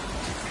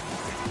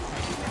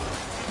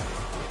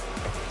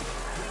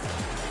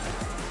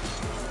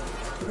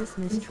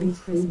 Christmas tree,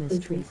 Christmas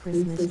tree,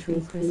 Christmas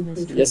tree,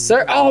 Christmas tree. Yes,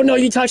 sir. Oh, no,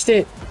 you touched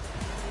it.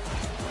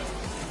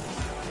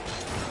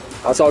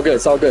 Oh, it's all good.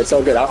 It's all good. It's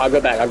all good. I'll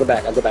go back. I'll go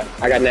back. I'll go back.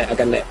 I got net. I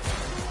got net.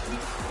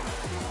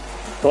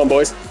 Come on,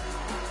 boys.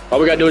 All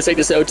we got to do is take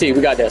this to OT.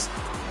 We got this.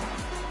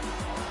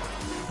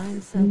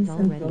 I'm subbed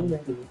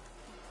already.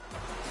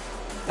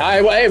 All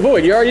right, well, hey,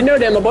 Void, you already know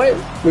that, my boy.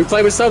 We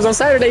play with subs on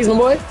Saturdays, my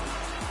boy.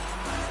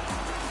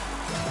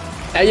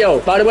 Hey,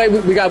 yo, by the way,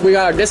 we got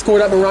our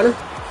Discord up and running.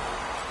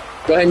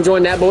 Go ahead and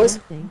join that, boys.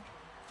 Nothing.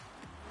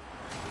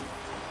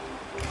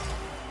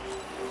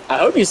 I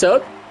hope you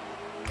sub.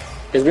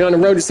 Because we're on the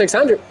road to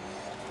 600.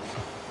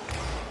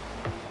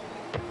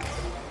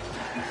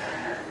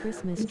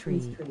 Christmas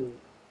tree.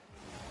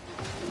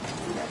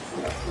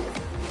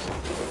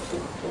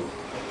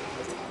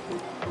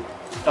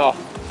 Oh.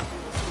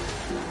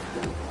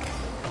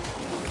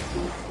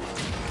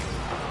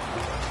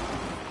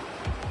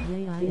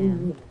 Yay, I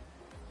am.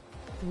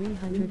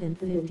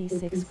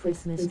 356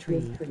 Christmas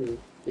tree.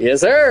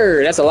 Yes,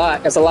 sir. That's a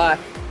lot. That's a lot.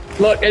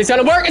 Look, it's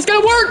gonna work. It's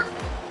gonna work.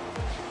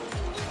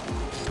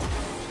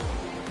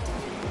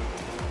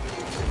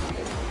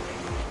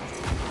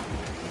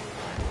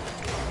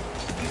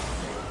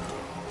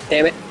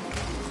 Damn it.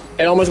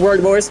 It almost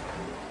worked, boys.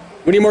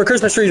 We need more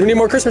Christmas trees. We need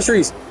more Christmas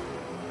trees.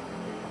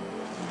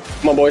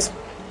 Come on, boys.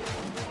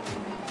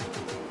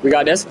 We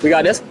got this. We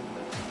got this.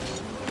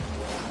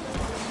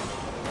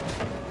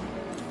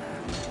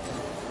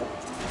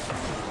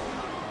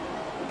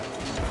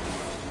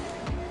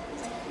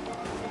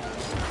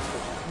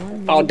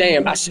 Oh,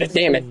 damn.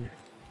 Damn it.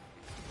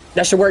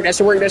 That should work. That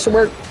should work. That should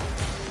work.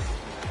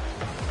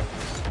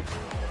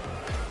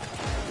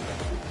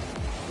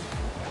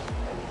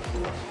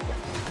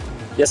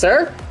 Yes,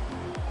 sir.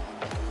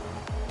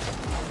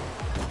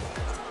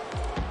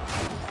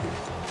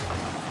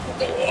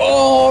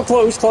 Oh,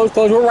 close, close,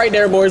 close. We're right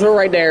there, boys. We're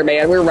right there,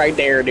 man. We're right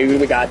there, dude.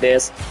 We got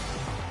this.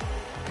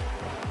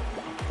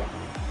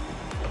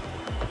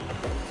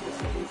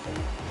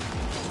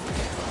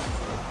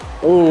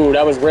 Ooh,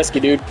 that was risky,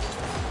 dude.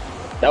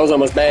 That was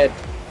almost bad.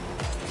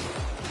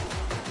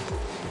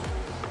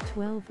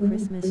 12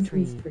 Christmas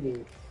tree.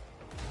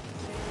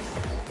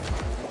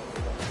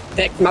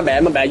 Heck, my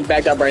bad, my bad. You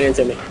backed up right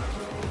into me.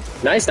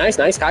 Nice, nice,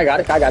 nice. Kai got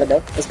it. Kai got it,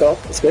 though. Let's go.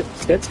 It's good.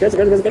 It's good. It's good. It's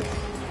good. It's good.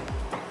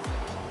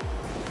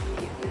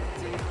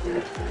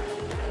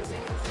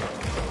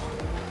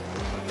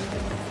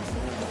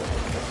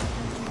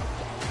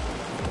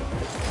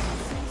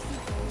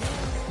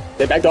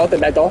 They backed off. They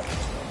backed off.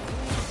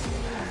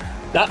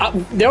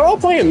 They're all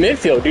playing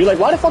midfield, dude. Like,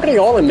 why the fuck are they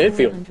all in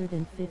midfield?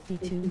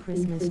 152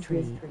 Christmas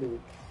tree.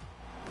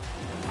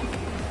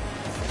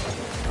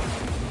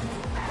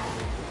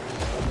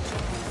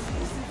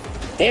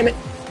 Damn it.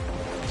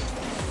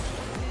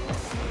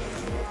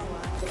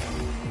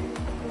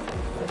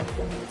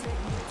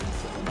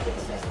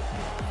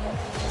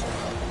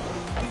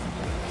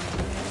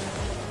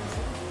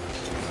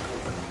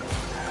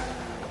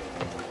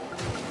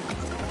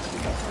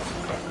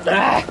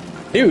 Ah,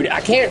 dude,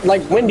 I can't,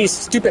 like, win these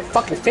stupid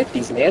fucking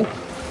 50s, man.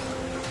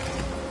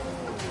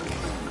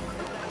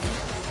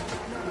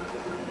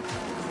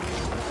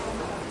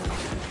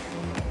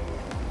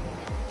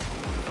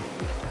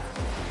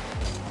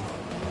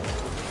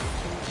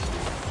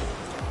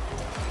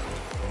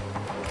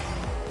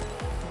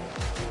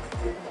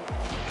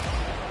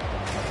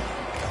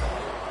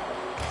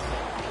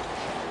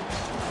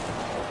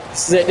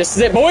 This is it. This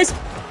is it, boys.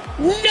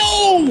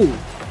 No!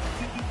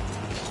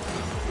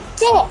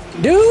 Fuck,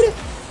 dude.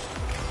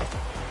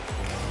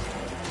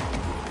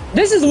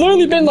 This has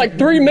literally been like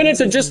 3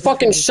 minutes of just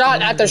fucking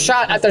shot after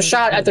shot after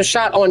shot after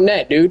shot on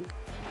net, dude.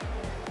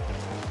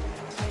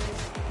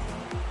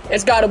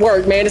 It's gotta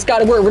work, man. It's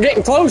gotta work. We're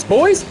getting close,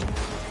 boys.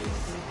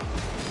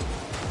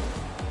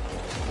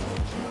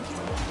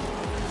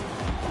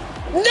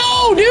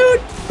 No,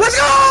 dude. Let's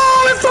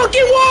go. It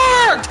fucking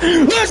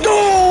worked. Let's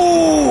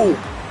go.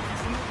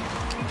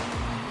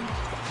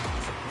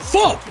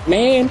 Fuck,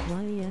 man.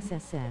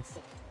 YESSS.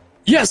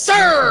 Yes,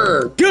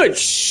 sir. Good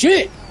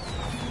shit.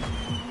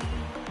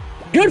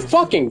 Good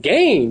fucking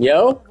game,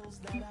 yo.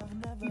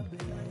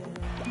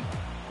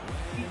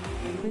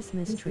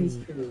 Christmas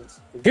tree.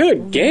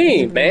 Good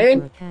game,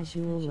 man.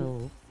 Casual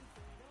roll.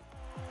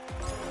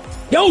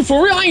 Yo,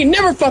 for real, I ain't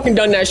never fucking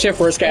done that shit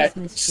for a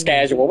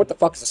casual. What the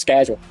fuck is a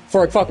casual?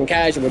 For a fucking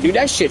casual, dude,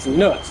 that shit's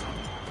nuts.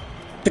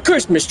 The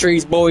Christmas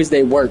trees, boys,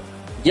 they work.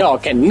 Y'all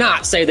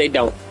cannot say they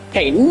don't.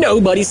 Can't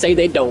nobody say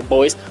they don't,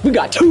 boys. We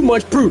got too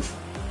much proof.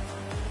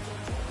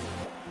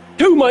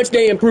 Too much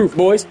damn proof,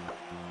 boys.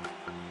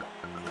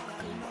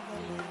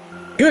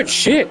 Good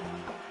shit.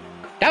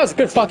 That was a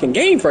good fucking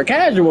game for a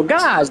casual,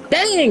 guys.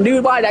 Dang,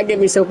 dude, why'd that get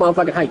me so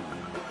motherfucking hype?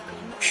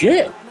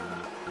 Shit.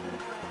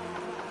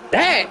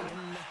 That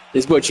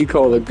is what you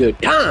call a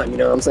good time, you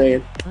know what I'm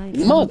saying?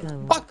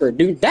 Motherfucker,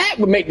 dude, that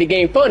would make the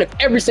game fun if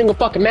every single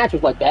fucking match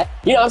was like that.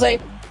 You know what I'm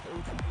saying?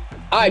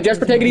 Alright,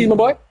 Jesper, take it easy, my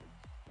boy.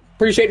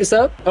 Appreciate the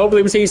sub.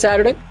 Hopefully we'll see you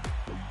Saturday.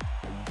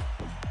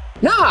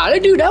 Nah,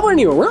 dude, that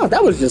wasn't even rough.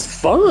 That was just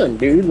fun,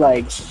 dude.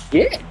 Like,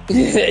 shit.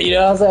 You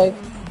know what I'm saying?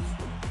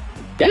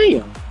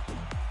 Damn.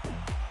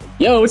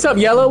 Yo, what's up,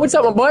 Yellow? What's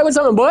up, my boy? What's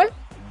up, my boy?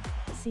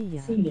 See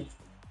ya.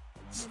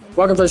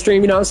 Welcome to the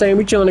stream, you know what I'm saying?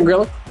 We chilling and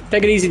grilling.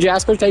 Take it easy,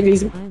 Jasper. Take it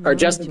easy. Or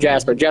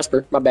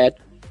Jasper, my bad.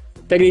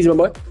 Take it easy, my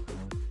boy.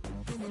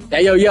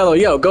 Hey, yo, Yellow,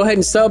 yo, go ahead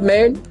and sub,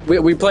 man.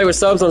 We play with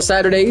subs on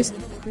Saturdays.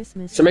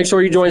 Christmas So make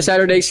sure you join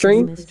Saturday's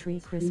stream. Christmas tree,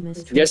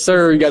 Christmas tree. Yes,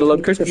 sir. You gotta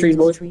love Christmas trees,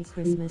 boys.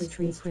 Christmas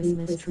tree,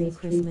 Christmas tree,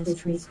 Christmas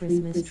tree,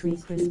 Christmas tree,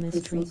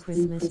 Christmas tree,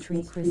 Christmas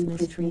tree,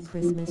 Christmas tree,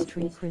 Christmas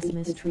tree,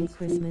 Christmas tree,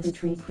 Christmas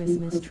tree,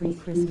 Christmas tree,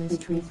 Christmas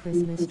tree,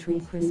 Christmas tree,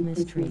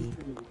 Christmas tree.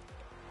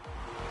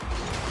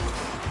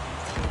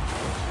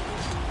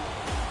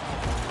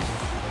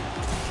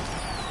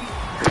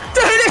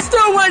 Dude, it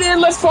still went in.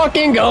 Let's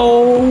fucking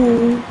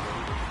go.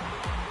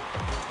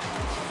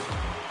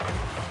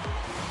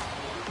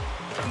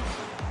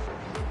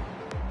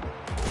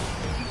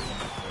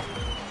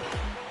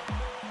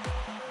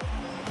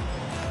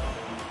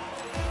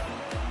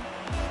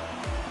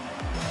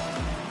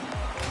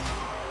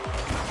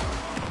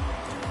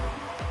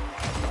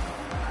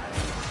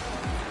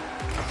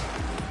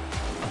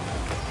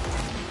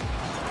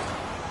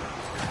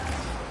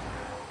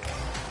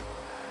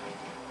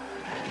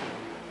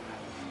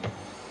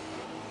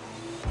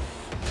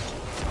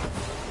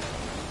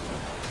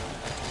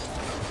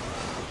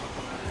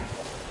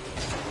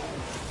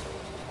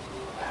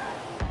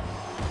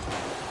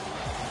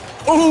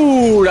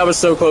 Ooh, that was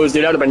so close,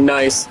 dude. That would have been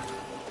nice.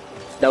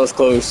 That was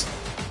close.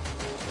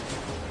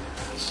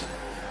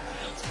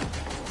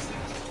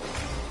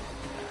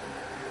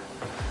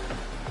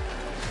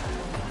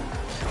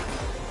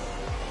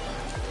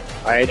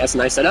 Alright, that's a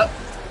nice setup.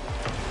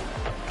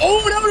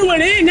 Oh, that would have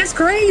went in. That's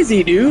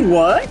crazy, dude.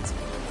 What?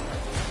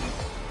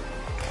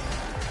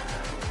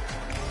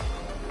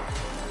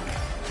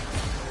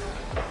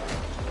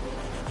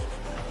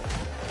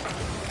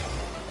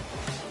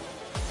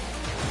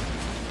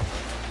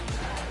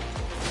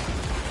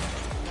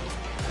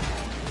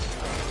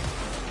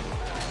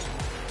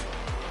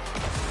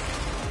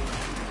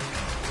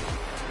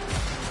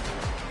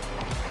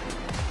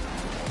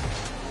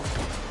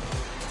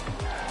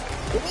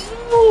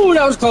 Ooh,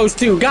 that was close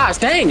too. Gosh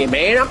dang it,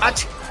 man.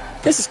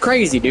 This is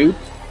crazy, dude.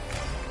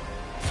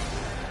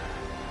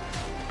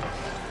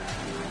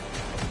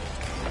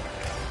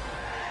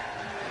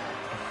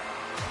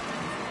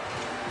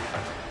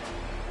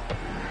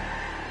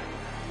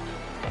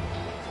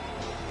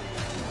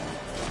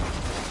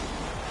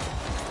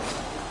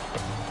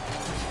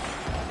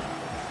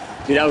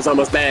 Dude, that was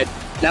almost bad.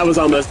 That was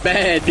almost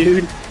bad,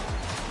 dude.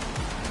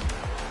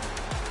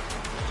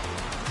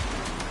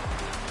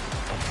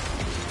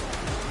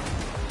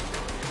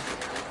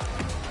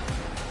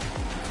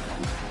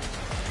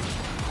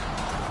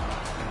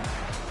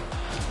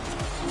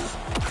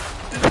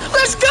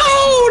 Let's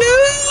go,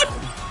 dude!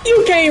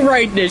 You can't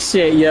write this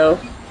shit, yo.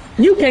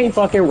 You can't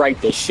fucking write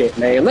this shit,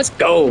 man. Let's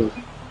go.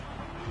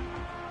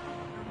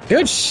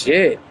 Good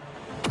shit.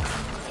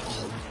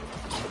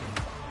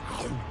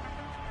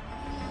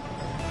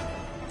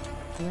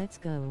 Let's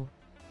go.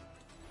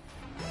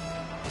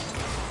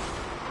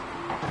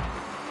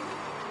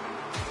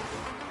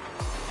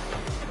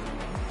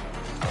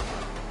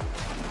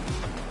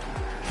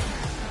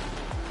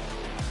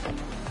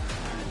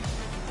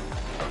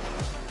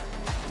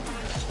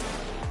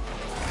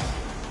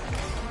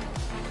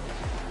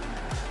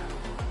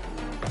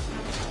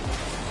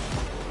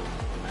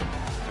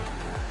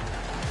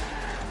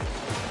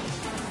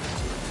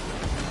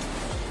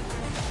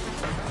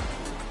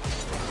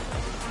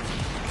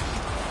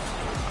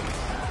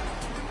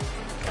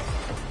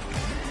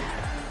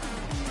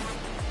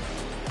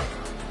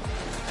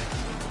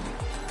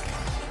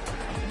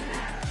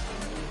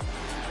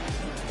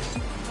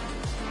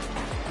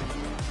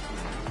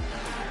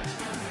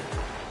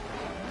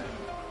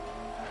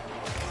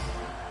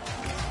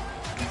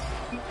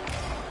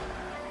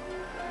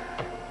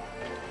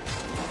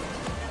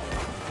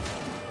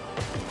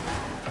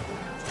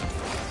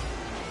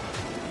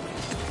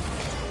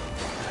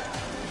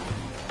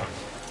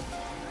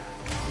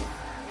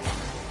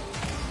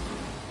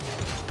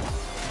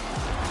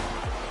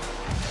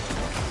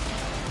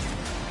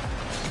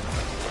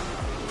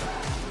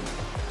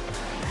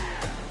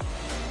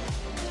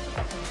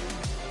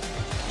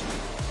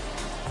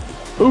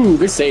 Ooh,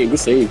 good save, good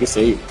save, good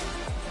save.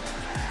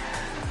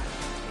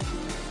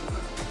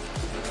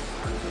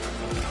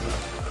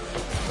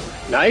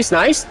 Nice,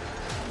 nice.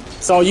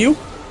 It's all you.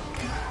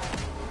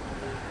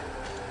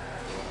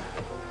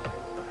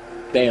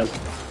 Damn.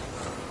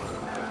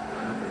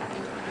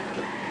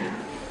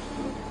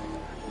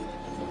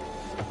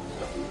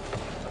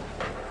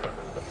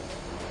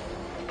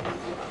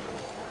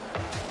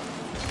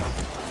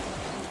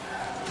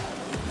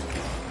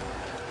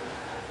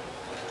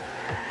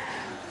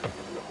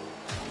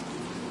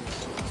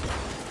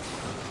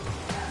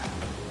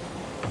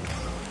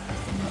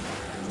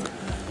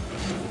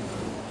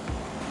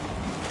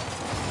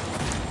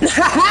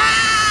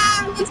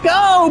 Let's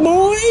go,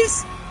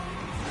 boys!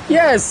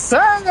 Yes,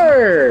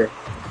 sir!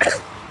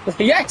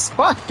 Yes,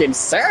 fucking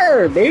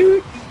sir,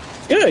 dude!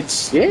 Good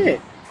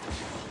shit!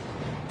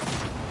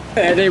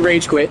 They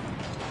rage quit.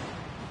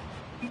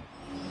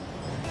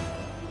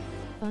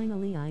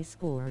 Finally, I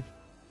scored.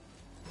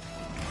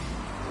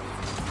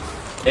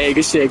 Hey,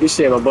 good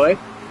shit, my boy.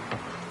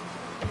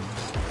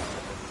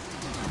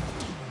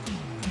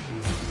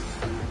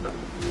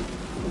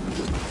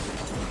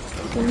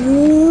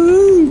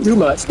 Ooh, dude,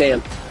 much,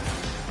 damn.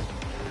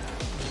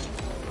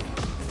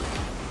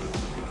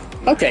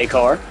 Okay,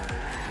 car.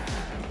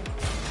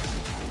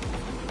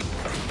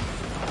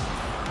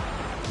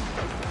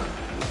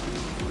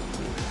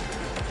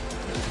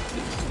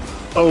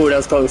 Oh, that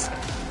was close.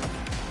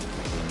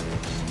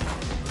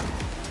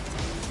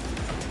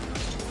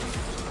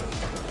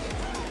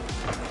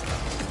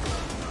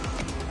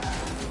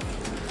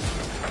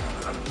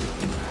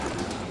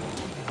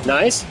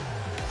 Nice.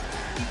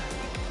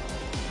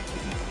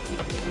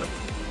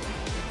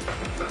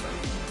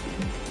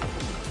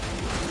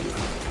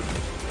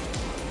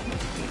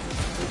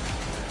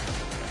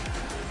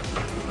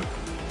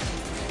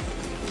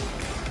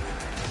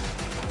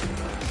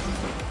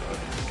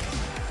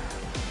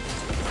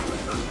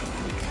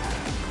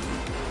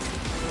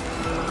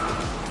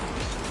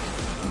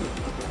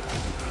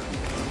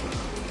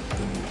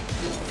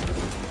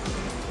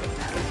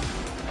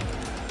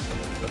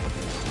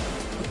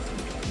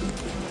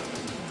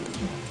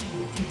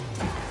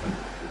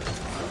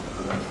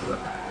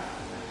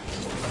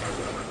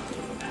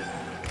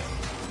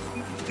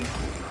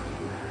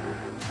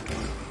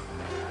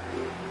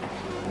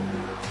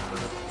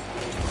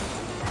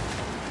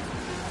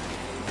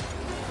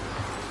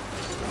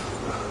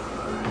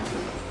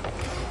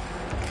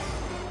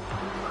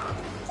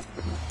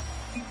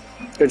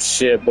 Good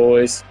shit,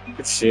 boys.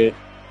 Good shit.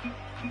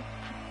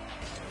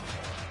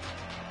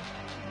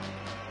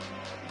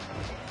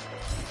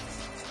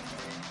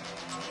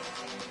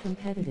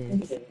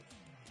 Competitive.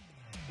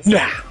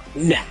 Nah,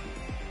 nah.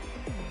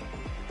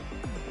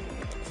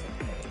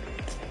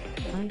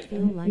 I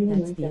feel like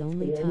that's the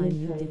only time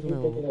you did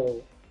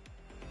low.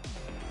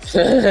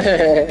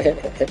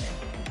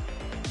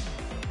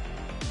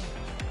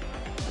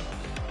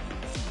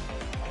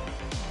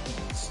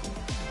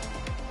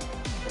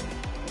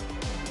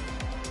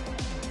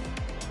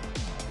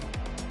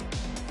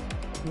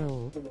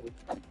 Roll.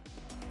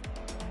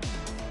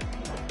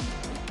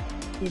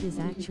 It is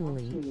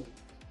actually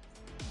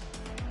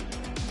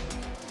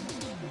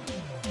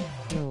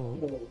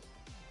roll.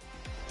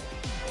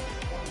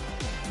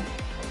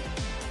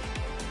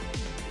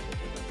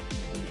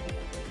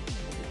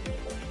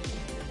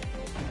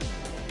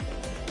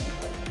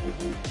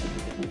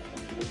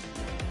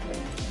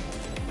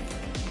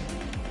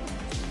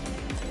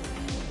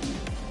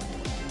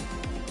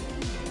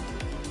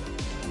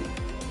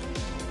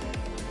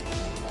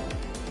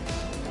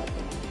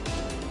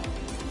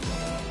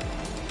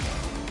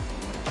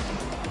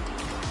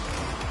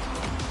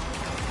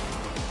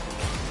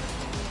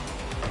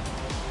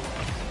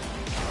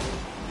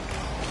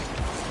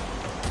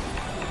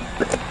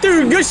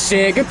 Dude, good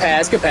shit. Good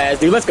pass,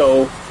 dude. Let's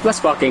go.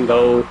 Let's fucking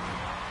go.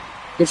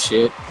 Good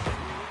shit.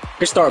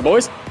 Good start,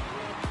 boys.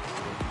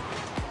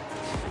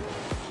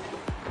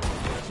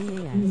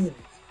 GAS.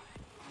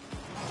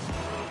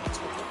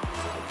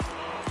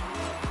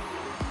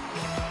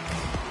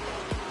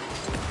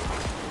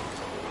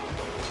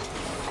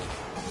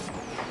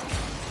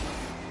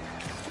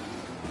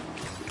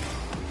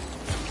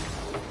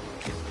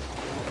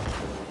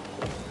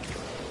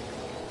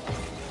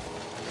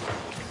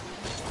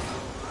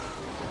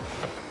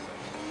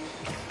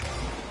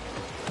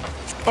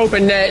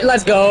 Open net.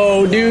 Let's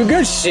go, dude.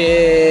 Good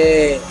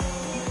shit.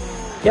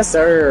 Yes,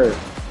 sir.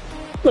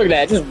 Look at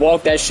that. Just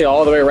walk that shit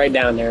all the way right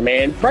down there,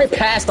 man. Right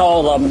past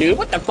all of them, dude.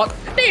 What the fuck?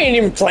 They ain't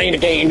even playing the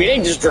game, dude. They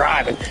just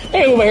driving. They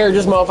ain't over here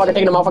just motherfucking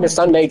taking a motherfucking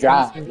Sunday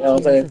drive. You know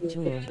what I'm saying?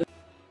 Joy.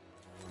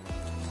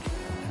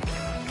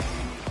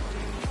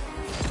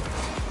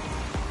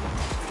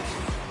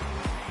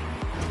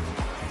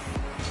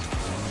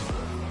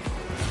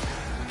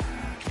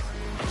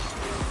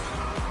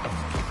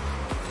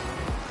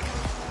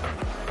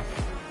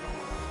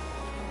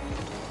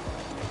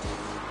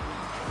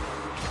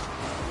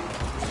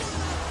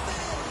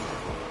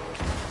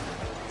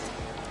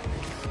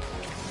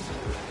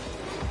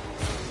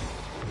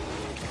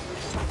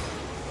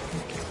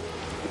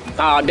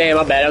 Oh, damn,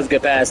 my bad. That was a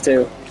good pass,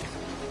 too.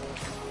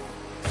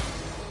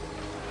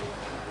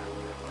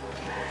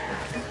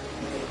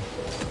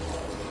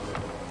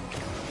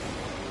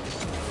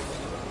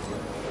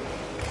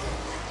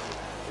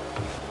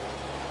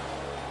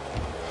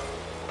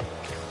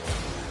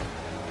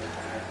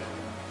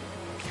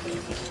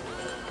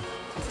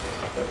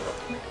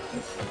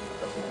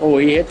 Oh,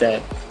 he hit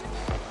that.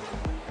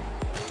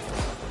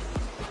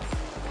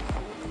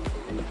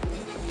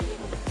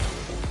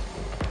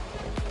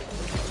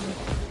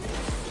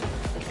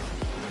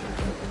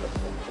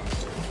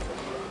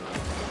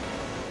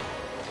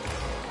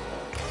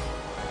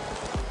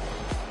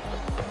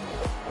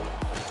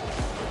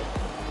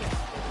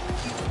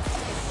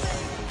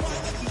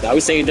 Now we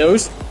saved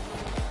those.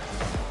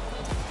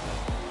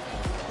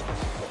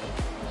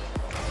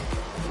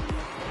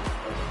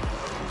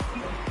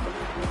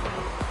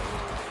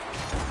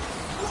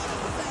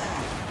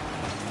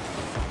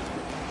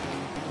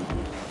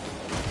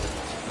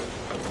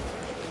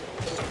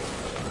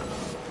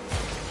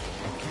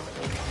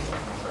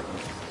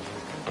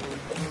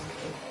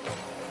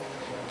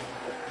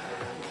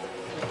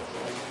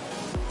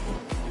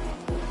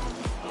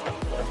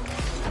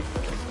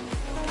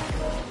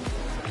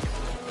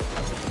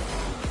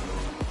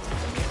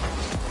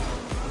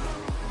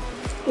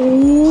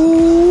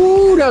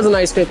 Ooh, that was a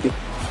nice 50.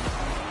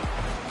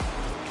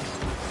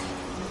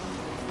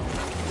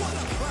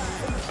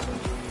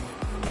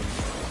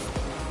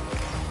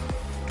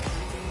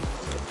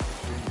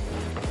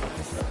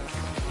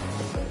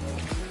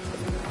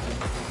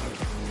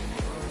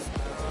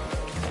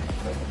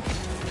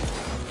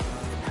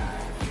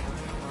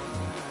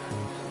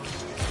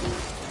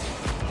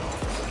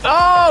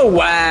 Oh,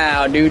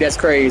 wow, dude, that's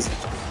crazy.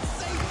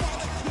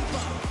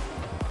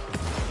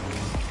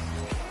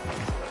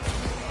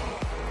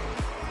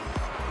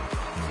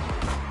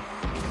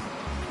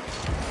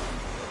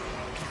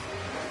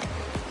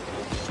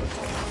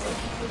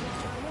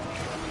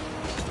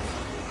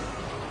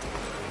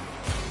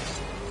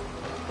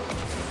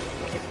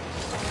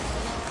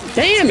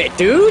 Damn it,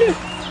 dude.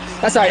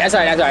 That's all right, that's all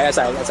right, that's all right, that's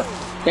all right, that's all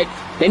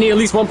right. They need at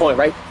least 1 point,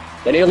 right?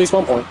 They need at least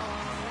 1 point.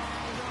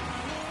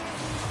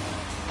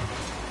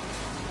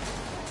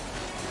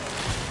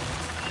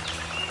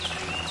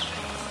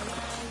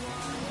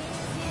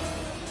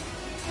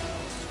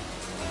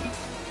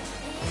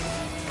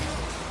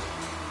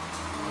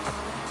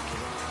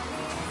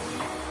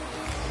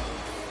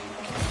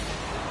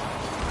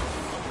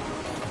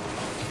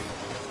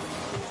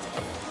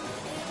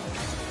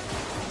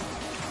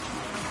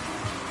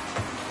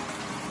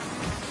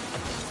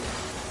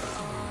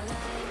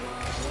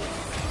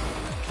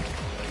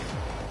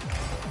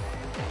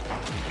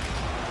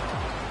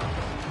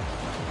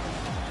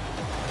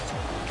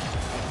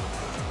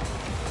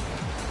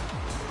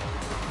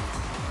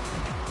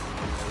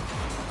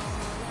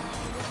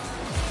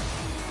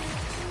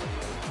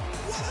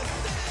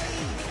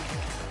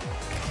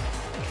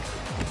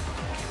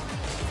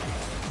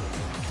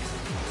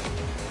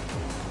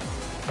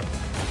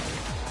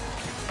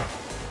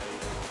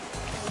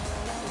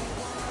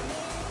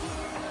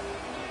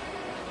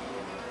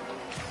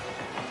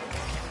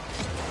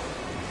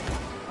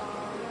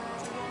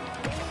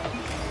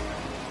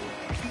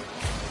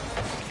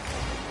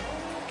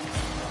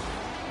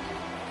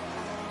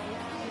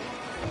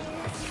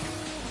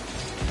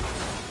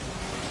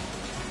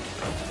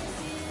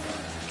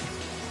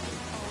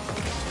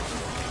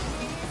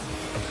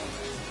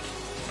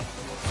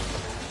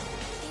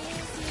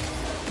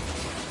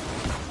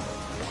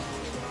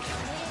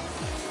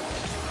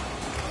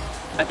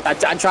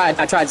 I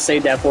tried to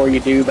save that for you,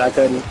 dude, but I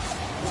couldn't.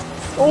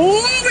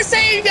 Oh, we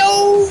saved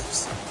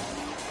those!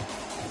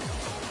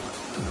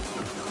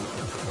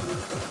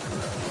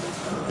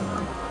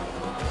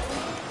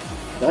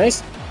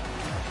 Nice.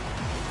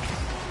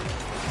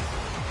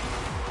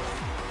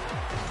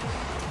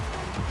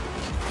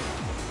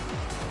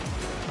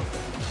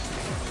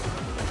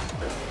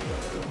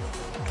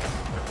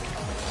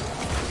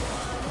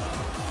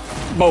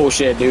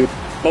 Bullshit, dude.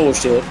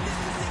 Bullshit.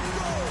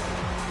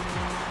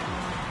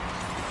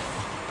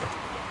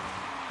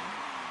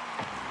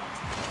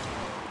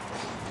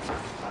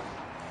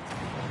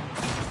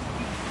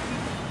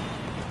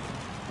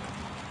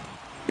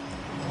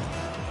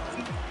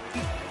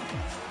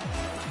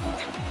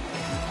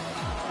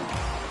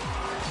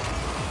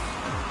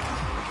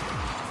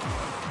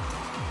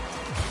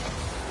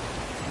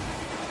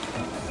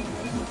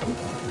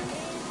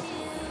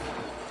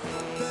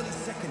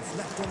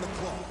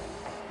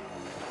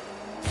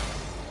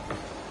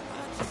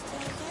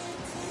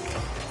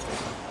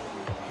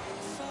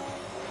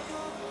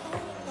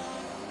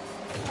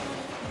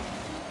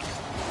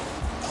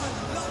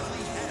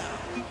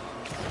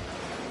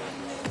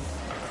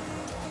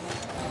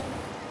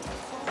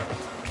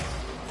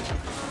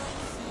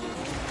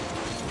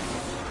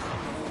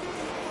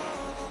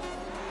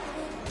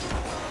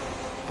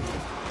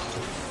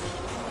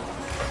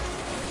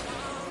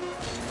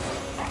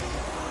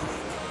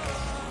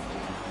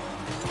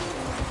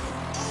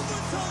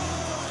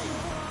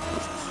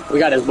 We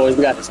got this, boys.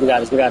 We got this. We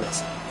got this. We got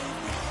this.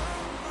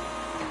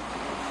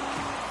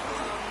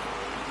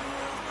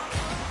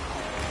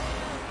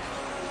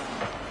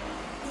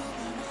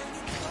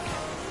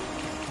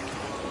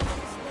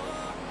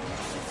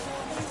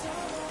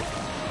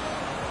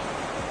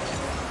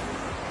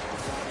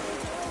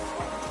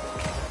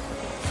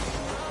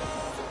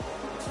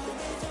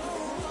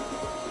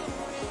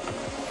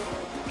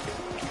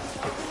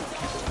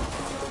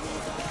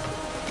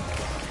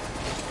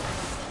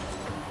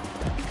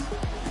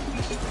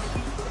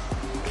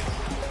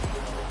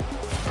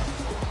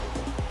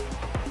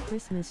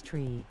 Christmas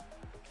tree.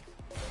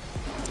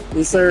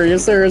 Yes, sir.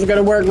 Yes, sir. It's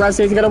gonna work,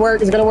 Rusty. It's gonna work.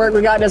 It's gonna work.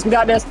 We got this. We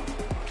got this.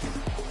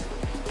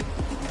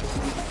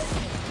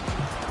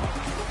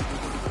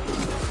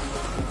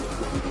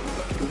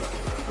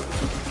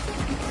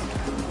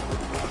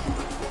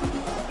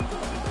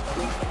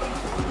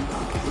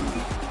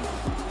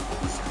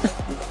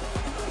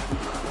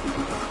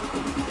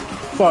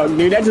 Fuck,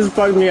 dude. That just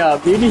fucked me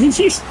up, dude.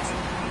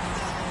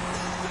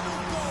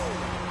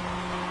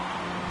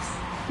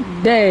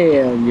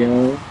 Damn,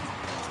 yo.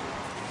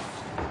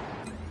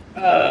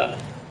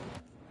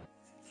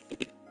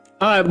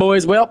 All right,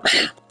 boys. Well,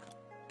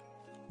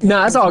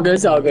 nah, it's all good.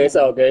 It's all good. It's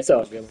all good. It's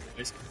all good,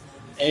 boys.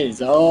 It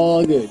is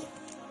all good.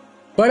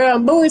 But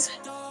boys,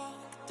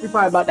 we're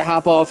probably about to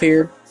hop off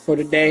here.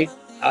 for today.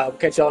 We'll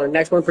catch y'all in the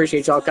next one.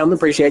 Appreciate y'all coming.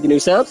 Appreciate the new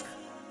subs.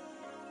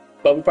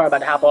 But we're probably about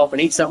to hop off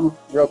and eat something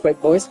real quick,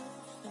 boys.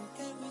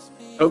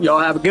 Hope y'all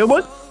have a good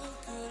one.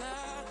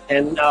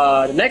 And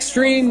the next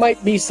stream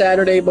might be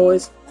Saturday,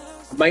 boys.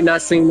 I might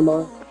not stream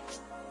tomorrow.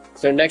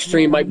 So the next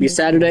stream might be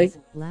Saturday.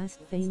 Last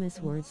famous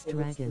words,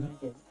 dragon.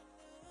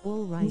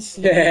 All right.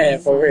 Yeah,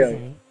 for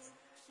real.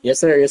 Yes,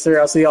 sir. Yes, sir.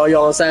 I'll see all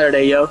y'all on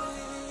Saturday, yo.